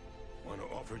I want to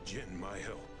offer Jin my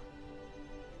help.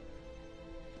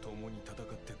 共に戦っ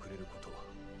てくれること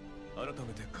改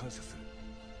めて感謝する。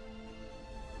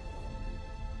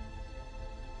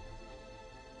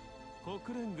国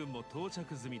連軍も到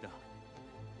着済みだ。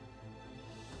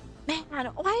 Man,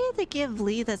 why did they give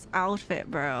Lee this outfit,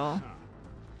 bro?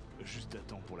 Juste à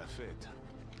temps pour la fête.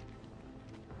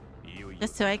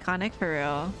 Just too iconic for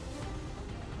real.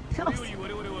 これよ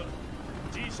り我々は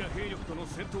G 社兵力との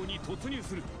戦闘に突入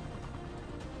する。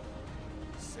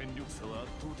戦力差は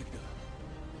圧倒的だ。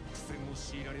苦戦を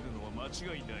強いられるのは間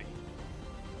違いない。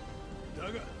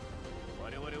だが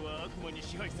我々は悪魔に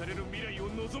支配される未来を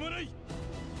望まない。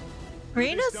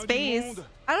 Reina's face.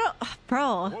 I don't...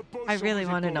 Bro, I really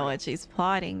want to know what she's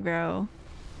plotting, bro.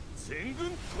 Take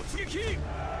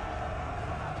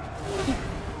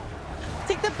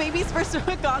the baby's first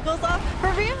goggles off?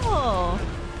 For real!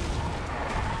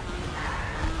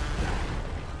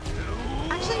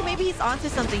 Actually, maybe he's onto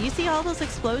something. You see all those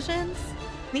explosions?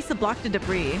 Needs to block the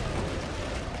debris.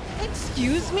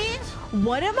 Excuse me?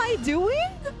 What am I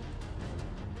doing?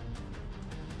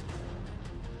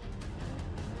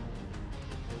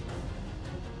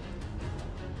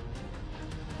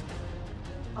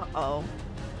 Uh-oh.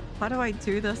 How do I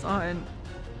do this on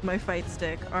my fight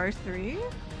stick? R3?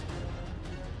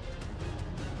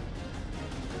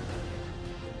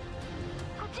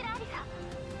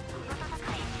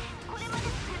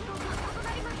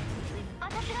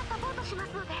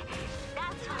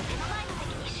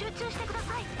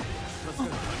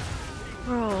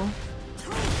 Bro.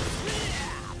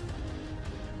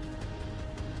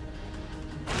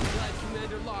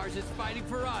 Commander Lars is fighting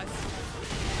for us.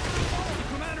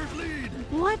 Commander's lead.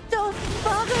 What the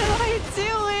fuck am I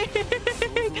doing?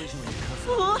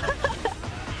 What?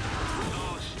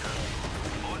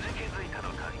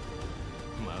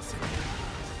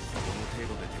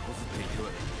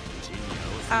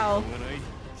 Ow.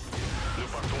 Nous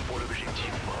partons pour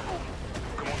l'objectif, bravo.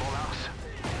 Commandant Lars,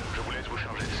 je vous laisse vous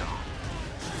charger de ça.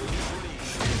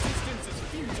 Resistance is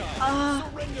futile.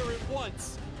 Surrender at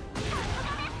once.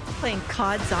 Playing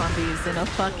COD zombies in a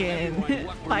fucking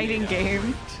fighting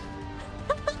game.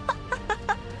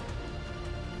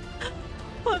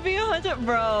 Would be 100,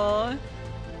 bro.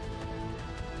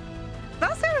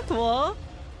 That's kind of cool.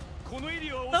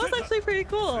 That was actually pretty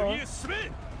cool.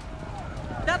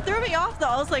 That threw me off though.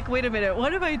 I was like, wait a minute,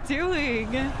 what am I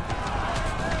doing?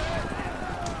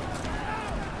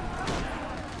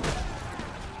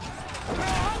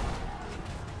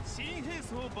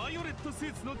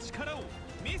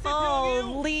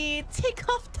 Holy, take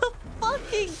off the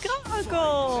fucking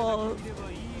goggles.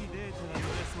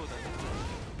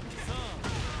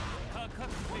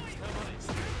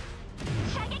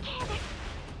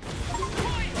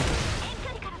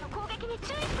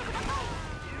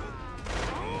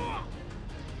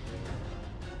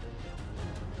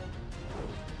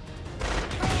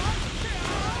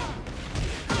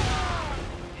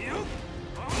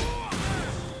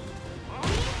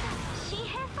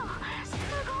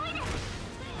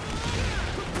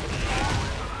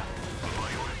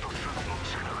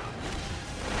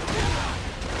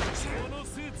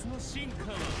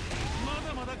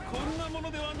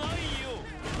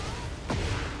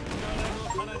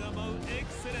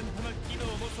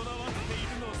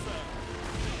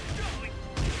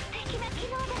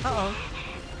 Uh-oh.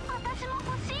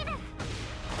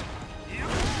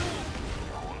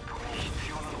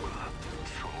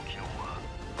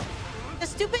 The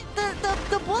stupid,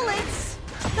 the bullets!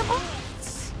 The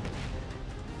bullets!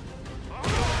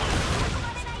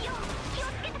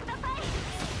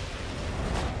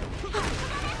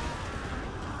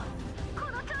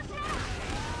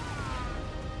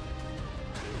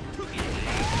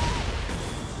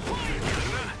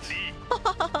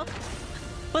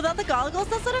 Without the goggles,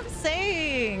 that's what I'm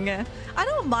saying. I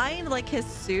don't mind like his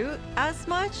suit as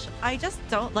much. I just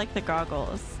don't like the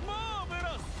goggles.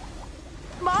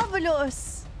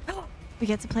 Marvelous! We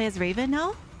get to play as Raven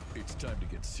now? It's time to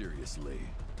get serious, Lee.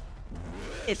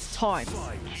 It's time.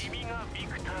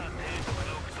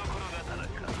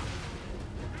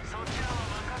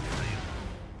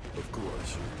 Of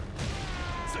course.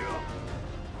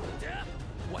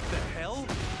 What the hell?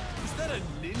 Is that a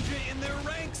ninja in their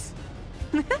ranks?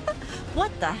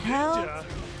 What the hell? Ninja?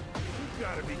 You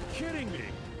gotta be kidding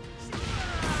me.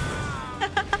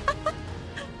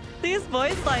 These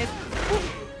voice lines.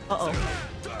 Uh-oh.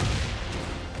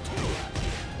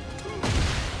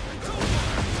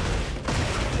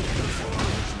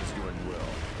 Mission's going well.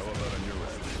 How about on your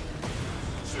end?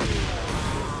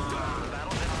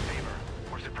 Battle's in our favor.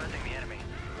 We're suppressing the enemy.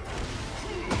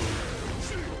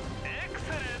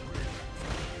 Excellent!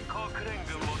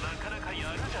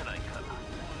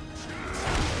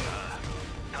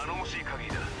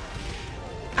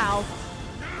 Ow. Of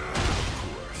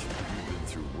course. You've been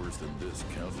through worse than this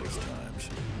countless times.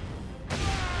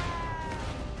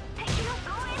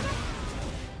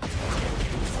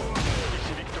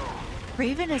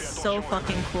 Raven is so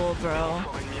fucking cool, bro.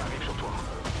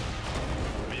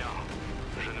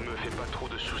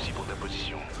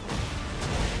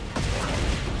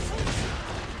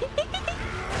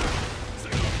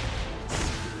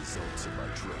 Results of my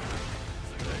trip.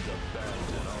 And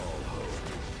abandon all hope.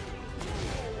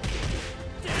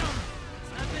 Damn!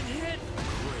 I've been hit!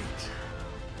 Great.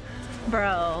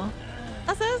 Bro.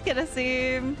 That's what I was gonna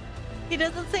see. He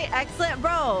doesn't say excellent,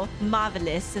 bro.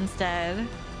 Marvelous instead.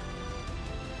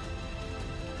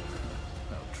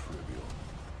 How trivial.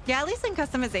 Yeah, at least in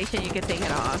customization you could take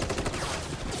it off.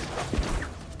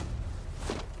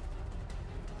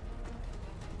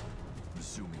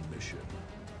 Resuming mission.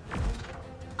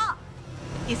 Ah!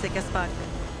 He's sick as fuck.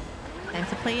 Time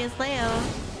to play as Leo.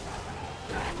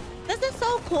 This is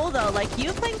so cool though. Like,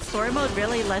 you playing story mode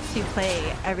really lets you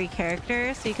play every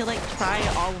character, so you can like try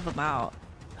all of them out.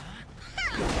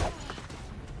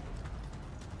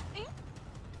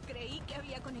 Creí que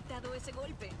había conectado ese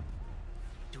golpe.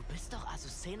 Du bist doch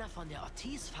Azucena von der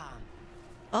Ortiz Farm.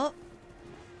 Oh.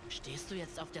 Stehst du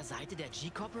jetzt auf der Seite der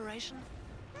G-Corporation?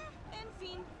 En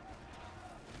fin.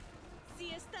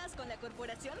 Si estás con la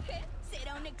corporación G,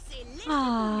 será una excelente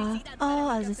publicidad para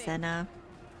Oh, mi café. Azucena.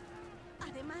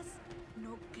 Además,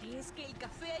 ¿no crees que el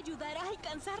café ayudará a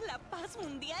alcanzar la paz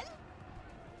mundial?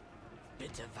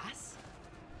 Bitte was?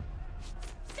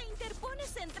 Te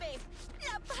interpones entre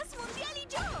la paz mundial y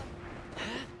yo.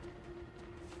 Hä?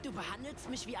 Du behandelst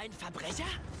mich wie ein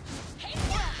Verbrecher?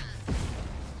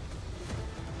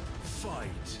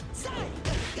 Fight!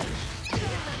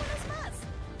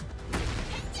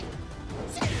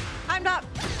 I'm not.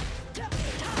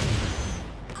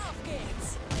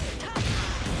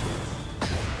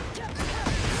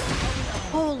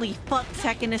 Holy fuck,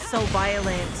 Tekken is so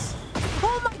violent.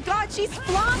 Oh my god, she's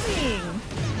flying!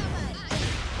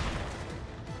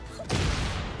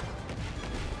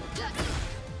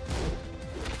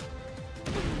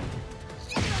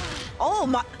 Oh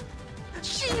my.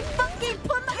 She fucking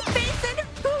put my face in her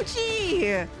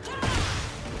coochie.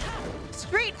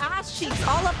 Straight ass cheeks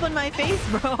all up on my face,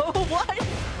 bro. What?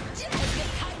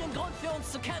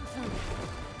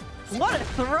 What a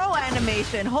throw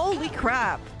animation. Holy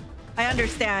crap. I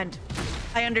understand.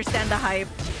 I understand the hype.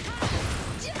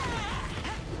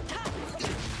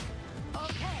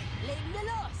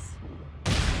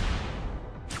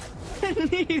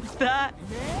 Needs that.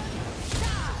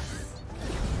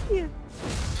 Yeah.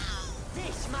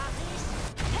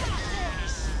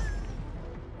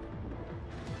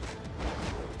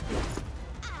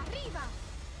 Arriba.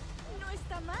 No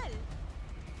está mal.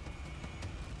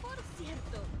 Por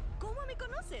cierto, ¿cómo me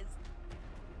conoces?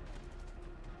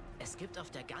 Es gibt auf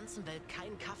der ganzen Welt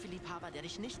keinen Kaffeeliebhaber, der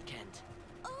dich nicht kennt.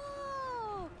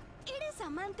 Oh, ¿eres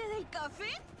amante del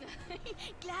café?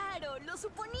 Claro, lo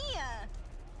suponía.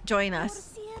 Join Por us.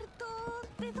 cierto,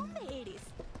 ¿de dónde eres?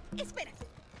 Espera,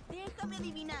 déjame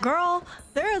adivinar. Girl,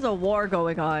 there is a war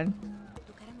going on.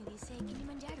 Tu cara me dice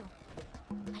Kilimanjaro.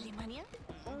 ¿Alemania?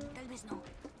 Tal vez no.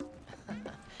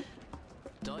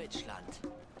 Deutschland.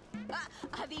 Ah,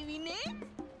 ¿adiviné?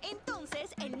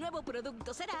 Entonces, el nuevo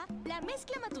producto será la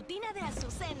mezcla matutina de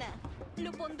Azucena.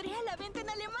 Lo pondré a la venta en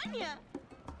Alemania.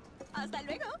 Hasta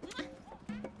luego.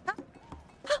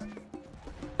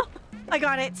 I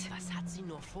got it. Was hat sie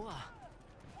nur vor?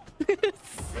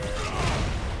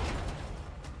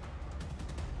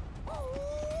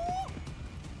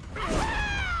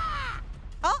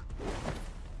 Oh.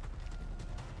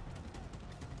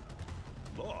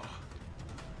 Law.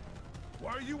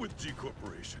 Why are you with G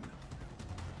Corporation?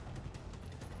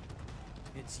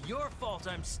 It's your fault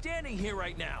I'm standing here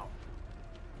right now.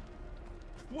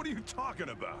 What are you talking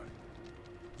about?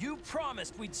 You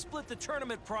promised we'd split the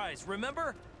tournament prize,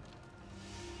 remember?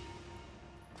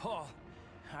 Paul,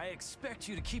 I expect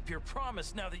you to keep your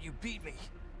promise now that you beat me.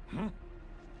 Hmm?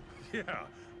 Yeah,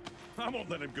 I won't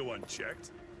let him go unchecked.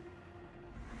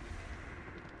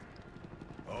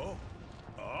 Oh.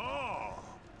 Oh!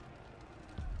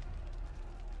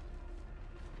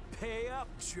 Pay up,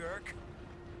 jerk.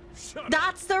 Shut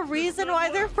That's the reason why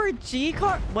they're for G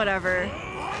Corp. Whatever.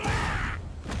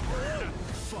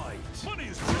 Fight. Money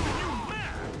is driving you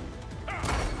mad.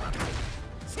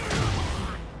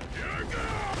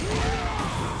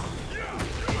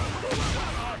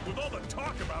 With all the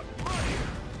talk about money.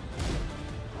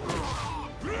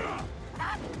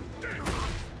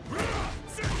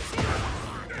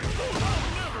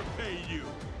 I'll never pay you.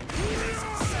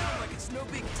 Sound like it's no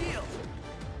big deal.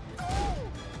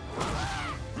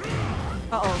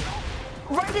 Uh-oh.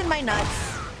 Right in my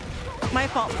nuts. My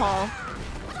fault, Paul.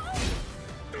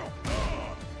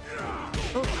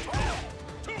 Oh.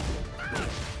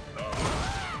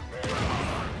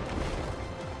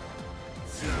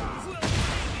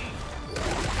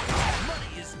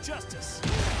 Money is justice.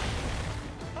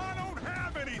 I don't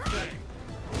have anything.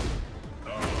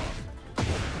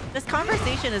 This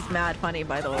conversation is mad funny,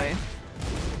 by the way.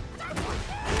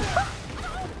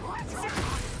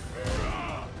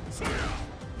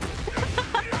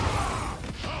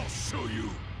 I'll show you.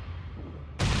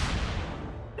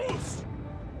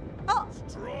 Oh.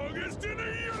 Strongest in the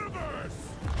universe.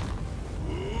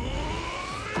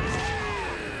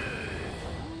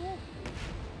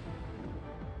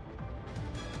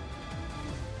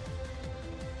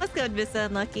 What's good, Vista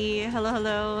and Lucky? Hello,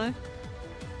 hello.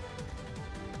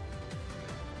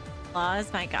 Law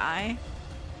is my guy.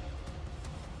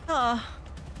 Oh.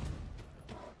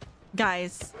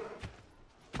 Guys.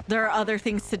 There are other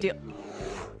things to do.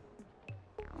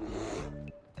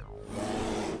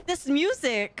 This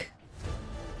music.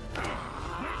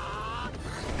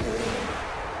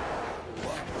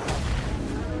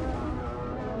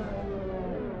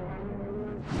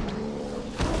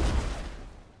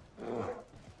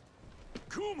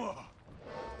 Kuma.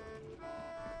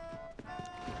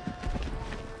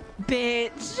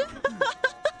 Bitch.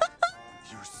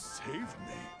 You saved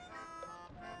me.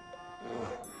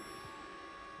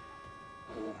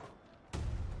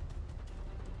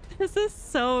 This is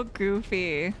so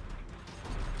goofy.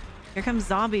 Here comes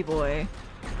Zombie Boy.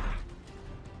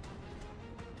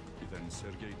 إذن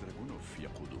سيرجي دراغونوف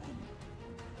يقودهم.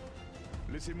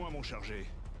 Laissez-moi m'en charger.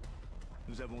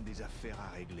 Nous avons des affaires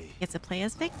à régler. Gets to play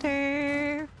as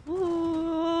Victor.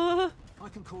 Ooh. I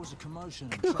can cause a commotion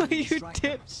and Oh, try to you distract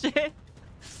them. dipshit.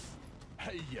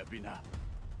 Hey, Yabina.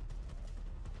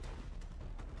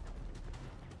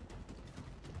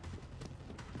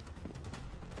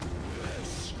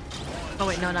 Oh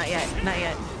wait, no, not yet. Not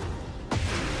yet.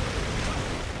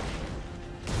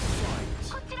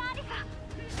 こちらアリサ。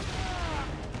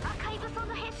赤い武装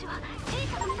の兵士は小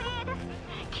さな精鋭で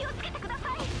す。気をつけてくだ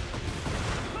さい。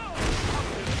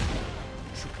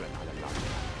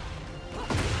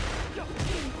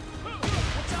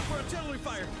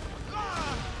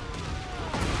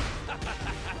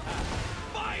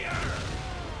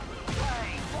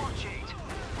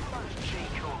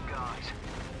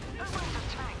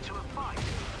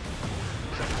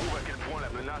Ça prouve à quel point la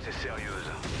menace est sérieuse.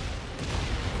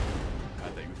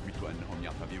 هذا يثبت أنهم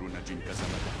يعتبرون جين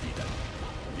كازاما تهديدا.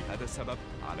 لهذا السبب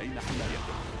علينا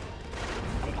حمايته.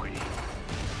 Compris.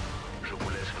 Je vous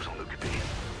laisse vous en occuper.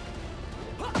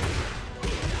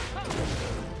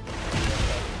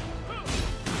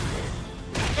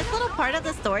 This little part of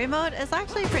the story mode is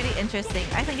actually pretty interesting.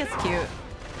 I think it's cute.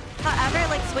 However,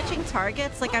 like switching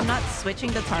targets, like I'm not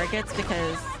switching the targets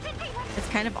because it's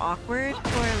kind of awkward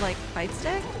for like fight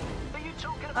stick.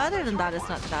 Other than that, it's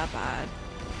not that bad.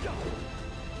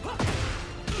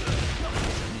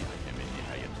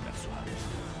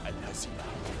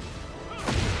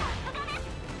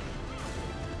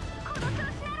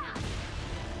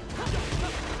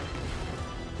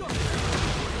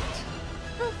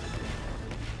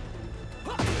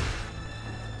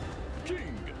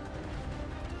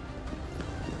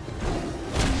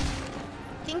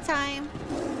 King time.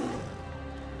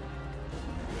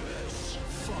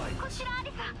 こちらア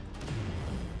リサ。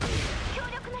強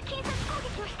力な近接攻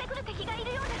撃をしてくる敵がい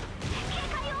るようです。警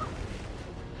戒を。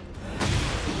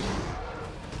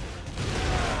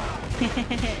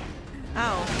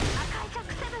Oh. 赤いジャック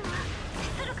7は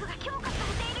出力が強化さ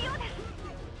れているようです。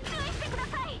注意してくだ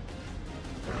さい。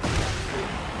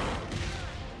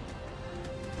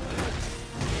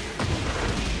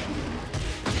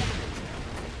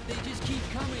They just keep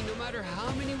coming no matter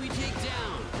how many we take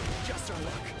down. Just our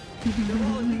luck. They're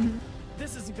all elite.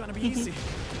 This isn't gonna be easy.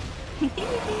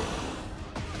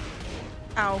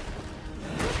 Ow.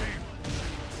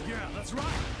 Yeah, that's right.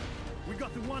 We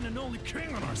got the one and only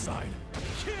king on our side.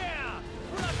 Yeah!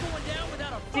 We're not going down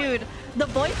without a fight. Dude, the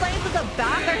voice lines in the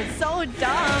back are so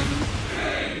dumb.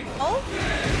 Oh.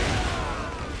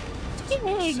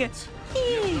 King.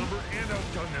 King. Number and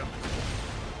outdone them.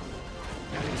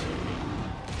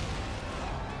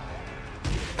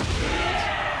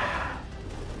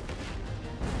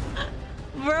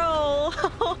 Bro.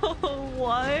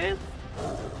 What?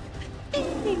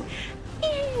 King.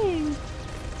 King.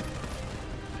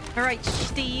 All right,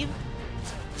 Steve.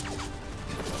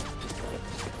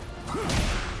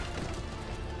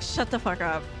 Shut the fuck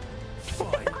up.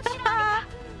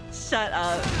 Shut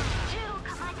up.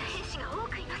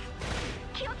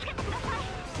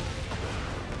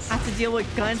 I have to deal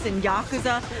with guns in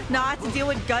Yakuza. No, I have to deal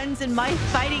with guns in my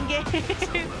fighting game.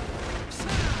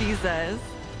 Jesus.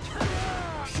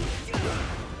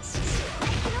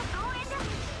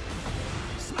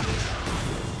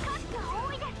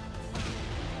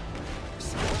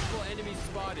 Multiple enemies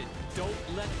spotted. Don't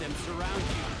let them surround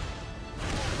you.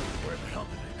 Where the hell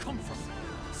did they come from?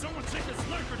 Someone take this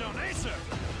lurker down ASAP!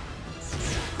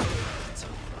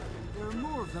 There are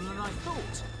more of them than I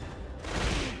thought.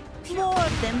 More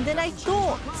of them than I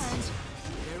thought.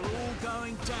 They're all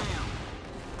going down.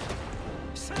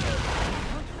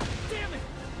 Damn it!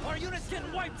 Our unit's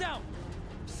getting wiped out!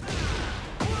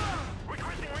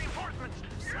 Requesting reinforcements!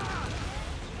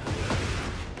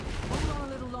 Hold on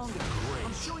a little longer.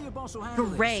 I'm sure your boss will handle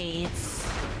Great.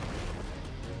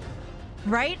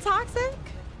 Right, Toxic?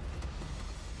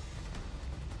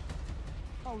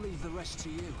 I'll leave the rest to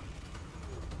you.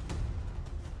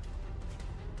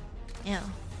 Yeah.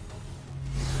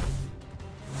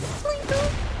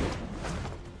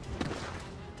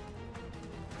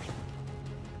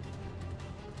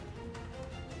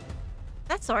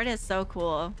 That sword is so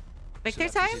cool. Victor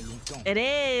time? It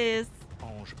is.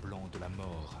 Ange blanc de la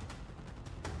mort.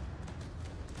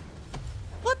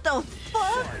 What the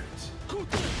fuck?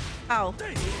 Ow.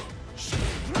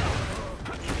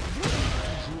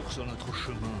 Toujours sur notre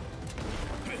chemin.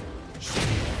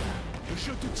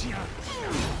 Je te tiens.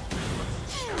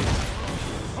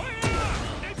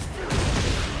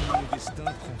 Le destin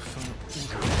prend fin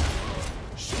aujourd'hui.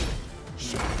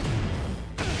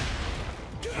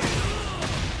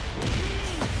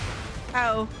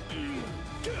 Ow.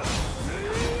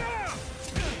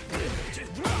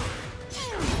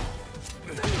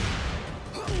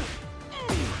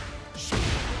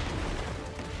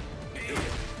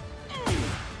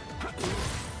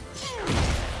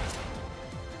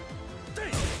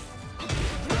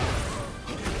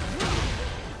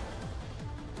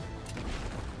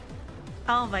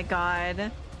 Oh my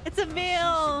god. It's a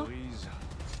meal.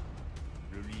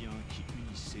 Le lien qui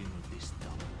unissait nos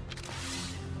destins.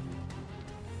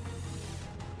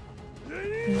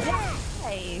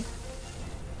 Hey.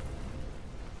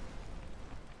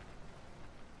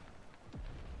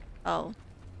 Oh.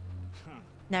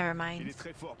 Never mind. Il est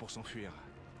très fort pour s'enfuir.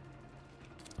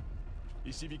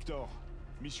 Ici Victor,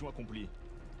 mission accomplie.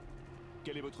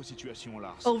 Quelle est votre situation,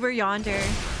 Lars? Over yonder.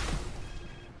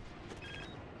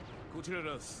 こちら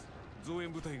ラス、増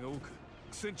援部隊が多く苦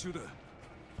戦中だ。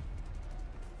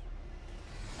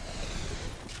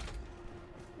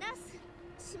ナー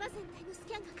ス、島全体のス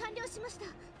キャンが完了しました。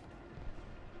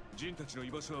ジンたちの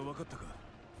居場所は分かったか？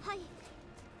はい。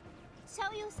シャ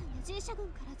オヨウさんが G 社軍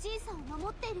からジンさんを守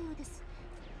っているようです。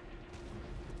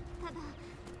ただ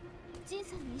ジン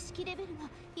さんの意識レベルが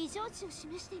異常値を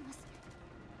示しています。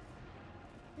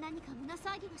何か胸騒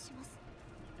ぎがします。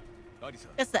アリサ。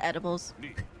It's the edibles. リ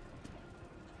ー、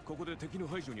ここで敵の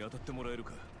排除に当たってもらえる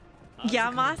か？ヤ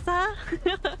マサ。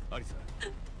アリサ、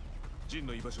ジン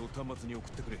の居場所を端末に送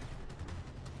ってくれ。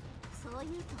そう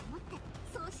言うと思って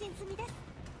送信済みです。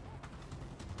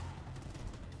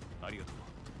ありがとう。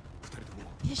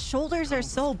His shoulders are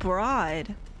so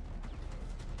broad.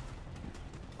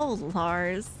 Oh,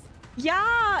 Lars.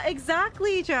 Yeah,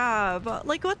 exactly, Jab.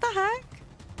 Like, what the heck?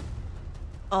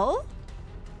 Oh?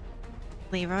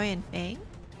 Leroy and Fang?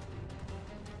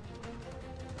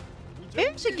 Maybe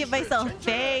I should give myself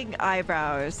Fang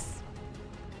eyebrows.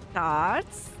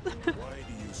 Thoughts? Why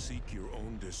do you seek your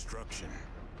own destruction?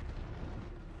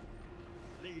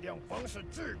 力量方是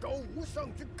至高无上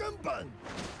之根本。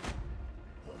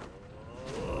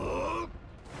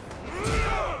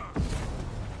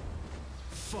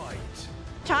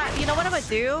 Chat, you know what I'm gonna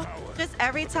do? Just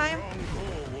every time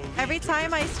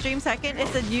I stream second,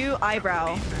 it's a new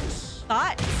eyebrow.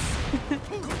 Thoughts?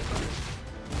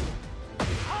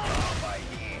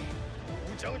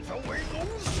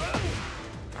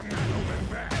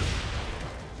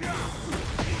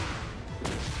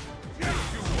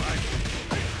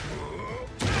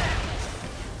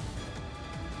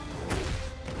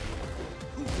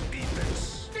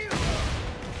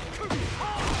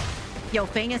 Yo,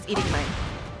 Fang is eating mine.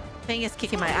 Fang is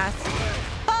kicking my ass.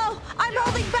 Oh, I'm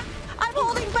holding back. I'm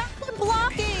holding back. I'm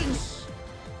blocking.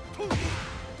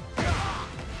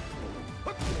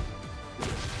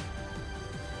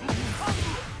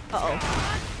 Uh-oh.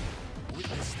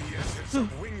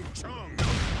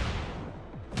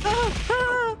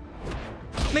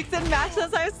 Mix and match,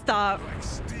 that's how I stop.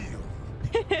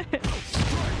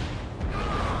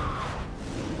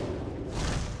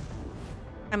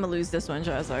 I'm gonna lose this one,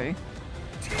 Joe. Sorry.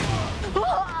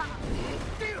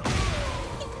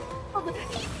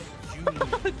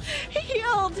 He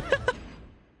healed.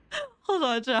 Hold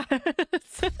on, Joe.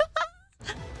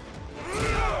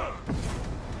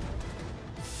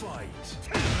 Fight.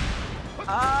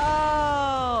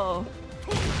 Oh.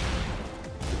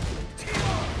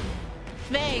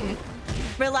 Bang.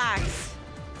 Relax.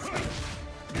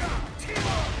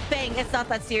 Bang, it's not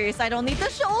that serious. I don't need the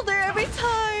shoulder every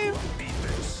time.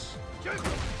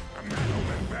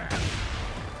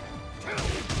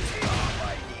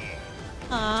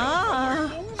 Ah.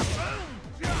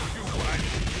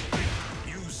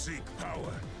 You seek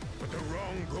power, but the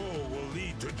wrong goal will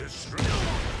lead to destruction.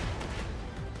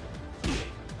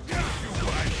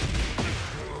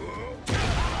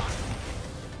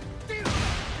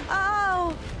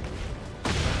 Oh.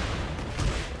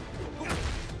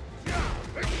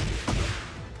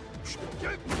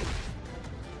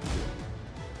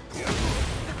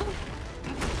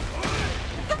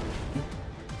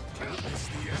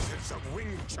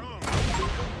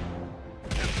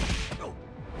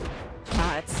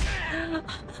 Shots.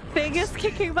 Fang is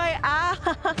kicking my ass.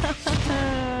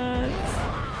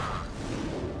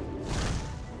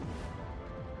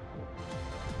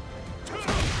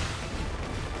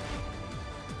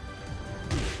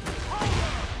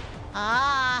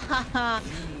 Ah,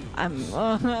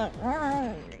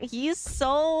 he's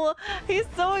so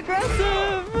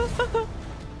aggressive.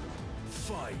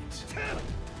 Fight.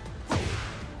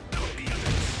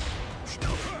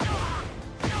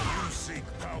 You seek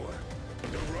power.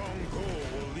 The wrong goal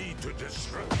will lead to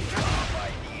destruction.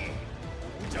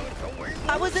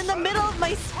 I was in the middle of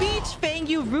my speech, Fang,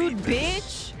 you rude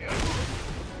bitch.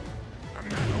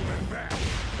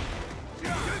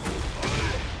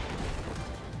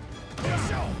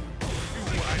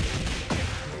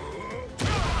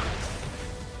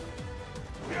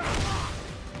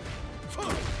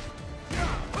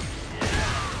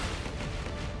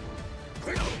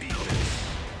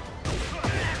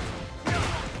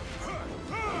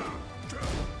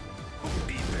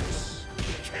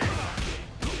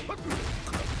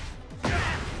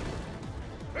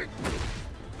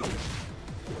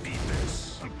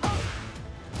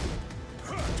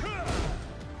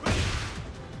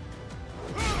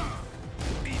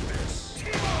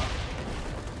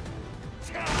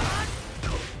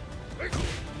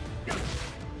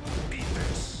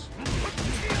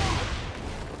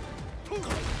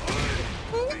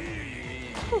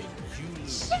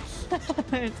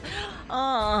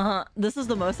 This is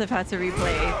the most I've had to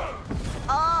replay.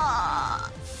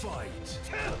 Fight.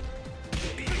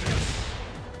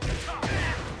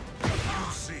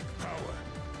 You seek power.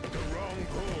 The wrong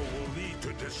goal will lead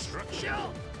to destruction.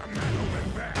 A man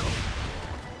open back.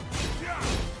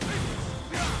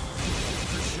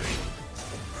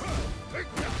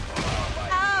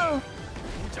 Ow!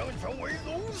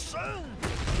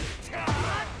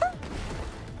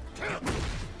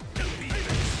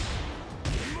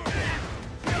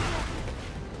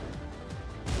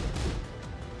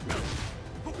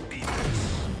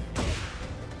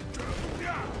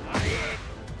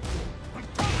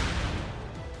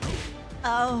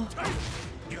 Oh.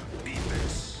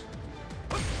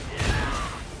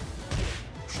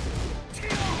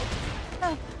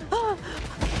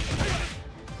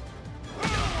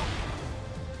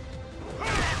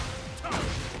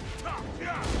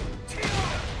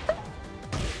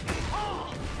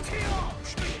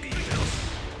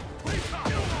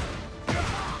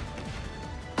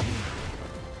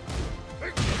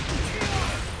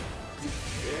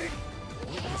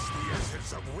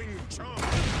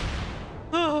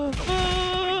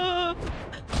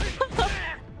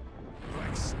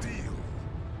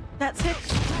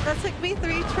 That took me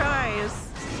 3 tries.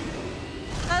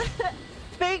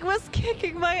 Fake was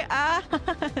kicking my ass.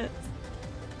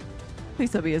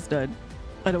 Please tell me it's done.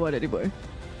 I don't want any more.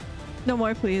 No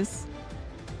more, please.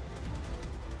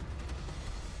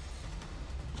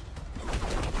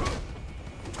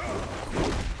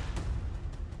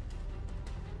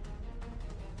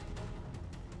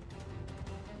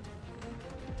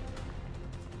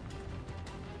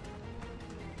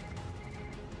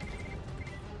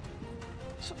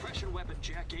 Suppression weapon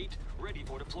Jack 8, ready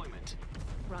for deployment.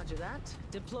 Roger that.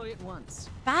 Deploy it once.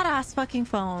 Badass fucking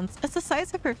phones. It's the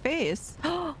size of her face.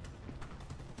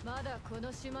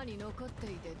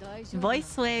 Voice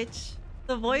switch.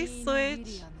 The voice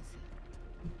switch.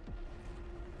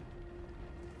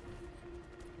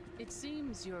 It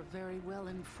seems you're very well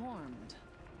informed.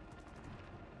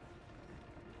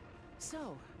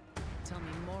 So, tell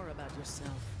me more about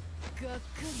yourself.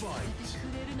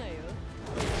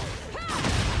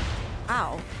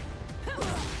 Ow.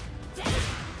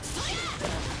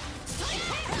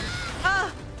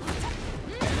 Ah!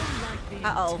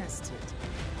 Uh-oh.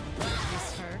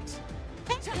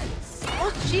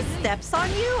 Oh, she steps on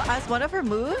you as one of her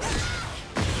moves?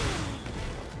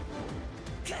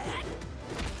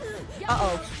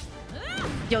 Uh-oh.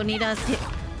 Yo, Nina's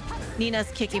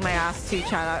kicking my ass too,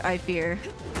 Chad, I fear.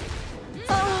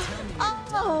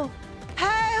 Oh!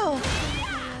 Hell!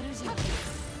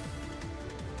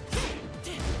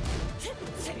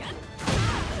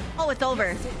 Oh, it's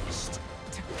over.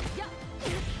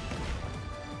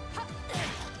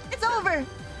 It's over!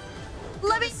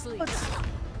 Let me...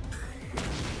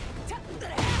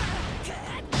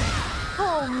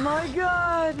 Oh my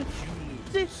god!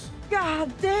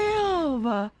 God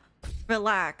damn!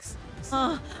 Relax.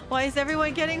 Why is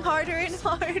everyone getting harder and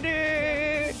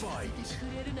harder?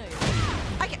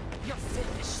 I can't... You're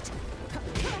finished.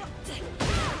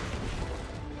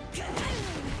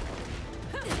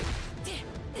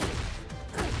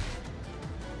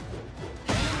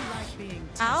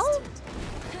 Ow?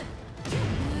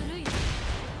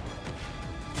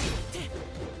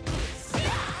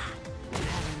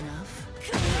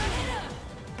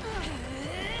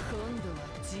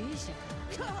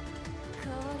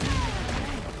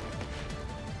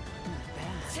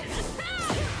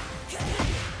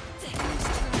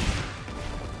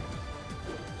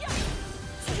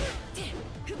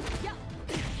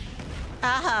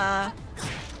 Aha.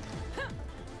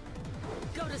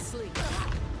 Go to sleep.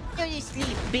 Go to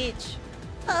sleep, bitch.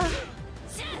 I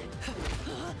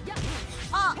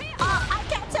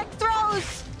can't tech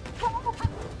throws.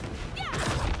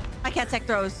 I can't tech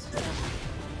throws.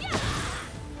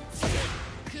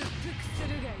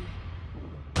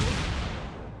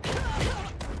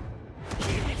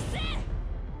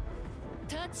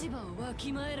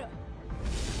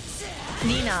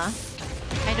 Nina.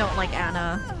 I don't like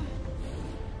Anna.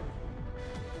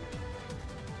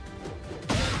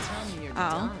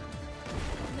 Oh.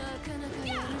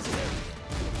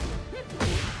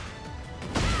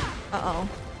 Uh-oh.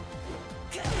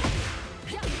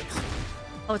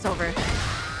 Oh, it's over.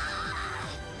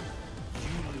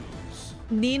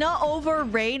 Nina over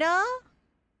Reina?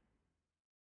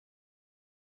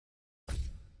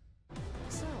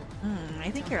 I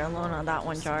think you're alone on that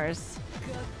one, Jars.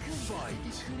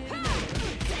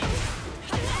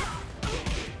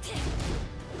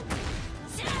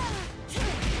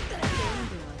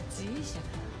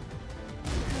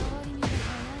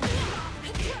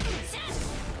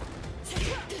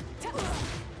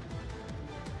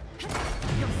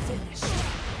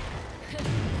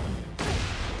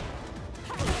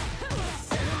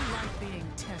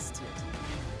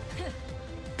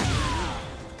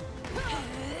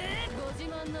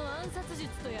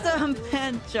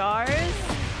 Man, jars.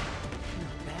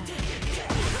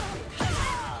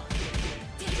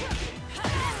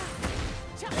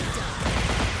 Don't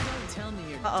tell me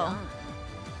you're Uh-oh. done.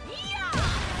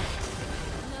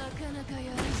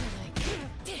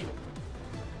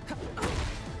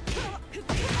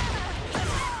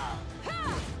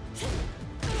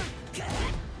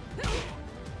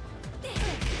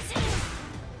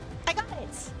 I got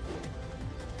it.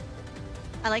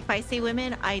 I like feisty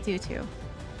women. I do too.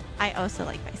 I also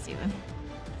like feisty women.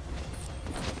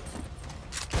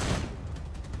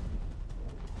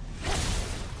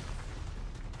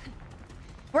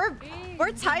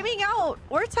 We're timing out.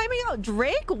 We're timing out.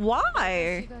 Drake,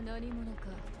 why?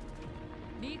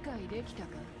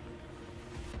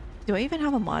 Do I even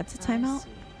have a mod to time out?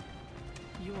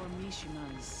 Your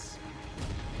Mishima's.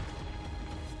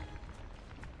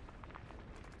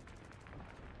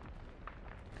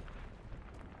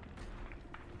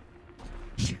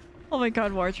 Oh my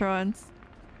god, Wartrons.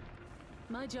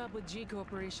 My job with G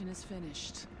Corporation is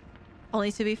finished.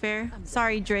 Only to be fair.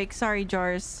 Sorry, Drake. Sorry,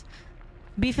 Jars.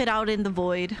 Beef it out in the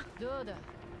void.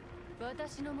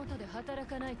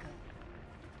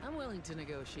 I'm willing to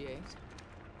negotiate.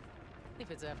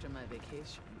 If it's after my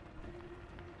vacation.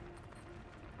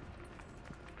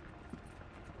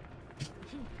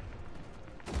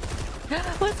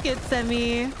 What's good,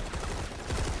 Semi?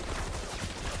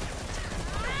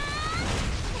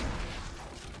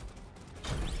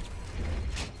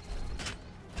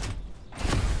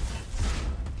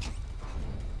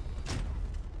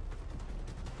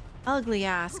 Ugly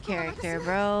ass character,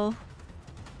 bro.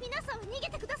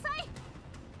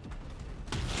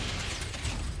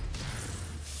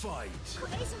 Fight.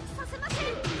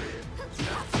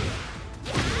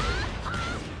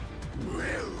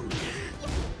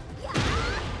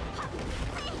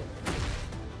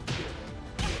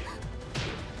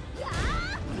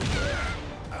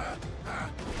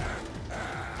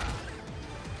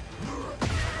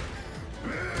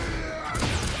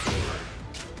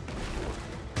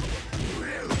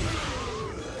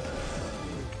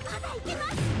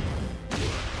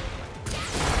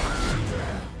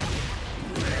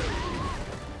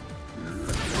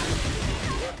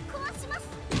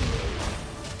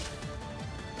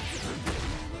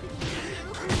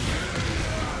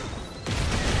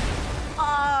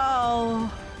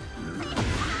 Oh.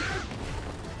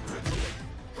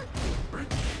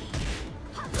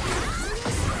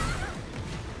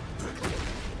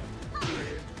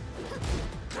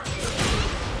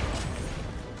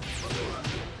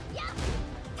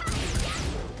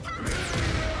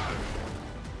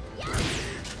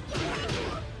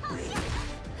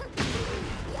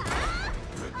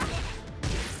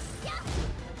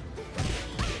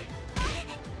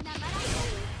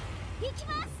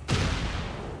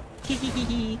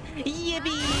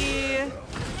 Yippee!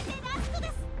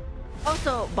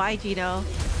 Also, bye, Gino.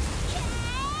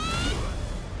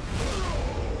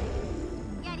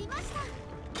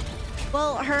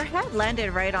 Well, her head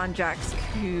landed right on Jack's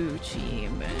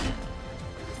coochie, man.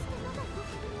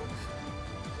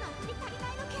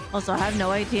 Also, I have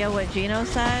no idea what Gino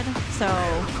said,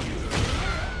 so...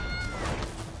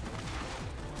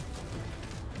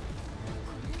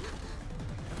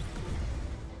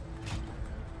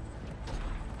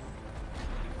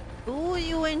 Ooh,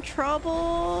 you in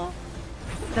trouble?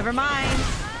 Never mind.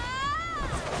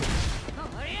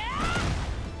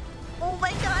 Oh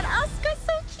my god, Asuka's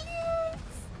so cute!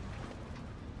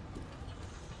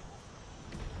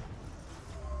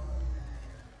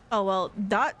 Oh well,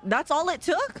 that's all it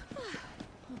took?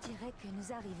 On dirait que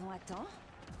nous arrivons à temps.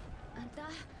 あんた、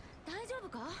大丈夫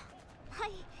か？は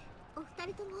い、お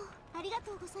二人ともありが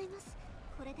とうございます。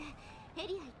これでエ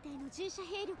リア一帯の従者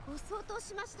兵力を相当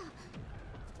しました。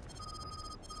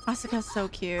 Asuka's so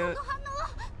cute.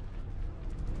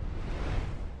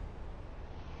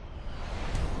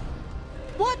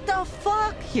 What the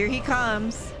fuck? Here he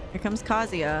comes. Here comes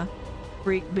Kazuya.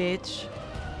 Freak bitch.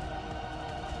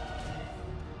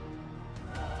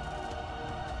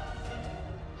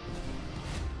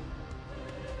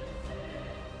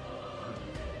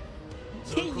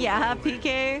 Yeah,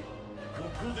 PK.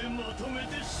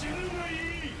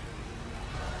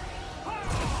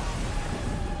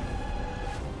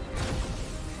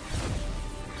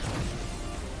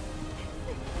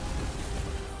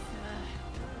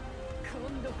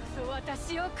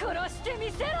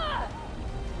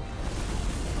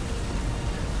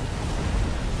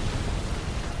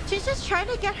 She's just trying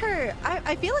to get her.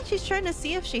 I feel like she's trying to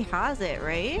see if she has it,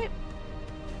 right?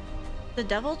 The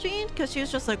devil gene? Because she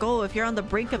was just like, oh, if you're on the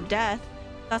brink of death,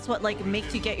 that's what like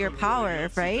makes you get your power,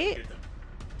 right?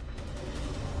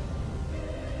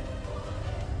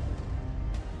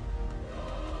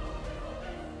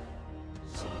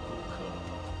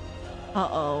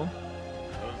 Uh-oh.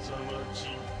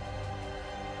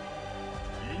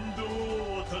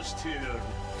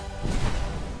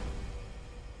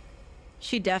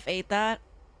 She def ate that.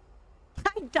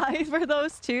 I died for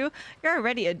those too. You're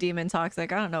already a demon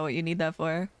toxic. I don't know what you need that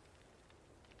for.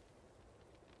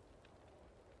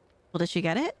 Well, did she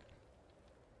get it?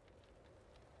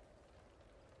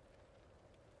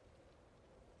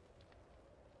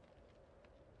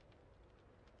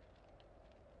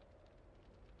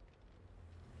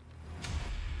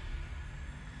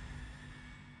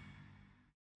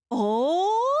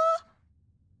 Oh,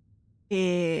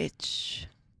 bitch.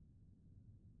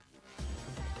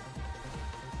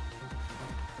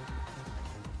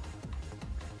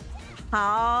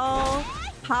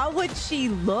 How would she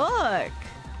look?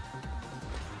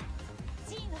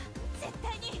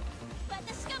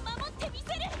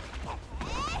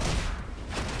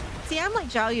 See, I'm like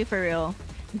Zhao Yu for real.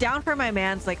 Down for my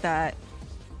mans like that.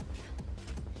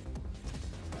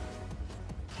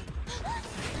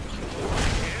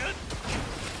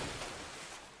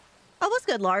 Oh, what's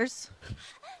good, Lars?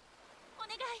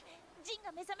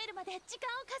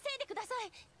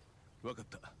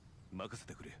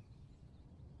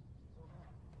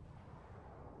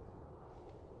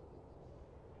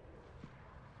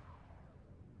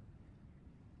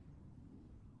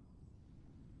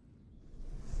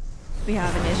 We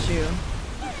have an issue.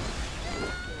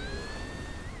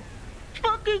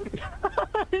 Fucking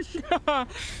gosh.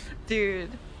 Dude,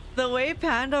 the way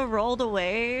Panda rolled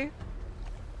away.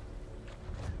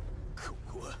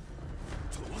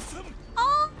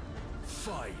 Oh.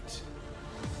 Fight.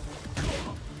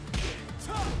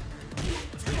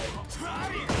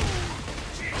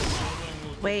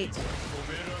 Wait.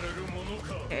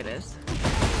 Here it is.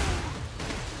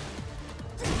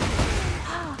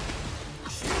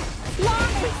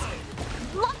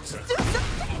 Let's do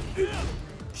something!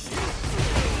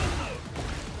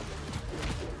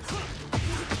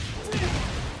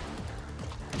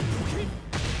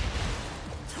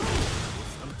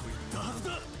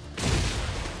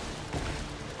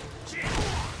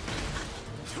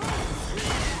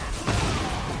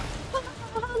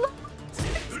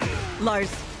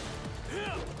 Lars.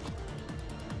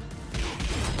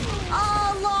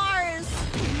 Oh, Lars!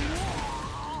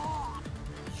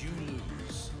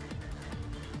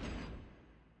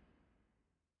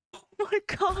 Oh my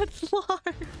god, Lars!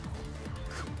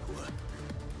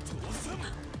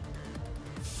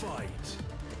 Fight.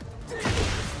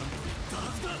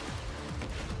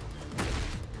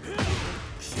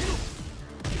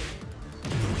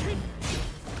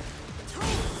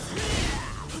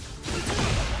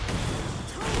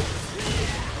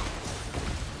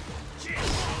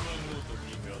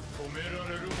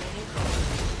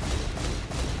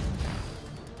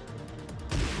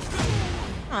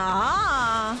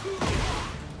 Ah.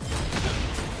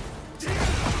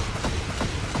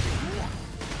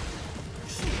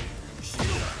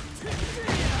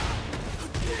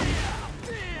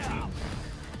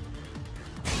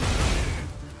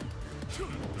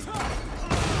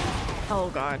 Oh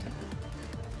god.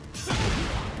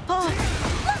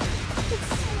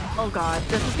 Oh god,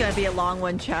 this is gonna be a long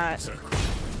one, chat.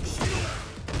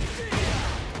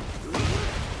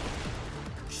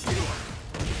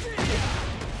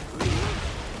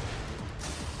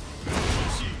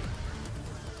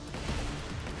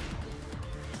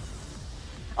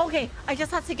 Okay, I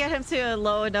just had to get him to a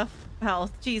low enough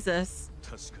health. Jesus.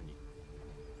 確かに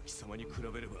貴様に比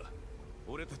べれば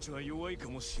俺たちは弱いか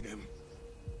もしれん。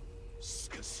し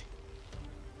かし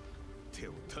手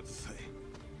を携え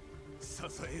支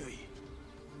え合い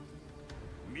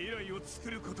未来を作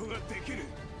ることができる。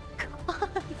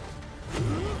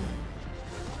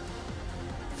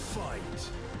Fight.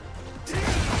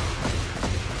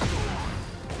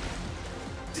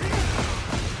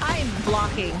 I'm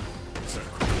blocking.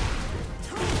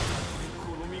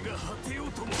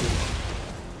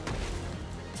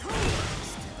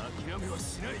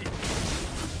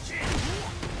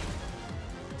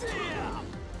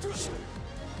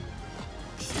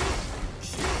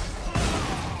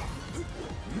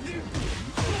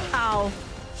 Ow.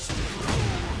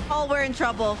 Oh, we're in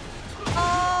trouble.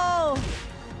 Oh!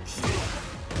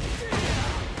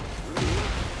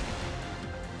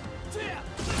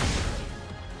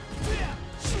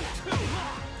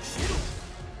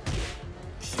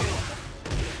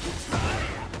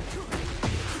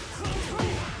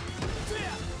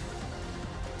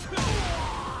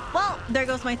 Well, there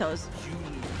goes my toes.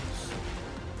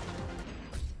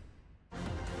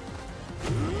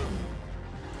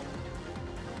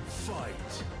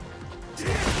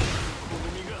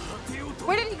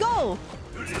 Where did he go?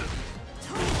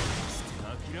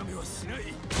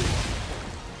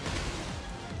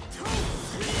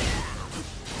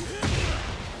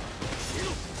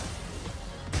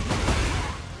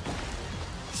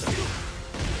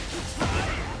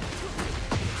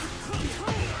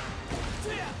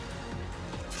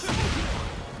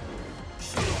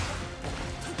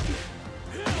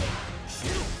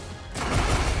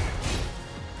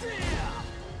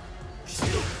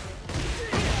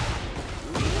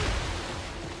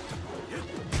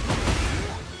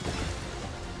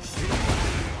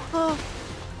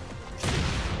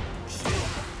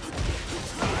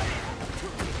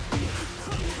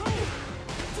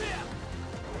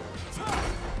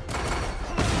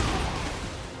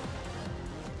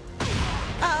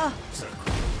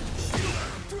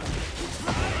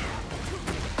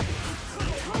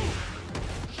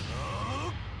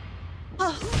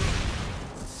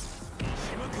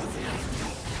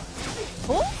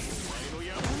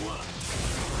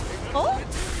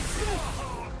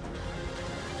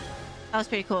 That was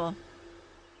pretty cool.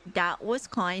 That was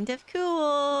kind of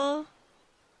cool.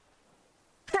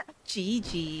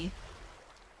 GG.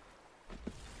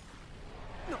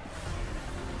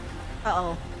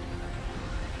 Uh-oh.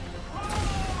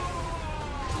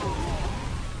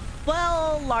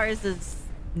 Well, Lars is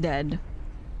dead.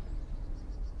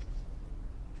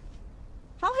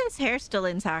 How is his hair still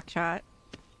intact, chat?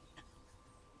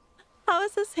 How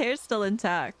is his hair still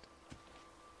intact?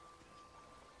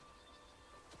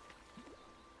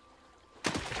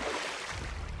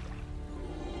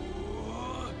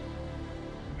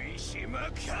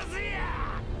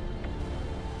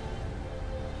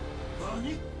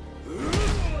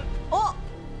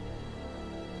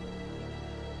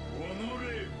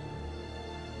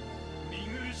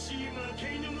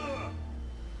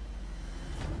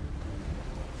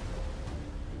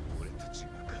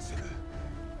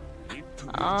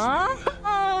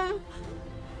 Oh!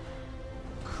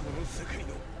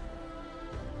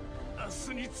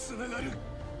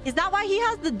 Is that why he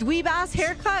has the dweeb ass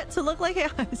haircut to look like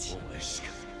it?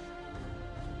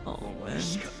 Oh man.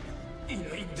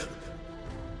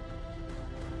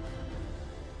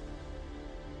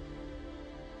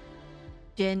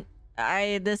 Jin,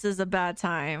 this is a bad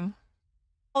time.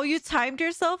 Oh, you timed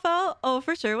yourself out? Oh,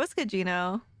 for sure. What's good,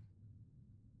 Gino?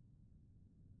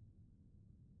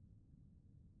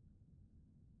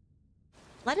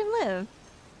 Let him live.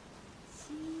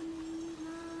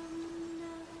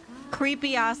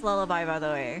 Creepy ass lullaby, by the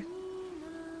way.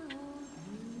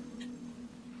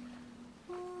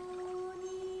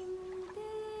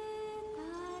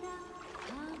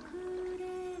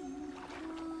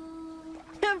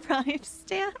 Rhyme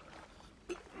stand.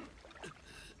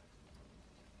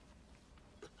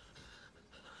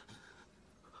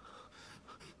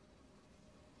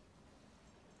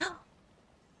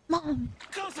 Mom.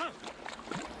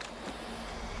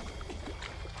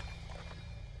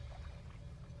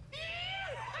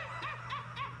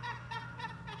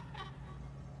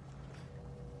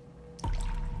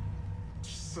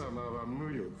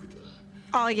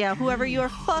 Oh yeah, whoever you are,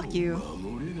 fuck you.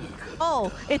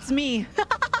 Oh, it's me.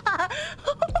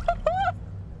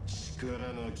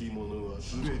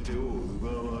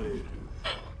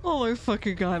 Oh my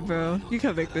fucking god, bro. You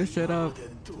can't make this shit up.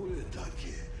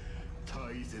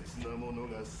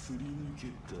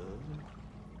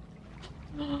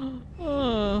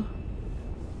 Oh.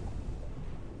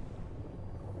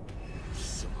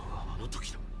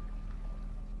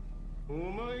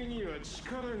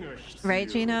 Right,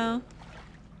 Gino?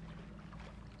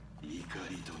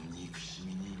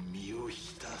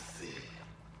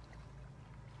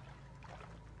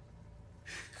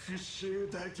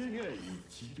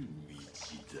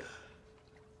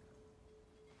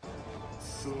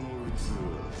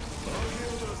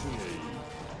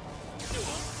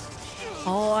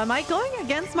 Oh, am I going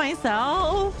against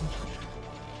myself?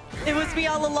 It was me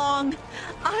all along.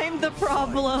 I'm the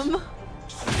problem.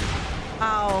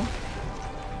 Ow.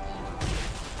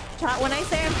 Chat, when I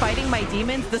say I'm fighting my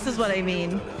demons, this is what I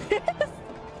mean.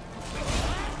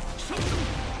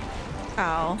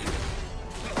 Ow.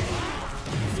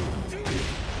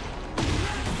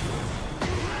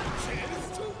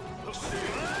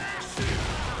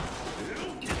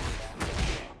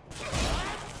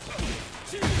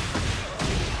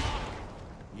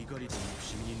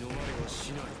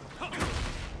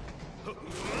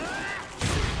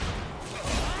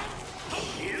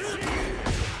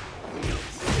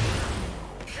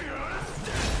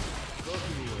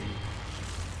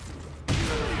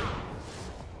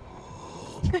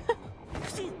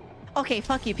 Okay,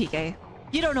 fuck you, PK.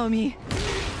 You don't know me.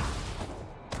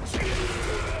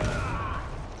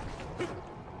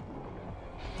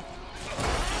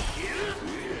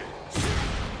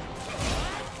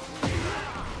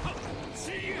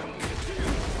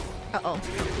 Uh-oh.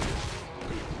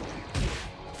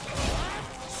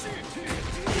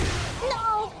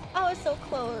 No! I was so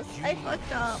close. I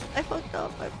fucked up. I fucked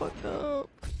up. I fucked up.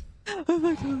 I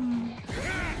fucked up.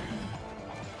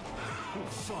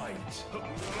 Fight.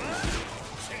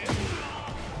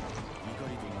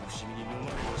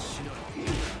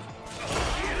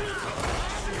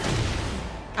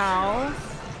 Ow.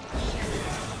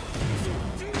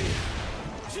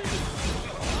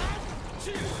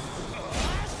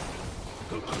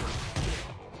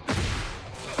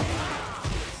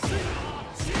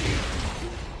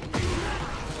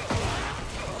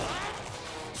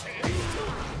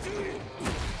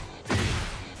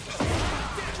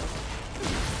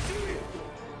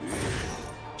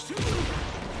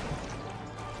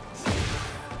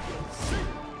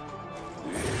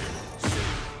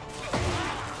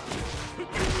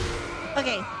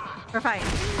 Okay, we're fine.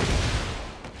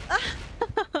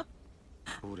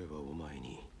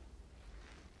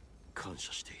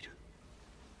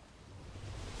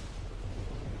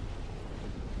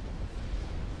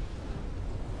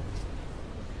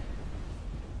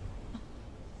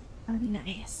 Oh,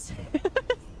 nice.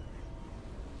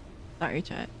 Sorry,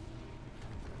 chat.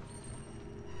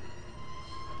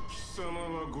 貴様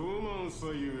は傲慢さ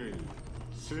ゆえに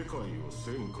世界を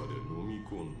戦火で飲み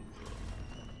込んだ。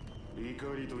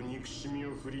怒りと憎しみ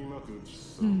を振りまく貴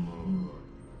様は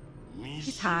三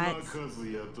島和也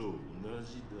と同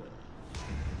じだ。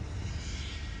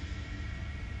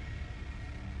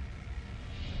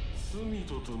罪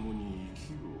と共に生き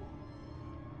ろ。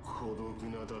孤独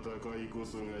な戦いこ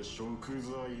そが贖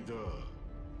罪だ。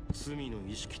罪の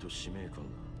意識と使命感が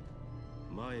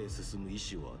前へ進む意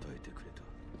志を与えてくれた。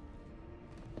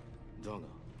だが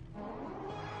俺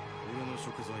の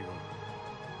贖罪は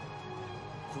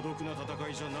孤独な戦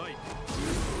いじゃない。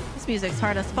 This music's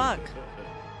hard as fuck.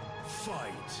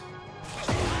 Fight.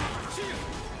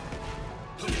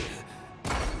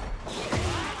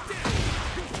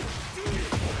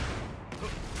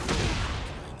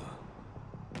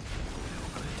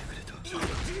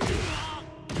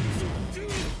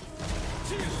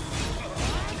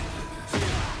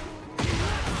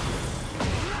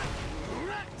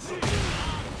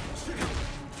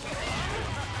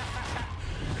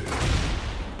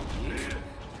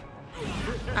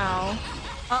 Ow.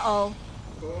 Uh-oh.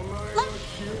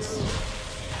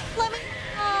 Let me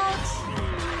out.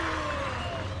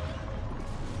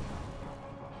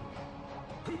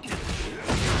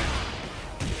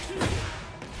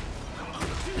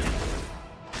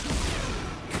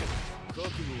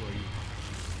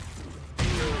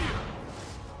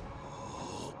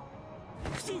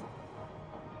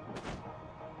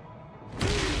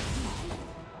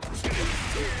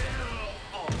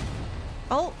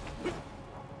 Oh.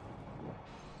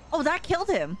 Oh, that killed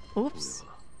him. Oops.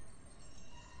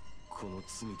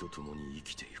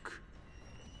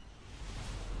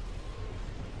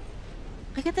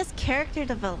 Look at this character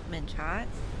development, chat.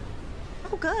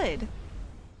 Oh, good.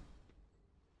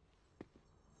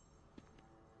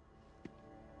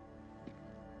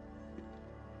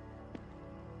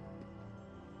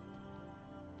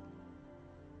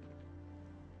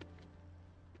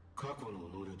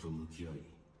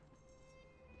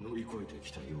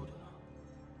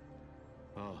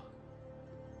 Ah,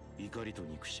 怒りと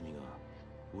憎しみが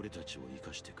俺たちを生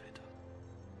かしてくれた。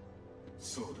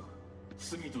そうだ、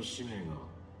罪と使命が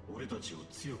俺たちを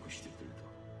強くしてくれ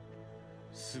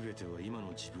た。すべては今の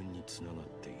自分につながっ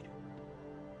ている。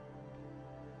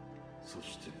そ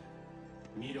して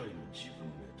未来の自分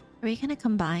へと。Are we gonna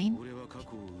combine? 俺は過去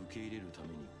を受け入れるため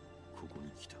にここ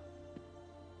に来た。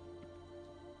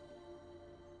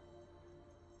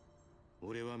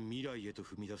俺は未来へと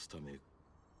踏み出すため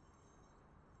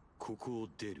ここを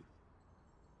出る。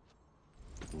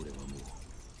俺はも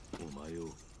うお前を、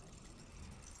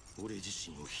俺自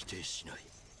身を否定しない。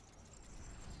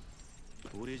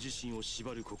俺自身を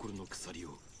縛る心の鎖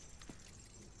を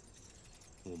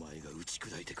お前が打ち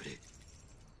砕いてくれ。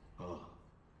ああ。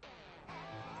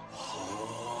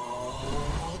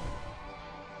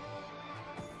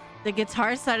The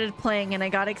guitar started playing and I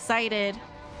got excited.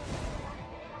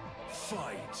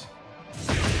 Fight.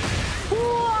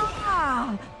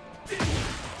 Wow!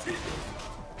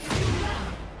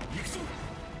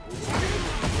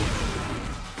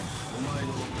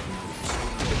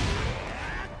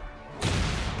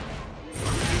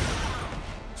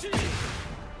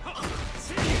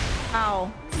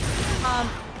 Ow.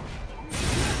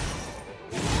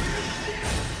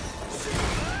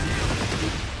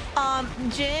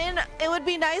 Jin, it would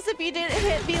be nice if you didn't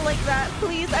hit me like that,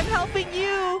 please. I'm helping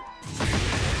you.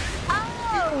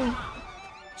 Ow!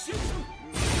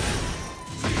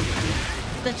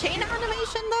 The chain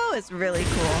animation though is really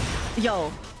cool.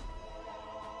 Yo.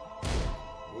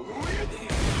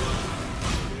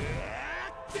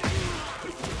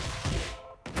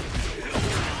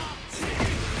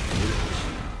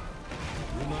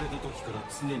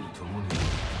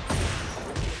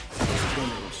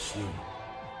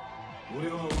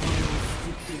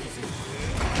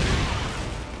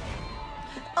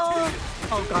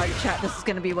 Oh god, chat, this is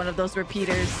gonna be one of those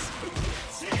repeaters.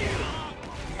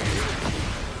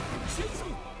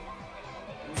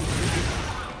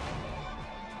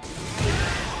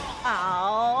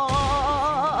 Ow!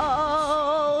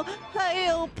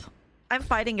 Help! I'm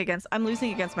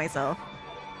losing against myself.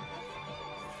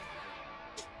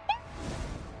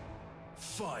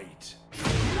 Fight.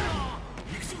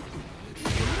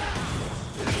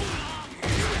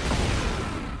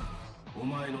 お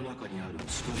前の中にある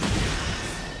力。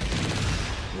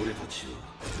俺たちは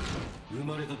生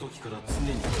まれた時から常に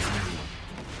強い。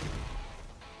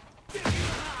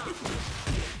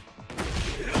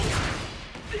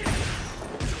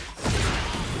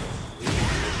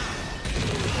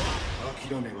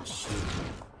諦めはしない。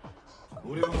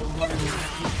俺はお前を救って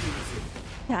みせる。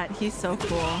Yeah, he's so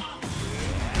cool.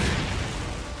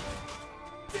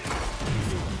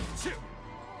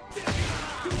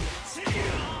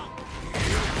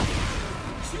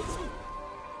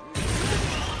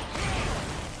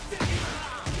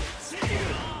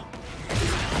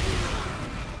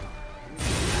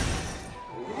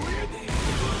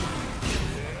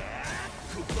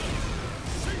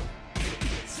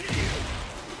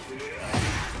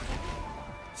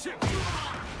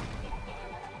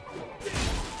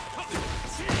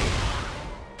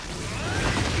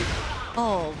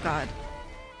 Oh god.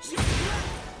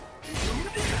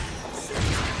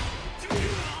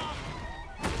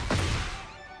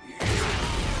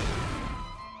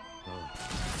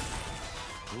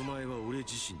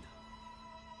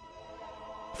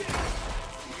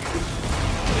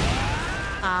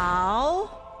 Ow.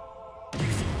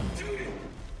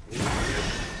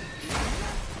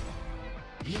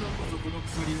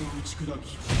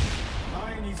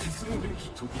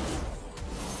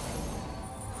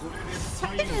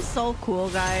 Tekken is so cool,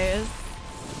 guys.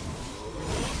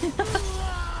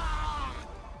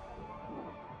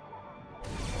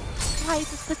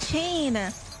 Guys, it's the chain.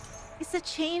 It's the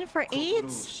chain for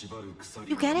 8.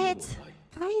 You get it?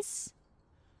 Guys?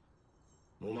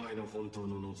 Guys,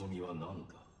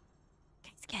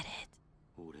 get it?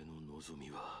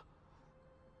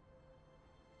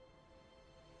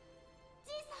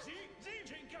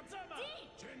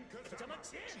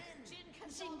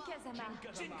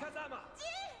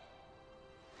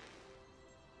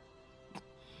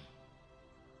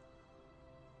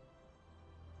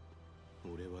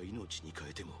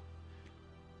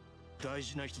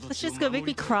 It's just gonna make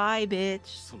me cry,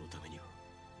 bitch.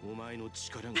 お前の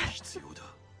力が必要だ。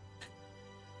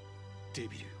デ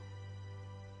ビルよ、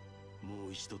も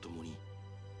う一度共に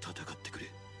戦ってくれ。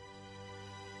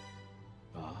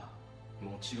ああ、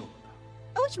もちろんだ。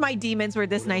I wish my demons were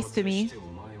this nice to me.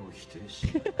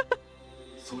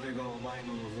 それがお前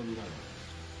の望みなら、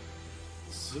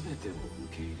すべてを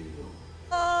受け入れよ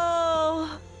う。Oh.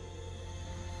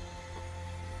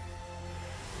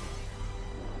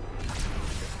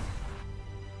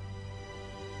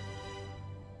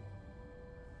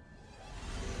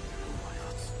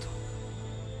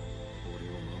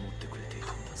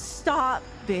 Stop,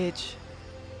 bitch.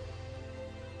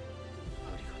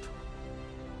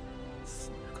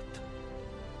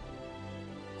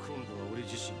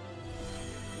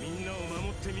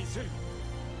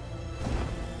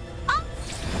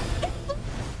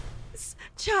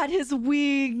 Chad, his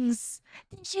wings.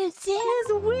 Did you see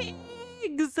his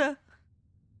wings?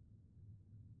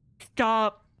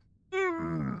 Stop.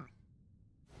 I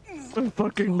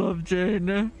fucking love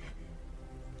Jane.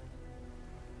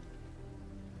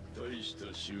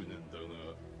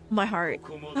 My heart.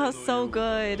 That was so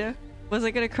good. Was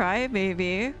I gonna cry?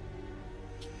 Maybe.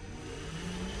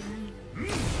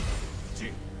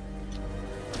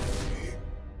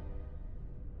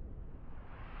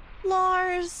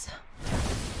 Lars.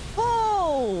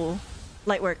 Whoa.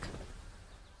 Light work.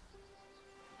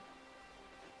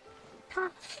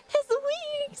 His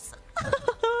wings.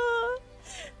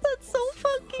 That's so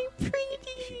fucking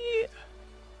pretty.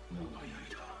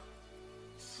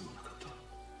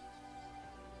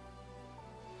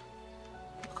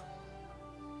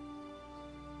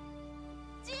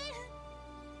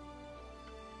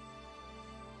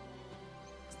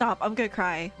 Stop, I'm gonna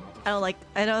cry. I don't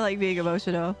like being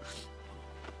emotional.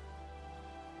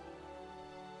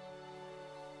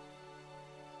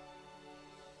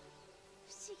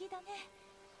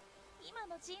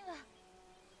 ジンは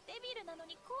デビルなの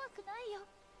に怖くないよ。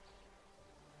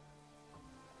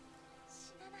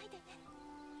死なないでね。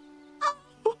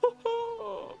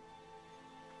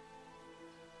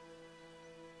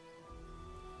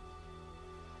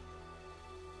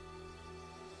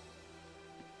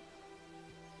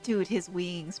Dude, his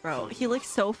wings, bro. He looks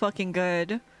so fucking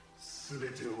good.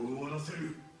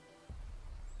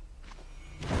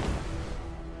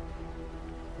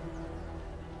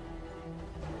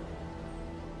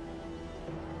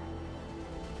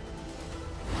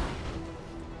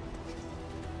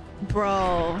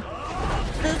 Bro,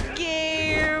 this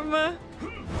game.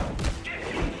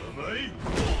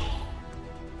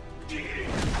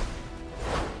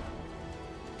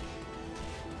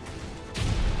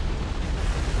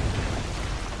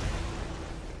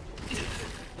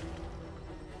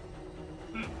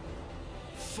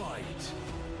 Fight.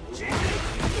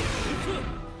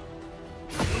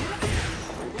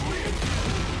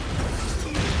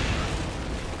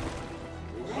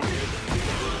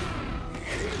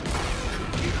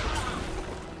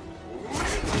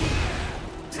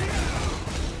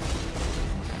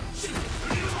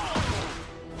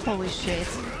 Holy shit.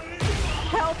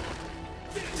 Help!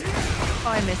 Oh,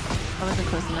 I missed. I wasn't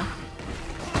close enough.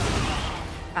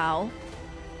 Ow.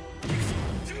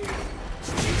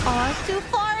 Oh, it's too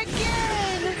far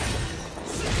again!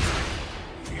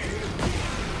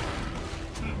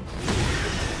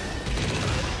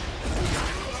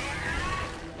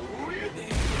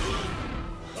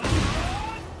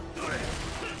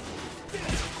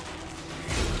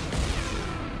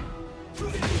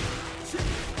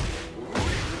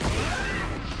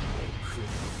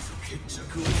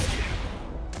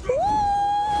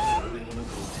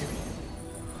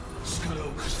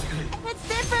 It's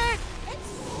different! It's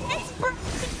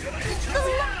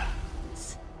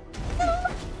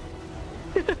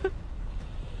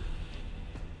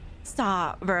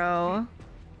Stop, bro.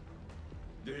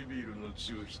 デビルの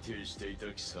血を否定していた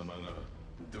貴様が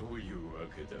どういうわ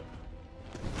けだ。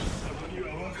貴様に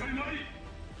は分かりまい。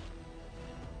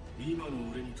今の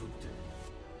俺にとって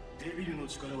デビルの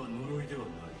力は呪いではない。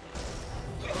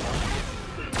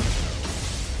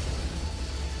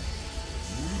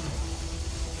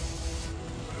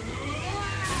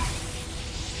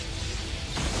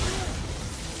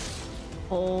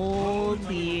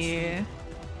Holy.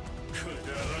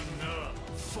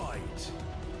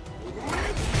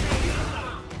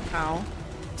 Ow.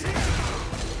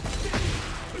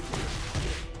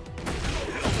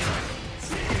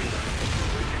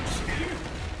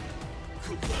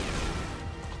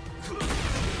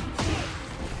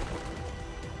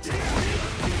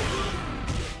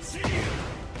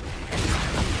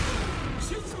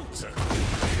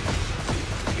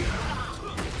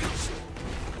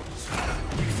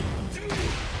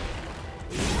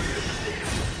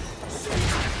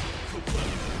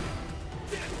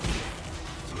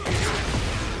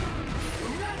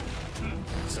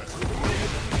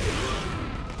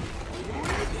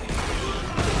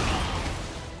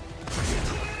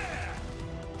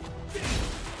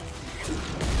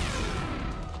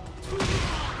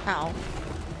 Ow.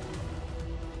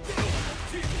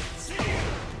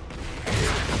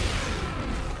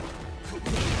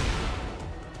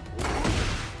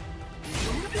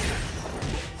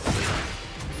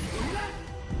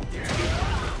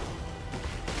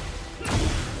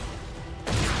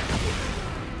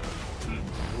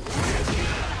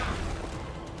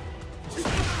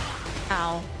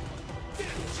 Ow.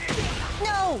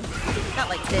 No! Not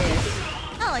like this.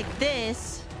 Not like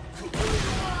this.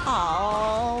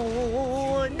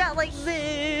 Oh, not like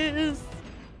this.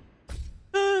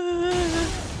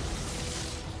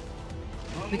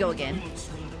 We go again.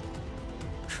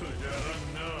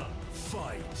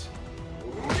 Fight.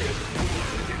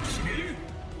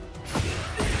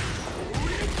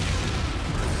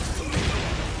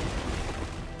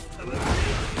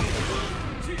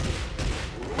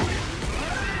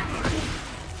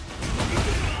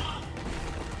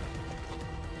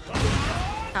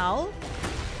 Ow.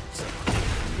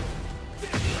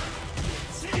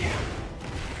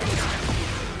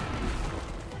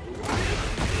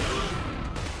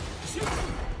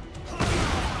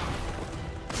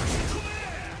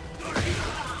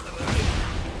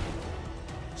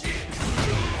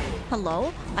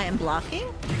 Hello? I am blocking?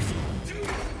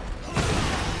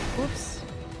 Oops.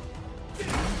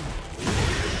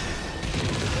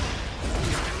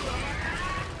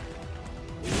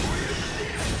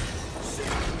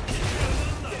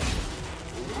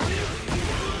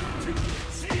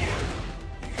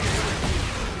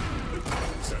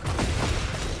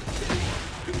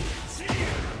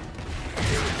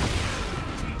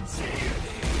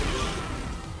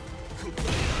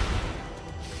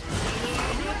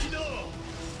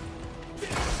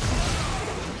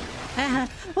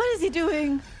 What is he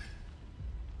doing?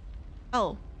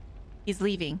 Oh, he's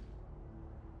leaving.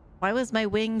 Why was my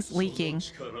wings leaking?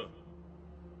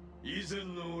 以前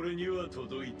の俺には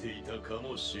届いていたか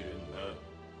もしれんな。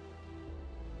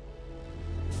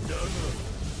だが、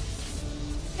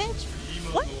 Bitch,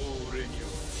 今 what? の俺には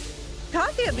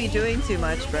God can't be doing too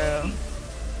much, bro.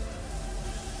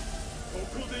 こ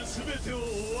こで全てを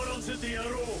終わらせてやろ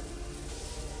う。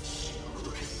死ぬこと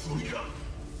けつもりか。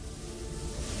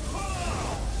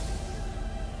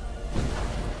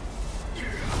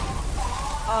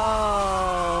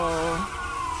Oh.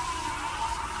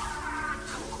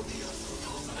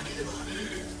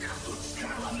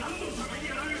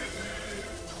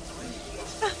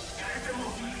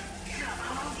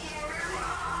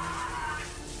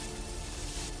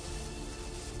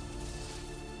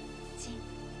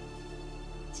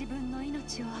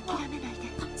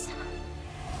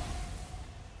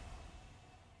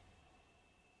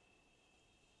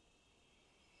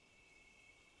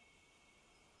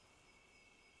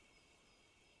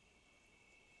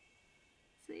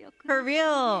 For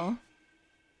real.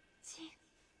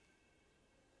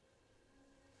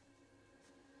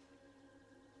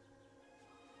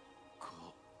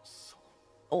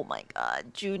 Oh my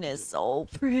god, June is so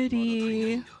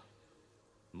pretty.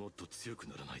 もっと強く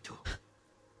ならないと。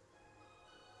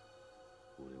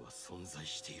俺は存在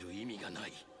している意味がな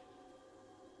い。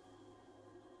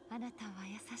あなたは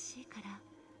優しいから、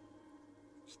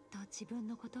きっと自分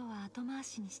のことは後回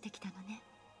しにしてきたのね。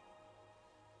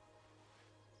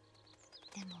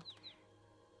でも、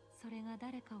それが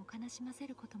誰かを悲しませ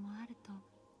ることもあると、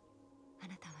あ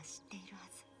なたは知っているは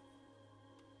ず。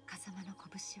風間の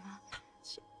拳は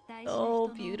大事な人の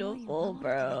So beautiful,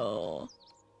 bro.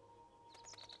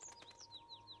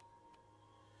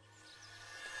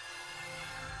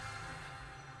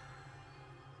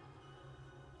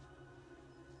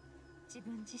 自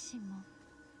分自身も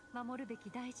守るべき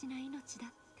大事な命だ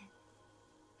って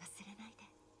忘れないで。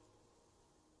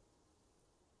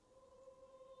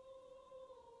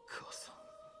母さん、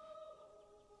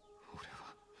俺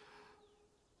は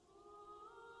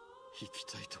生き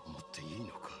たいと思っていいの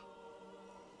か。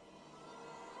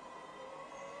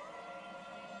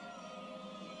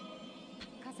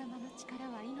風間の力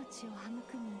は命を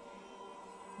育み、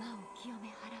魔を清め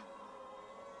払う。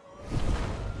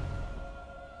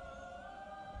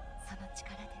その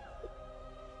力で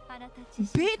あなた自身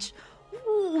Bitch,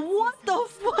 what the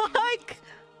fuck?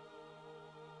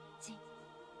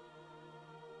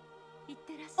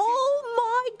 Oh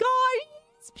my god,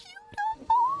 he's beautiful.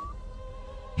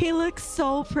 He looks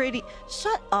so pretty.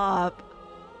 Shut up.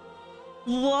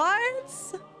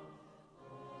 What?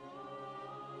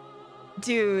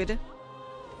 Dude.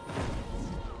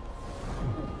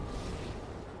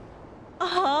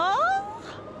 Huh?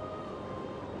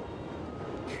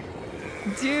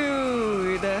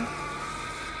 Dude.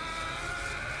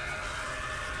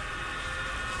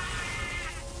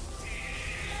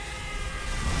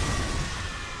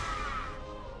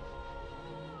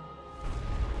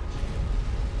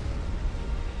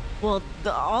 Well,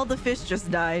 all the fish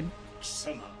just died. 貴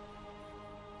様、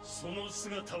その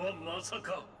姿はまさ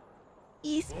か。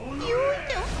 He's beautiful.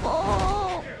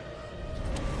 こ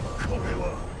れ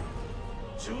は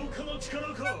浄化の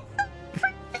力か。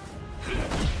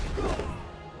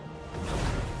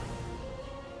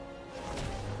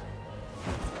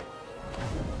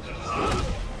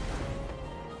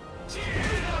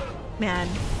Man,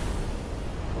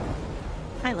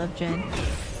 I love Jen.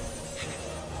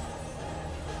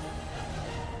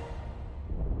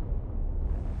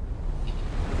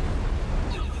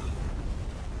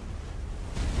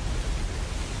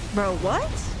 Bro, what?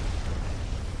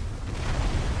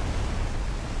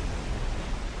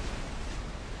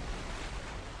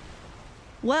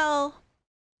 Well,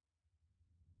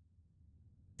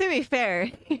 to be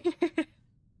fair, I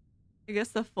guess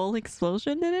the full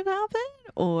explosion didn't happen,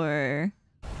 or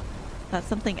that's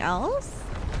something else?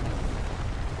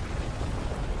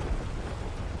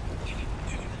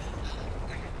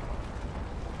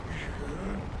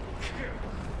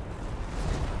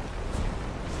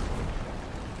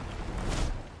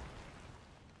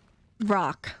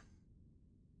 Rock.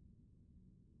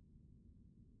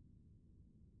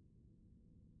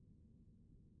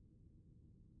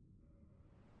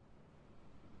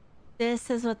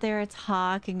 This is what they were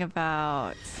talking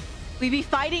about. We be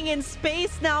fighting in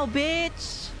space now,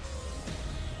 bitch.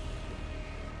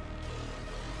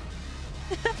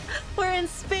 We're in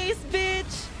space,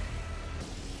 bitch.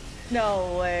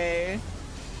 No way.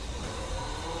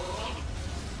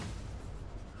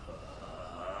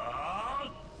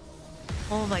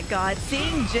 Oh my god,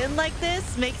 seeing Jin like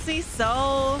this makes me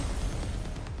so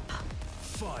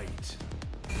Fight.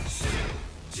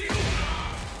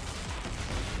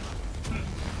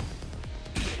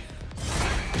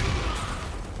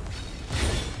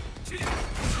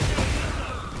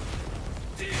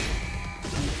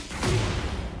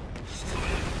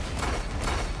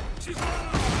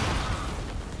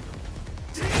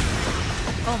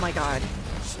 Oh my god.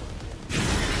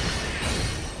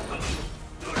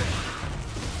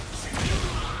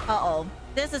 Uh-oh.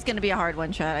 This is gonna be a hard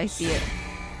one, chat. I see it.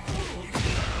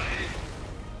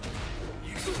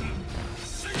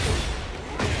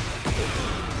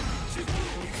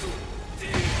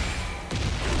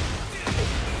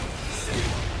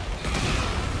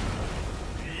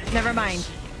 Never mind.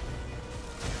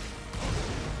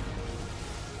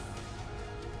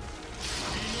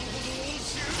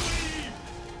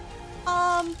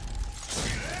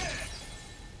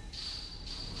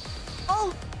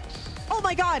 Oh! Oh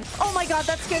my god! Oh my god,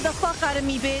 that scared the fuck out of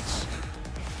me, bitch!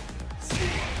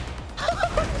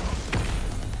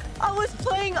 I was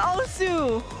playing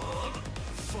Osu!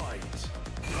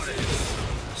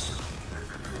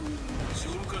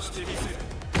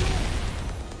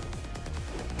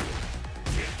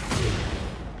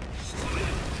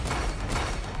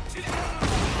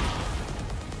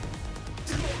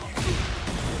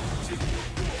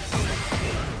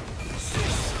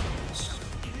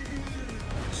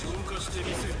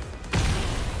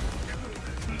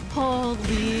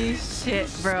 Holy shit,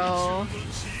 bro.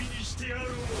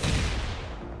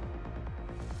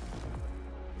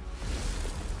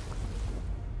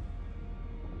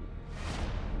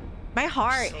 My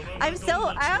heart. I have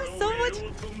so much.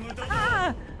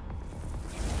 Ah!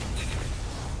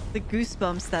 The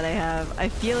goosebumps that I have. I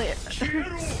feel it.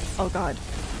 Oh god.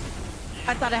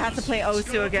 I thought I had to play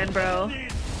Osu again, bro.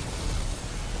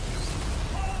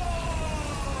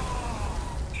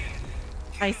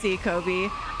 I see, Kobe.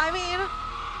 I mean,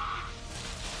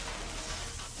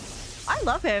 I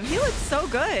love him. He looks so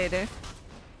good.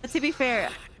 But to be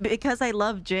fair, because I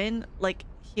love Jin, like,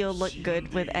 he'll look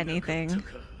good with anything.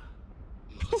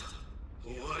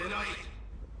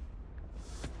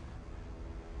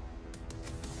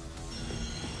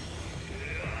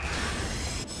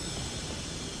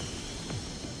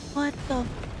 What the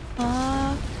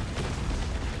fuck?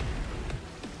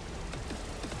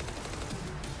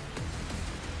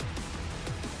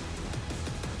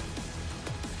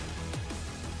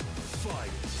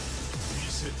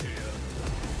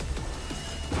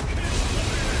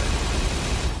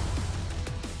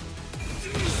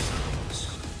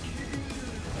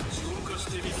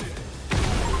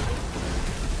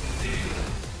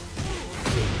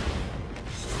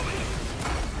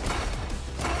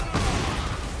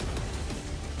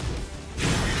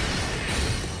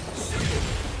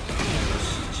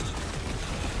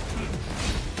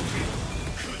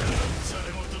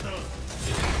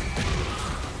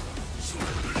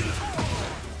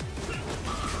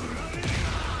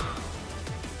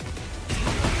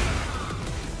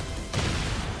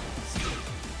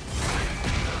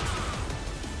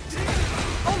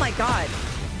 Oh my god.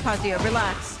 Kazuya,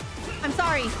 relax. I'm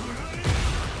sorry.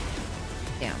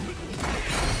 Damn.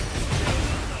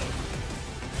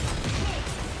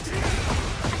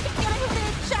 I can't get out of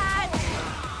this, chat.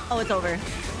 Oh, it's over.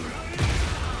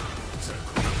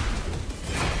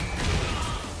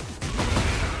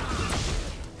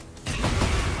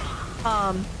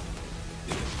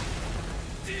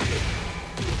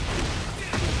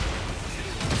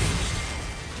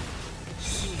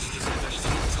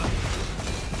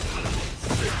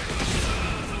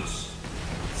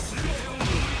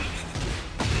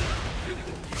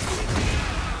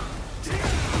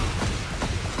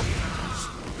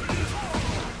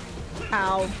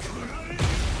 Ow.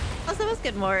 Also, let's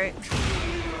get more.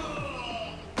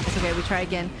 It's okay, we try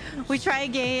again. We try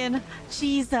again.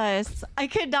 Jesus. I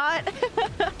could not.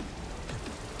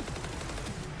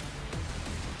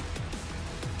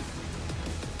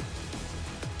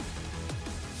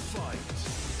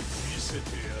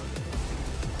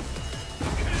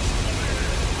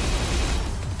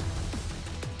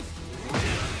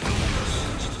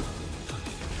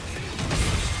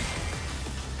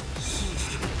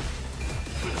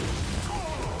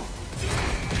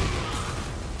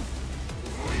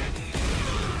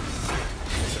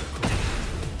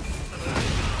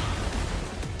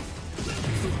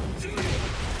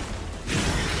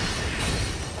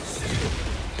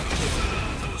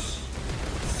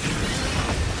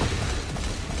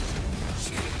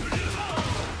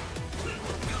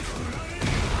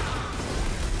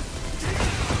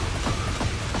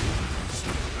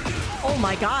 Oh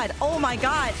my god. Oh my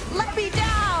god. Let me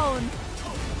down.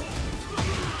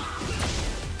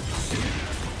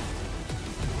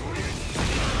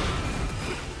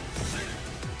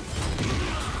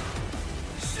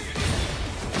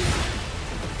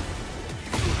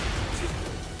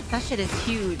 shit is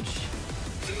huge.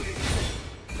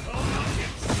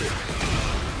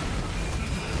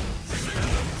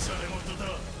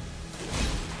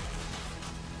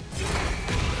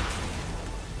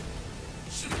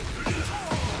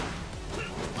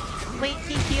 Wait,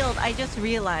 he healed. I just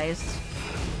realized.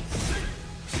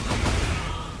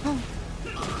 Oh.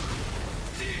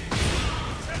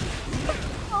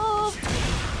 Oh.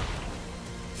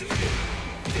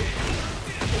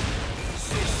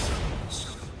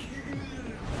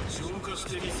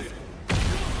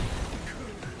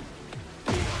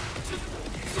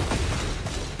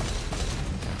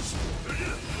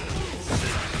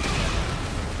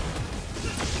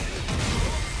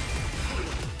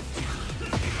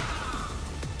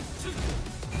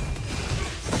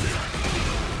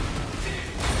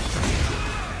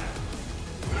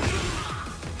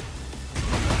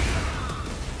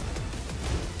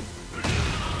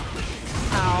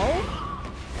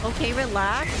 Okay,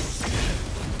 relax.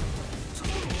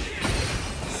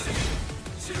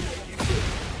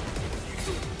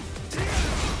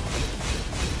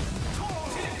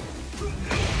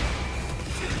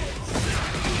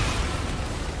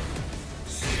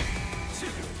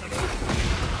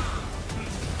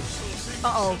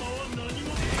 Uh-oh.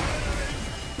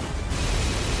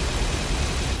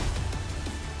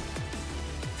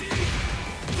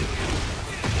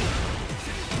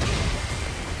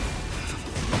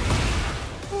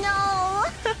 No!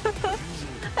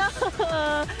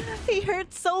 He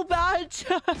hurt so bad,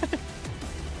 Chad.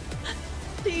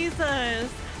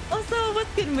 Jesus. Also,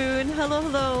 what's good, Moon? Hello,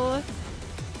 hello.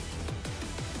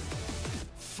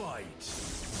 Fight.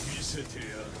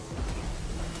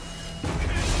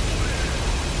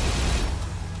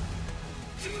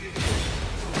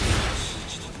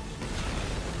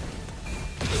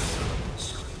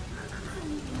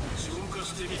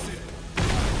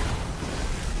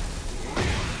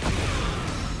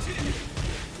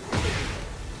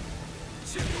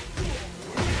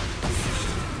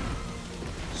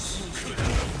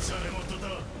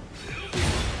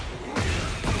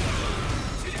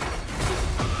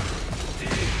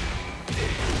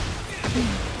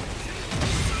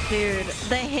 Dude,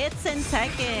 the hits in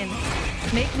Tekken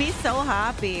make me so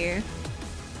happy.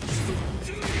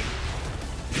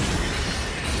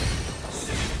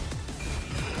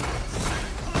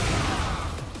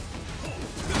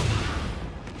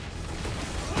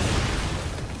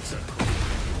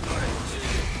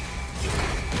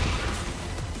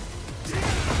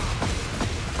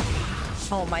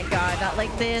 Oh my god, not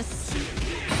like this.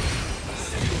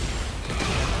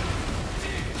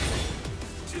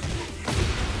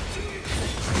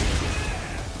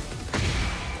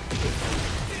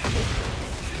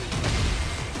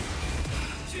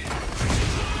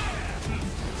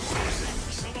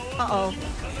 Uh-oh.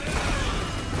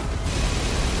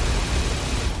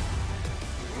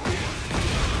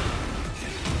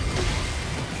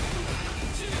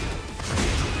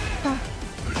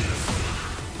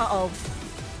 Uh-oh.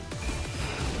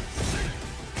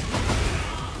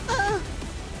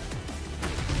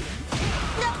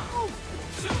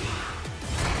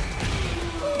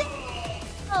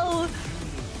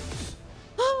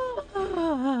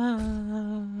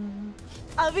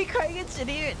 I'll be crying at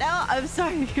shitty right now. I'm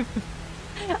sorry.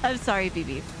 I'm sorry,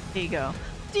 BB. There you go.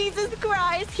 Jesus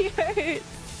Christ, he hurts.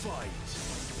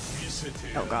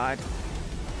 Oh god.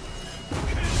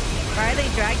 Are they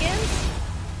dragons?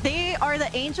 They are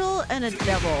the angel and a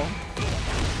devil.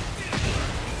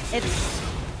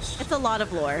 It's a lot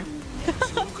of lore.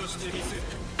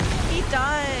 He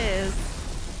does.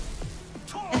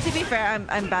 And to be fair,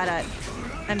 I'm bad at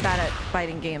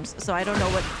fighting games, so I don't know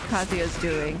what Kazuya's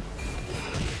doing.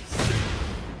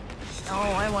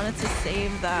 Oh, I wanted to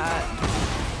save that.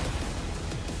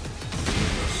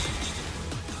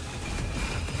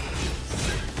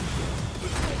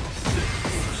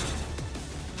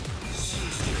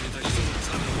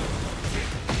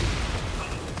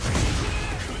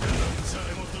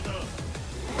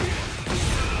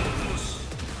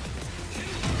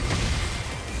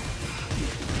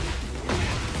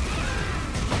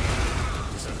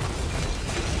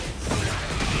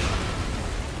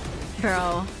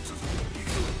 Bro.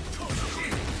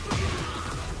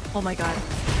 Oh my god.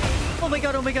 Oh my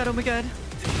god, oh my god, oh my god.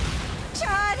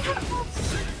 Chad!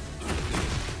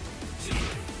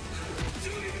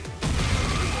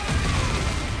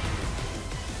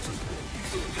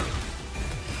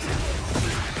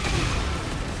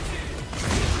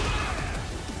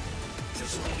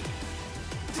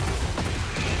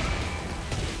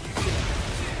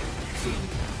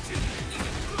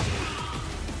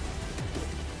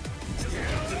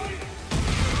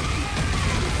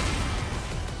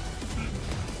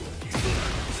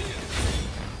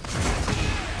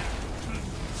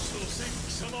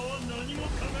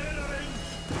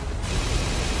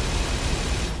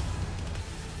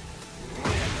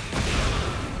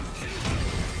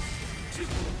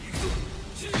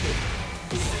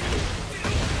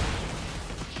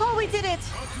 Oh, we did it!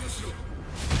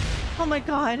 Oh my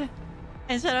god.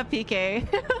 And shut up, PK.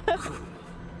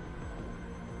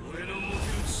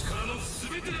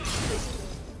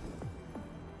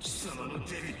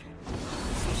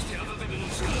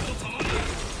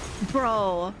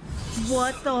 Bro,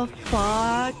 what the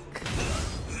fuck?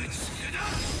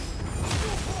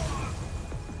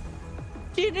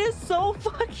 Jin is so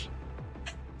fucking...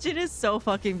 Jin is so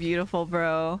fucking beautiful,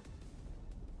 bro.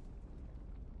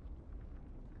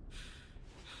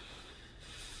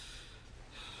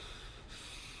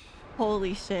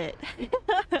 Holy shit.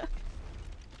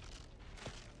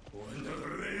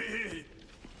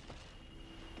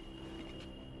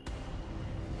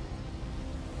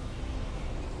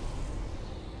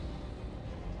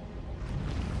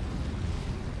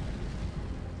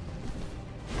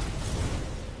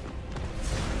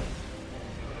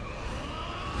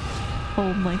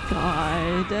 Oh my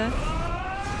god.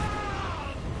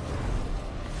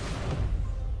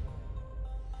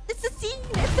 It's a scene!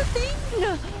 It's a thing!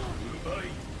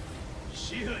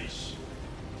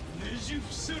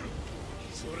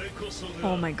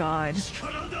 Oh my god.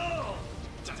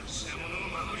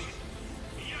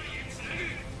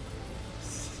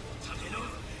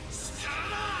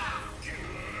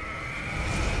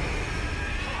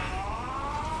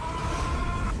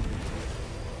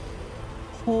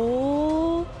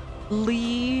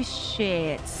 Holy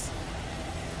shit.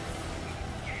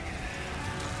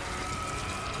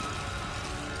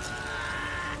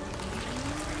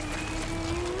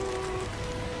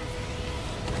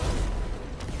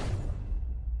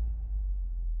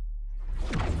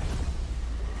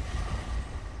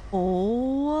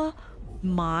 Oh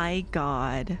my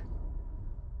god.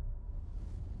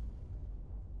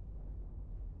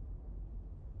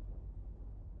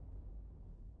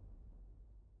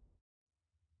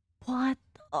 What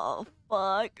the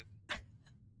fuck?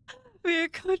 We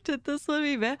did this when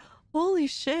we met. Holy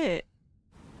shit.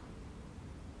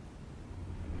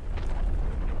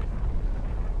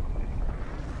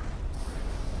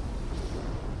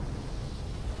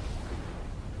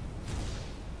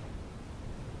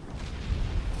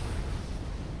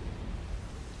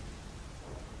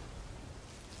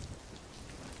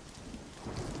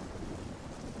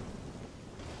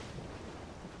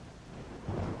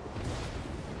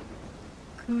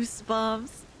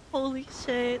 Goosebumps. Holy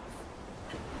shit.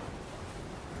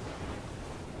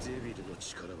 デビルの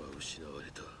力は失わ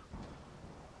れた。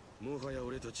もはや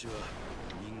俺たちは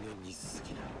人間に過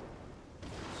ぎない。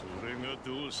それが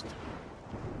どうした。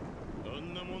あ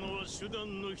んなものは手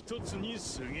段の一つに過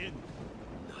ぎん。な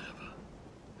らば、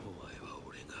お前は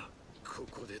俺がこ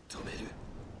こで止める。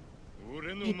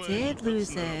俺の He 前 did に立 lose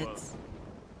つならば it.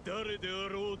 誰であ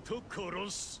ろうと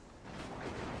殺す。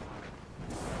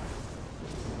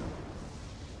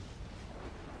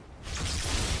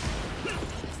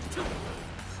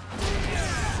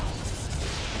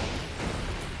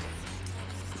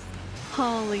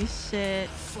Holy shit.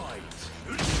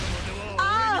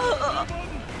 Oh!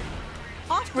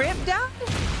 Off rip down?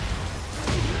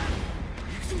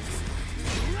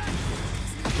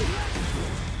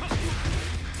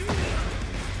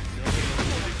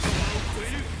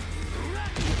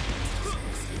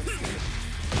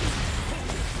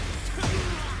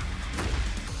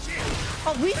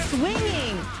 Oh, we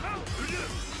swinging!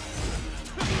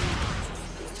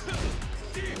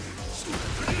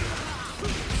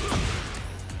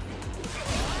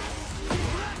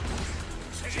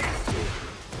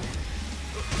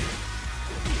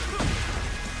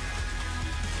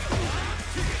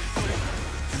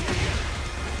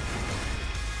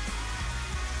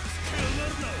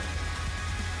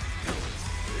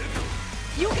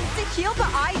 You get to heal, but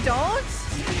I don't?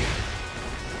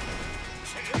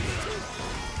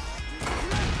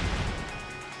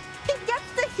 He gets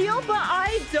to heal, but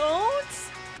I don't?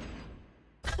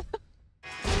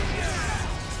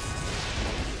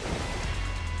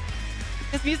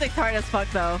 This music's hard as fuck,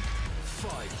 though.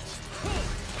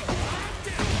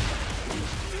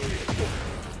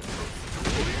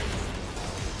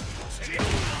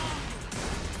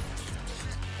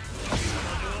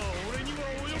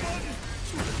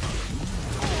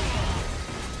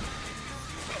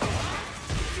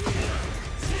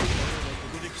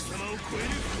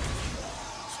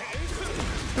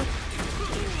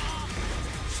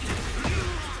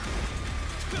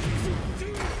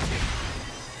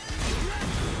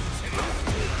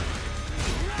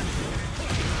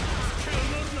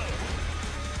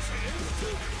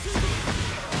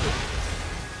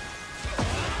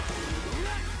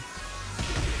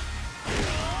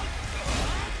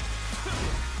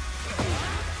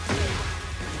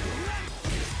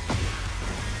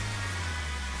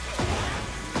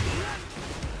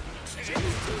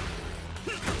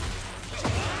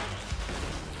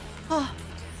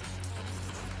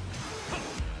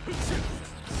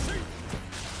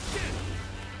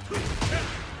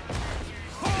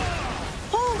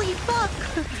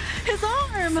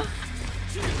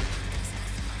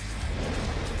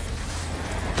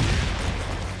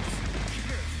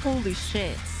 Holy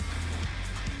shit.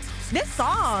 This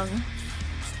song.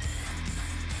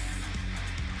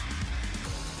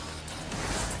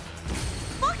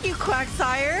 Fuck you,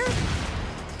 Quagsire.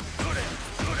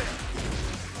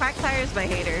 Quagsire's my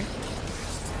hater.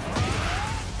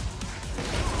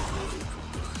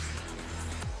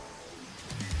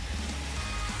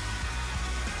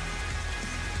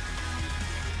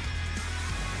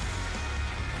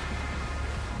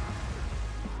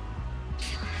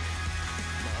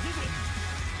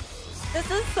 This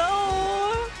is so...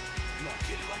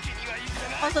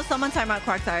 Also, someone time out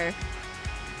Quagsire.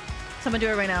 Someone do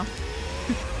it right now.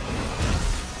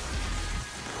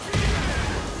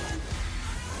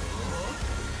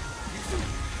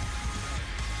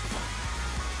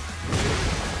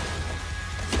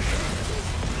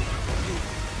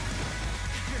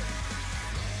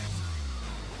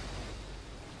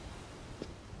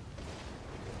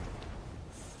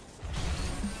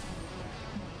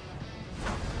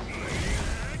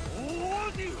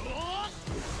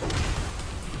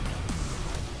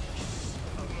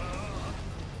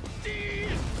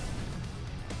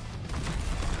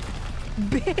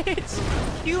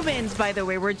 Bitch. Humans, by the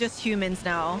way. We're just humans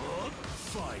now.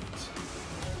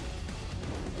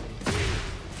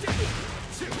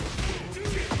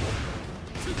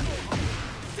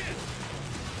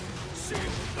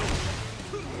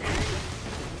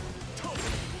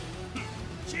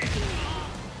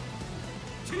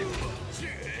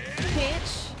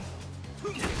 Bitch.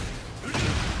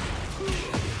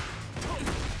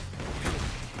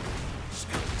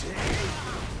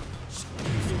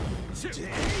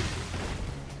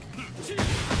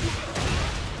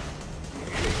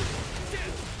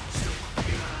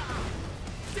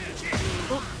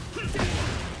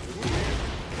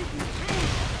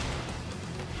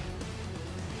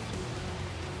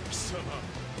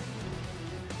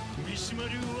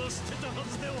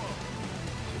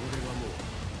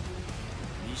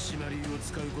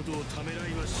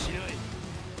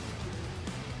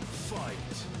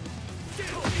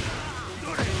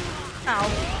 Ow.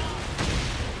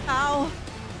 Ow.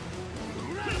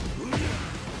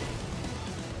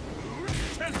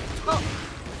 Oh.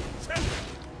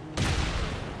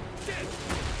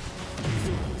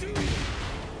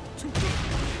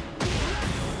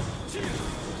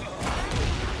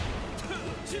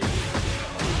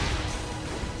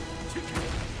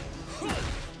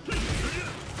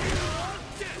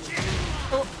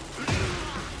 Oh.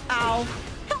 Ow.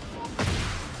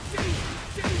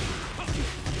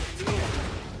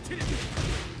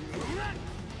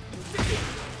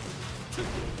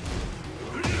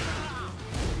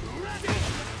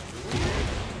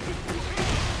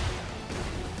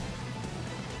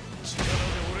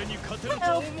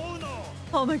 Help.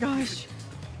 Oh my gosh.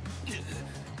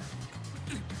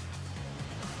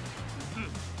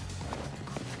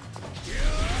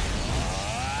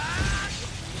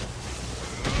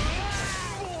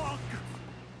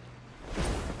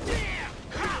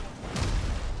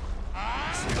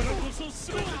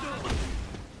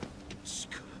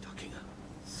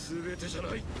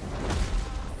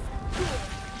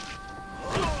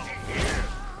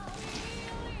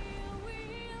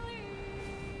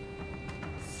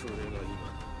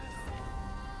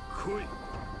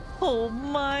 Oh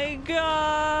my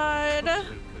god.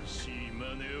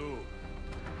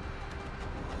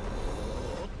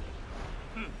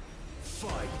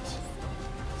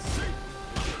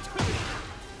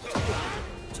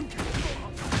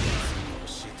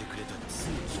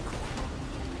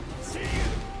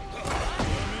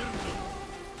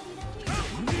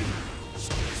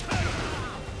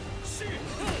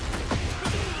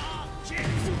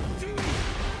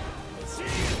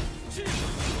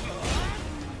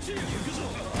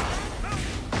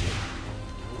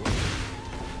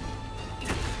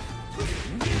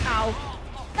 Ow.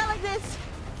 Not like this.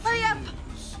 Hurry up.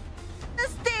 The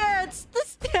stairs. The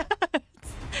stairs.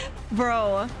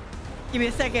 Bro. Give me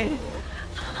a second.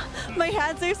 My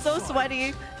hands are so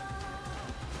sweaty.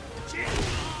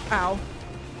 Ow.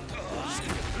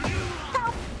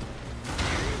 Help.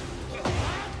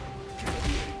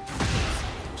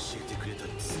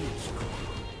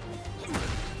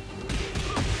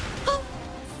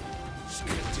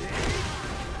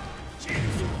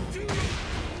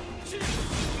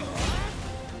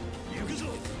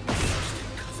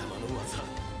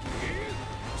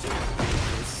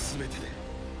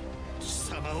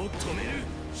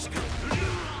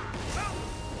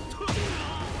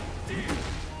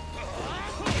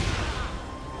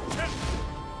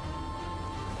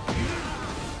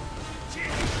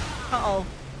 Uh-oh.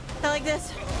 Not like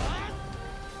this.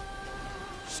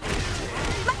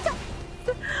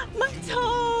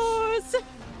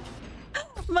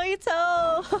 My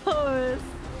toes!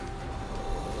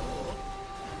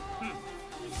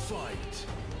 Fight.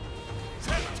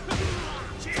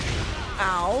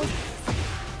 Ow.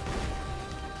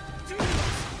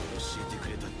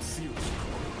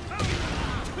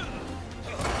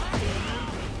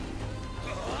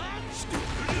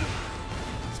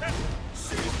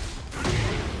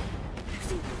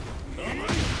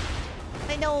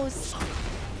 My nose.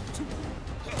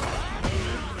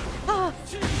 Ah.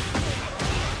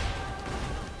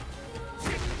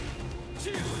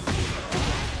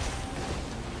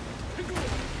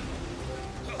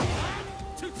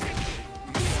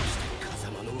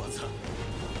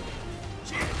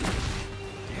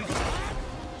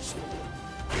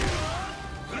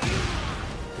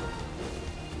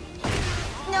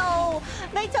 No!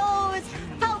 My toes!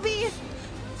 Help me!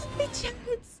 My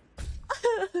chance!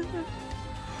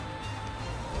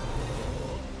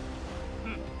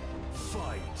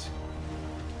 Fight.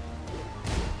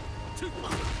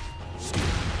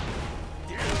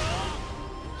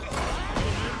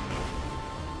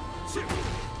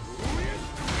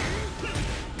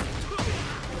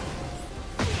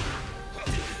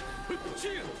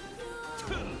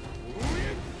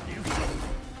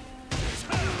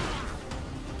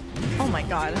 Oh my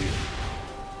god.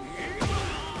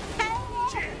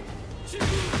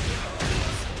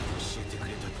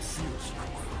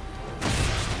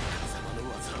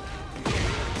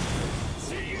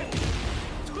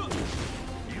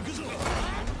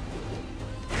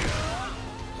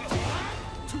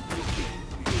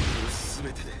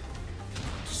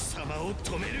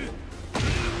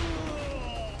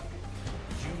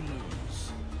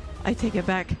 I take it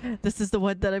back. This is the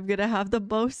one that I'm gonna have the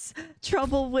most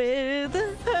trouble with.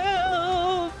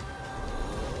 Help!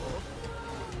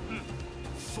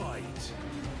 Fight.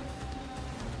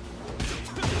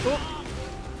 Oh.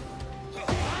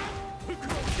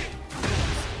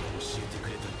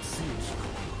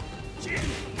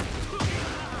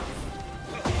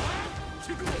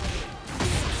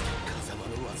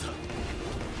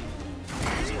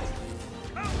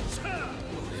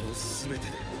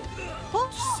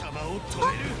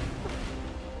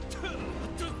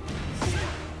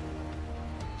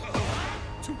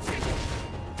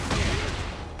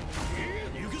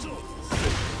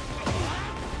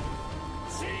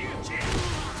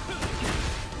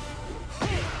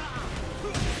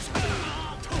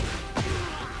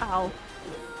 Ow.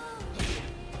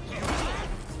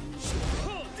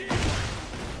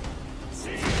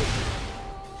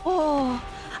 Oh,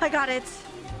 I got it.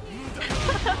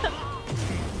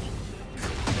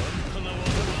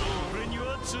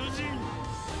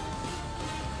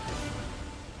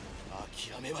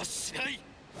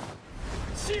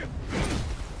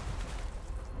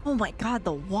 Oh my god,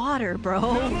 the water, bro.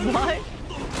 What?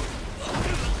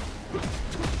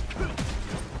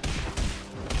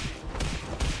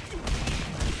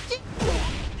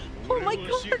 Oh my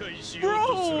god,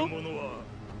 bro.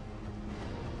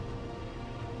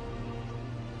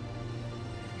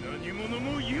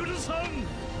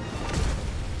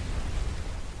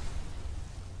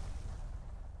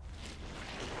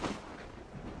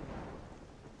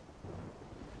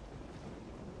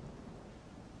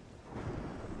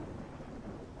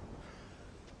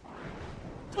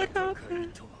 What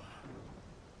happened?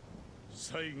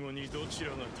 最後にどち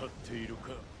らが立っているか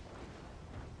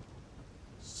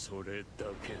それだ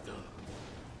けだ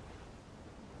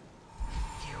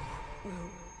You will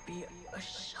be a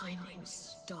shining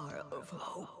star of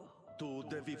hope. Tu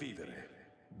devi vivere.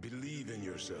 Believe in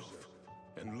yourself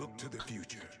and look to the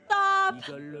future. Stop!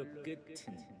 이걸로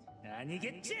끝은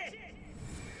아니겠지?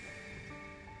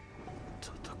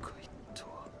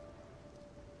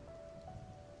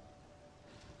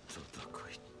 戦い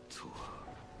とは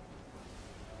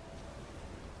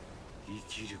生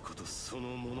きることその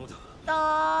ものだ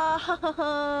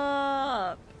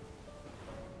Stop!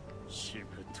 しぶ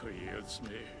といやつめ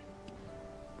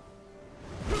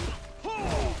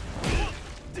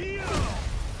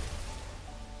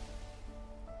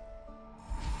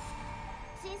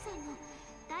シンさんの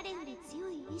誰より強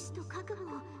い意志と覚悟を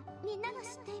みんなが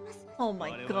知っています。 Oh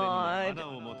my god.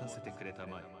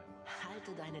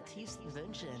 Halte deine tiefsten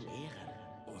Wünsche in Ehren.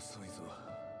 遅いぞ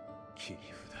切り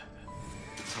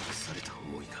札託された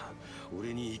思いが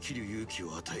俺に生きる勇気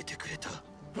を与えてくれた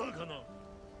バカな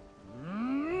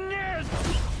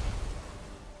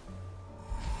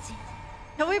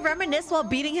Can we reminisce while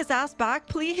beating his ass back,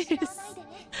 please?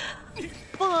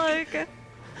 Fuck.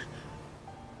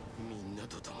 みんな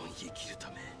と共に生きるた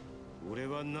め俺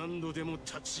は何度でも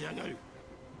立ち上がる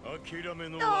諦め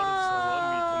の悪さ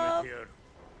は認めてやる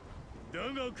だ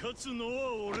が勝つの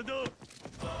は俺だ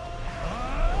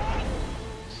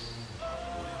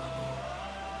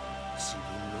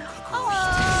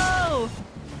Oh!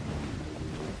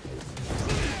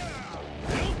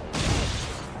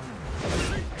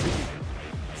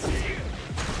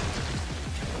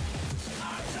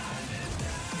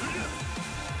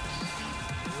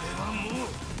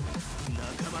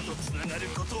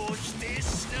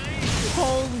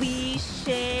 Holy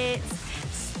shit.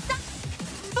 Stop.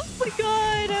 Oh my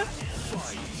god.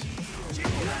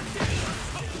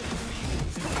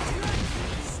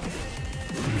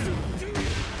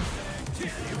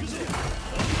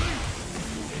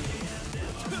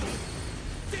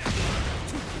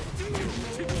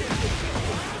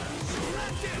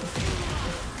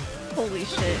 Holy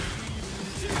shit.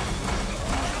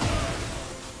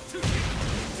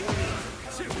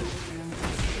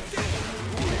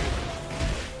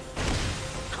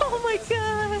 Oh my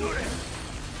god.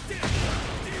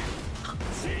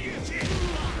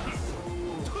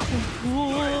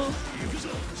 Whoa.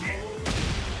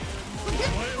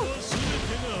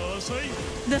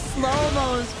 The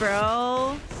slow-mos,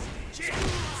 bro.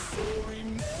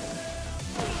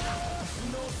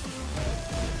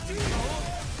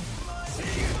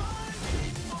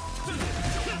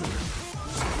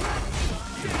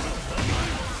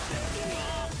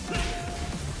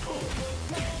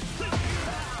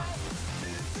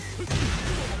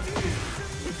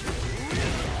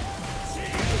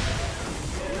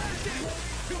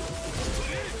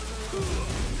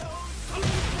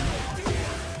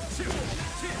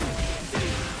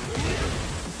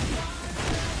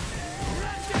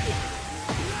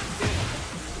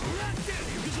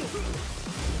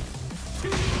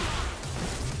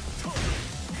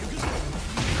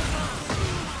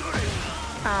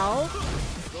 Ow.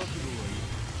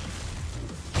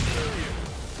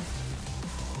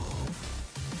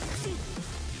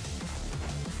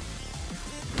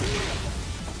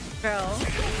 Bro.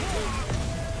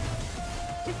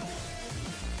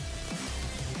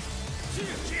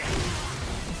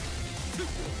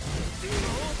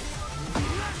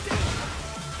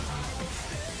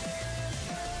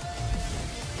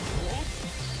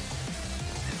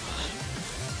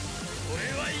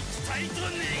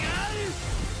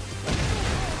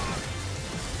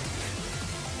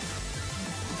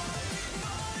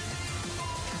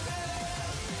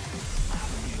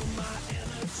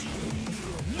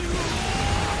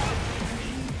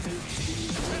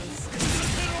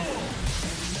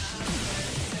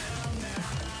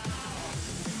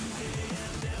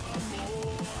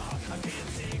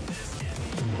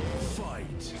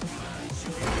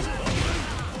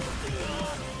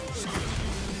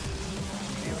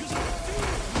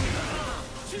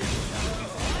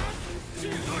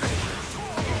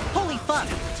 Holy fuck.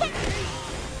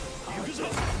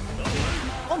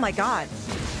 Oh my god.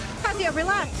 Kazuya,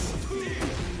 relax.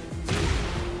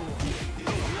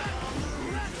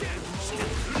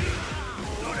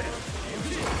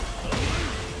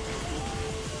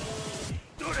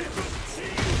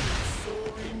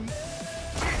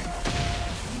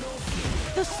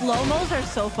 The slow-mos are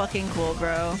so fucking cool,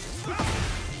 bro.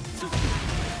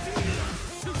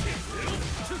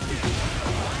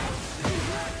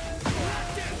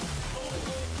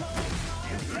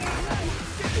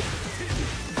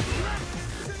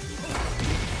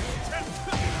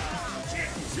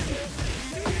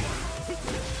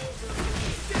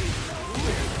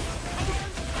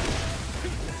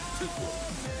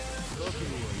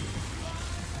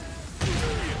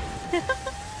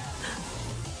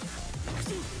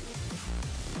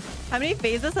 How many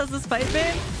phases has this fight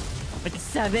been? Like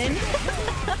 7?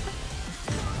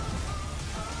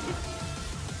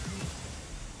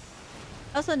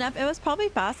 Also, Nep, it was probably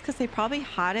fast because they probably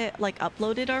had it like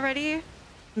uploaded already.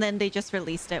 And then they just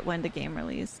released it when the game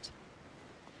released.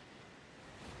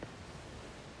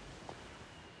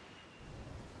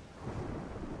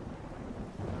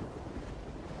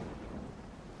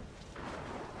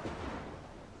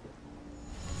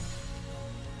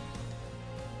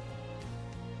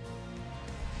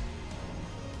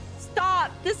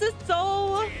 Stop! This is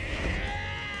so...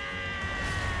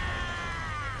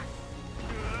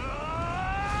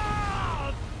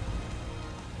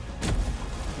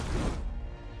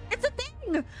 It's a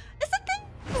thing! It's a thing!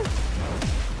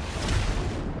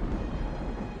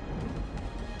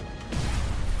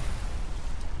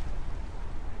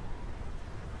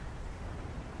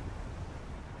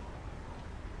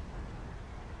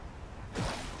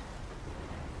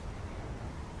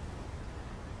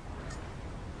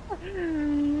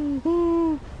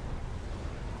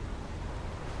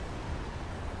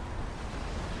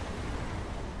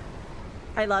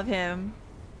 I love him.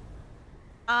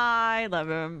 I love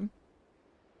him.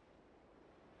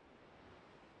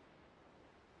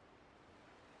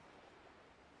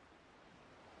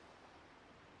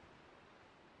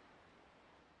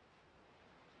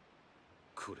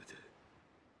 これで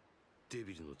デ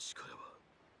ビルの力は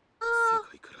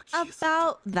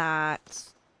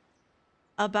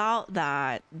About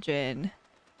that, Jin.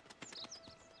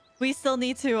 We still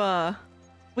need to,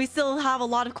 we still have a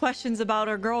lot of questions about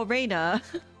our girl Reina.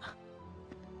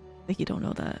 Like, you don't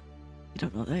know that. You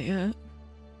don't know that yet.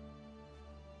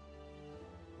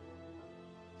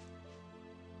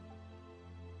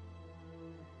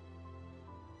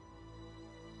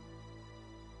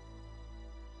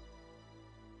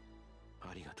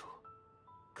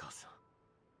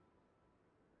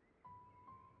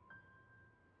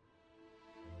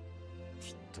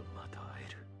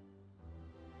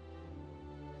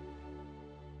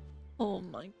 Oh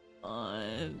my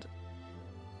god.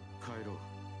 帰ろう。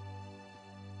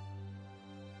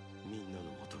みんなの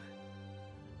元へ。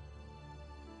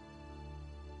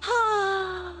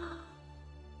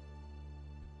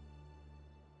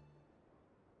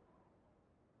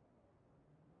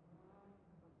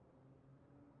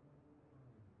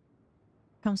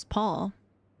Comes Paul,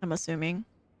 I'm assuming.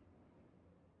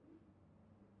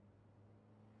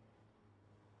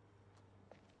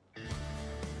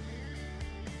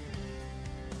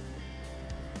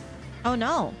 Oh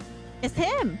no, it's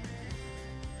him.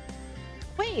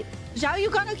 Wait, Zhao,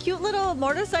 you got a cute little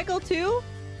motorcycle too?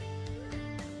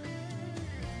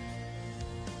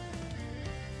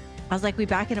 I was like, we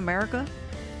back in America?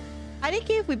 I think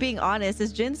if we're being honest,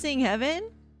 is Jin seeing heaven?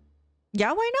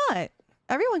 Yeah, why not?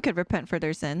 Everyone could repent for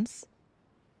their sins.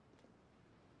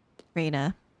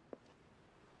 Reina.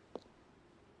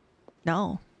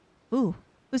 No. Ooh,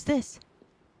 who's this?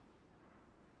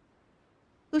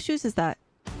 Whose shoes is that?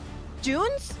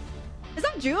 June's? Is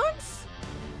that June's?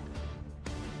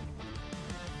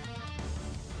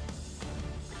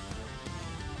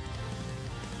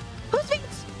 Whose feet?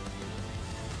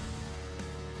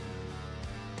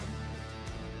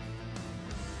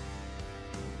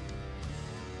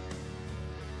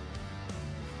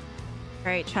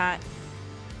 Alright, chat.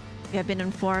 We have been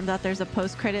informed that there's a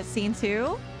post-credit scene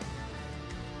too.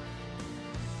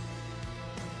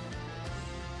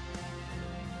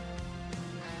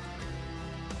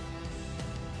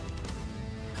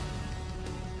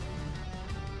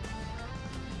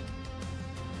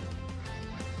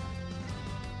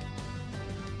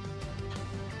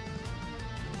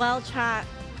 Well, chat,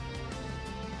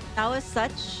 that was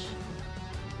such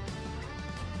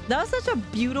a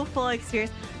beautiful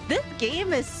experience. This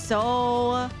game is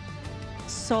so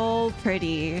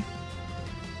pretty.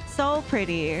 So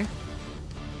pretty.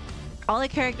 All the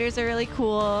characters are really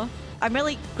cool. I'm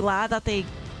really glad that they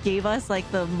gave us like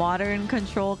the modern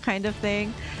control kind of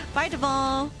thing. Bye,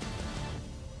 Devon.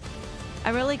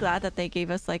 I'm really glad that they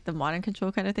gave us like the modern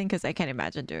control kind of thing because I can't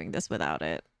imagine doing this without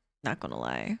it. Not gonna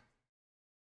lie.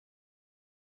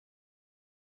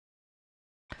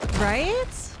 Right?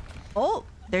 Oh,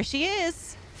 there she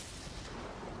is.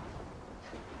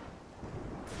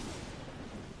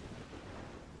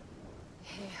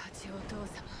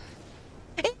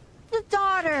 It's the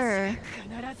daughter.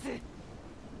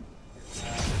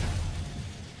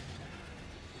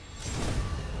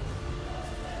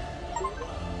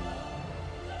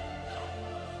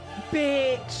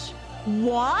 Bitch.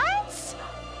 What?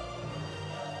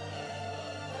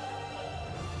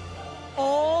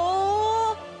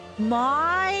 Oh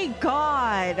my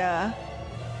god.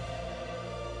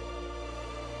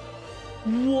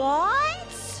 What?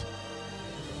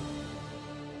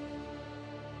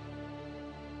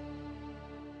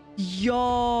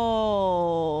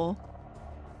 Yo.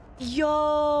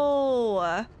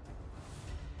 Yo.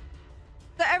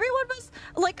 So everyone was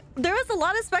like, there was a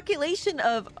lot of speculation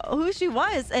of who she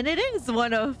was, and it is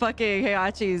one of fucking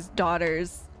Heihachi's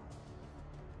daughters.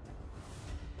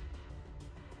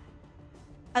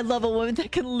 I love a woman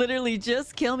that can literally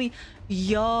just kill me.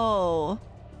 Yo.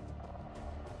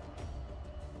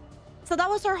 So that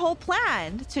was her whole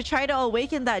plan, to try to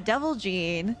awaken that devil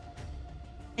gene.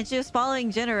 And she was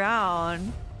following Jin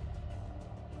around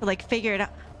to like figure it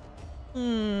out.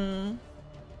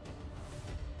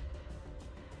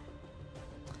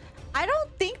 I don't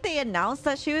think they announced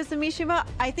that she was a Mishima.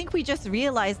 I think we just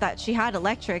realized that she had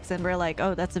electrics and we're like,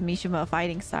 oh, that's a Mishima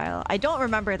fighting style. I don't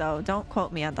remember though. Don't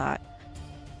quote me on that.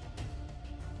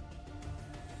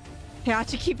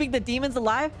 Heihachi keeping the demons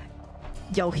alive?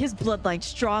 Yo, his bloodline's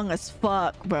strong as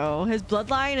fuck, bro. His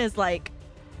bloodline is like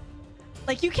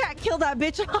you can't kill that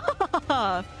bitch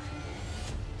off.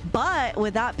 But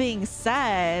with that being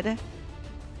said,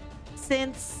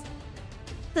 since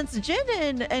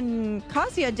Jin and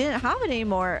Kazuya didn't have it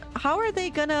anymore, how are they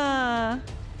gonna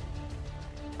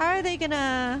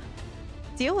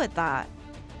deal with that?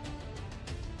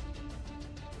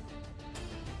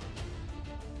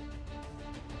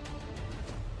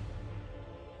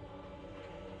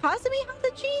 Kazumi have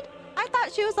the gene? I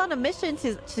thought she was on a mission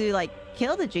to like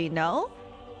kill the gene, no?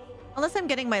 Unless I'm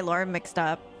getting my lore mixed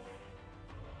up.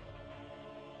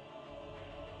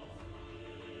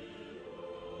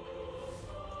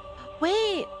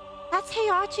 Wait, that's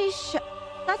Heihachi's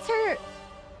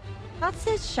that's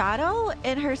his shadow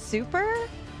in her super?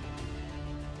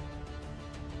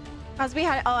 Kazumi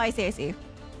had, oh, I see.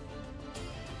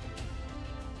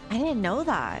 I didn't know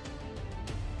that.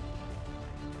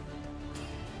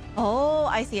 Oh,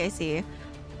 I see.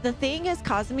 The thing is,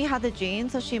 Kazumi had the gene,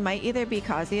 so she might either be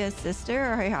Kazuya's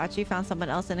sister or Heihachi found someone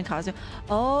else in Kazuya.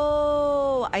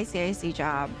 Oh, I see,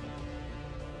 Job.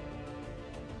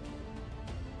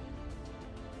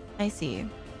 I see.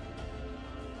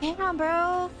 Damn,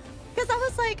 bro. Because I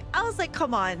was like,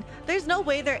 come on. There's no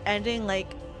way they're ending like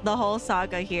the whole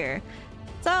saga here.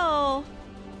 So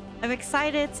I'm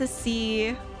excited to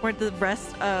see where the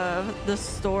rest of the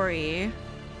story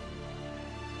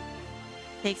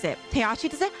takes it. Heihachi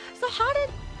does it. So how did...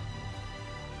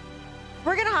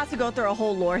 We're gonna have to go through a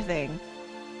whole lore thing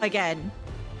again.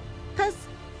 Because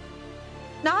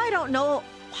now I don't know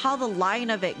how the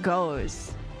line of it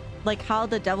goes. Like how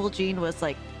the devil gene was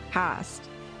like passed.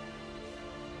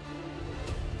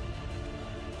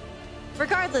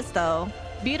 Regardless though,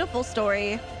 beautiful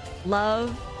story.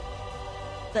 Love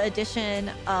the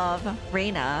addition of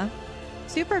Reina.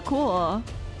 Super cool.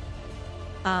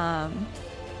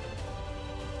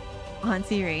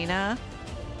 Auntie Reina.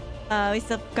 We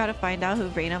still gotta find out who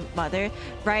Reina mother.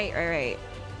 Right.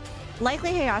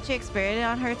 Likely Heihachi experimented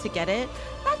on her to get it.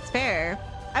 That's fair.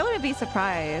 I wouldn't be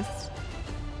surprised.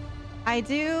 I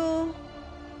do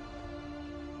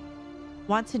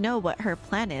want to know what her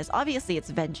plan is. Obviously it's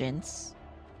vengeance,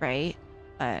 right?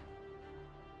 But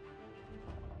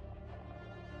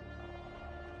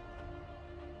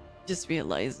just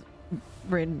realized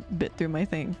Rin bit through my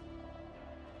thing.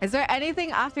 Is there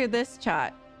anything after this,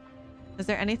 chat? Is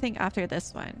there anything after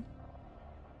this one?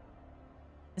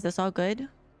 Is this all good?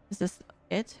 Is this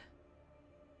it?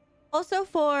 Also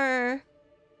for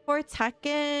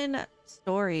Tekken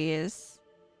stories,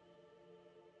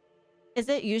 is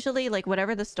it usually like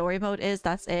whatever the story mode is,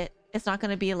 that's it? It's not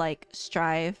going to be like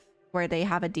Strive where they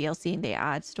have a DLC and they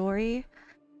add story.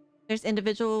 There's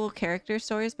individual character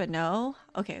stories, but no?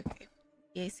 Okay.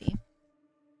 Yeah, I see.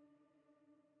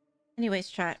 Anyways,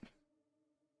 chat.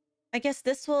 I guess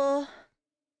this will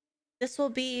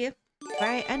be where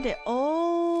I end it.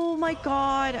 Oh my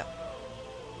god.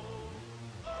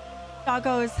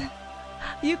 Doggos.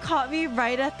 You caught me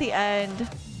right at the end.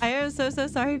 I am so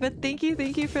sorry, but thank you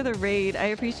for the raid. I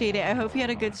appreciate it. I hope you had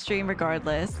a good stream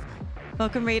regardless.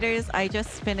 Welcome raiders. I just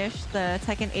finished the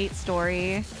Tekken 8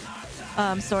 story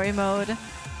mode,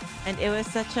 and it was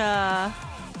such a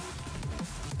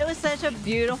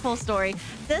beautiful story.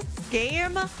 This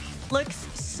game looks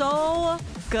so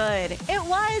good.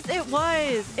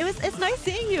 It's nice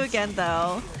seeing you again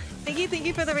though. Thank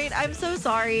you for the raid. I'm so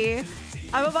sorry.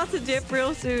 I'm about to dip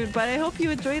real soon, but I hope you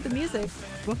enjoy the music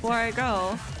before I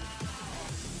go.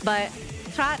 But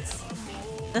chats,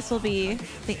 this will be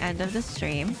the end of the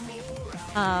stream.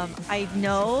 I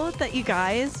know that you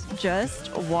guys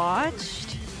just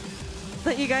watched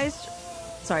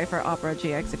sorry for Opera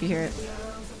GX if you hear it.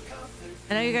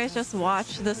 I know you guys just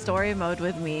watched the story mode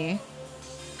with me.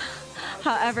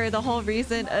 However, the whole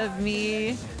reason of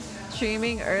me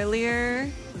streaming earlier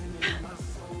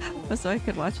was so I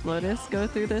could watch Lotus go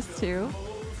through this too.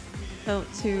 So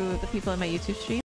to the people in my YouTube stream,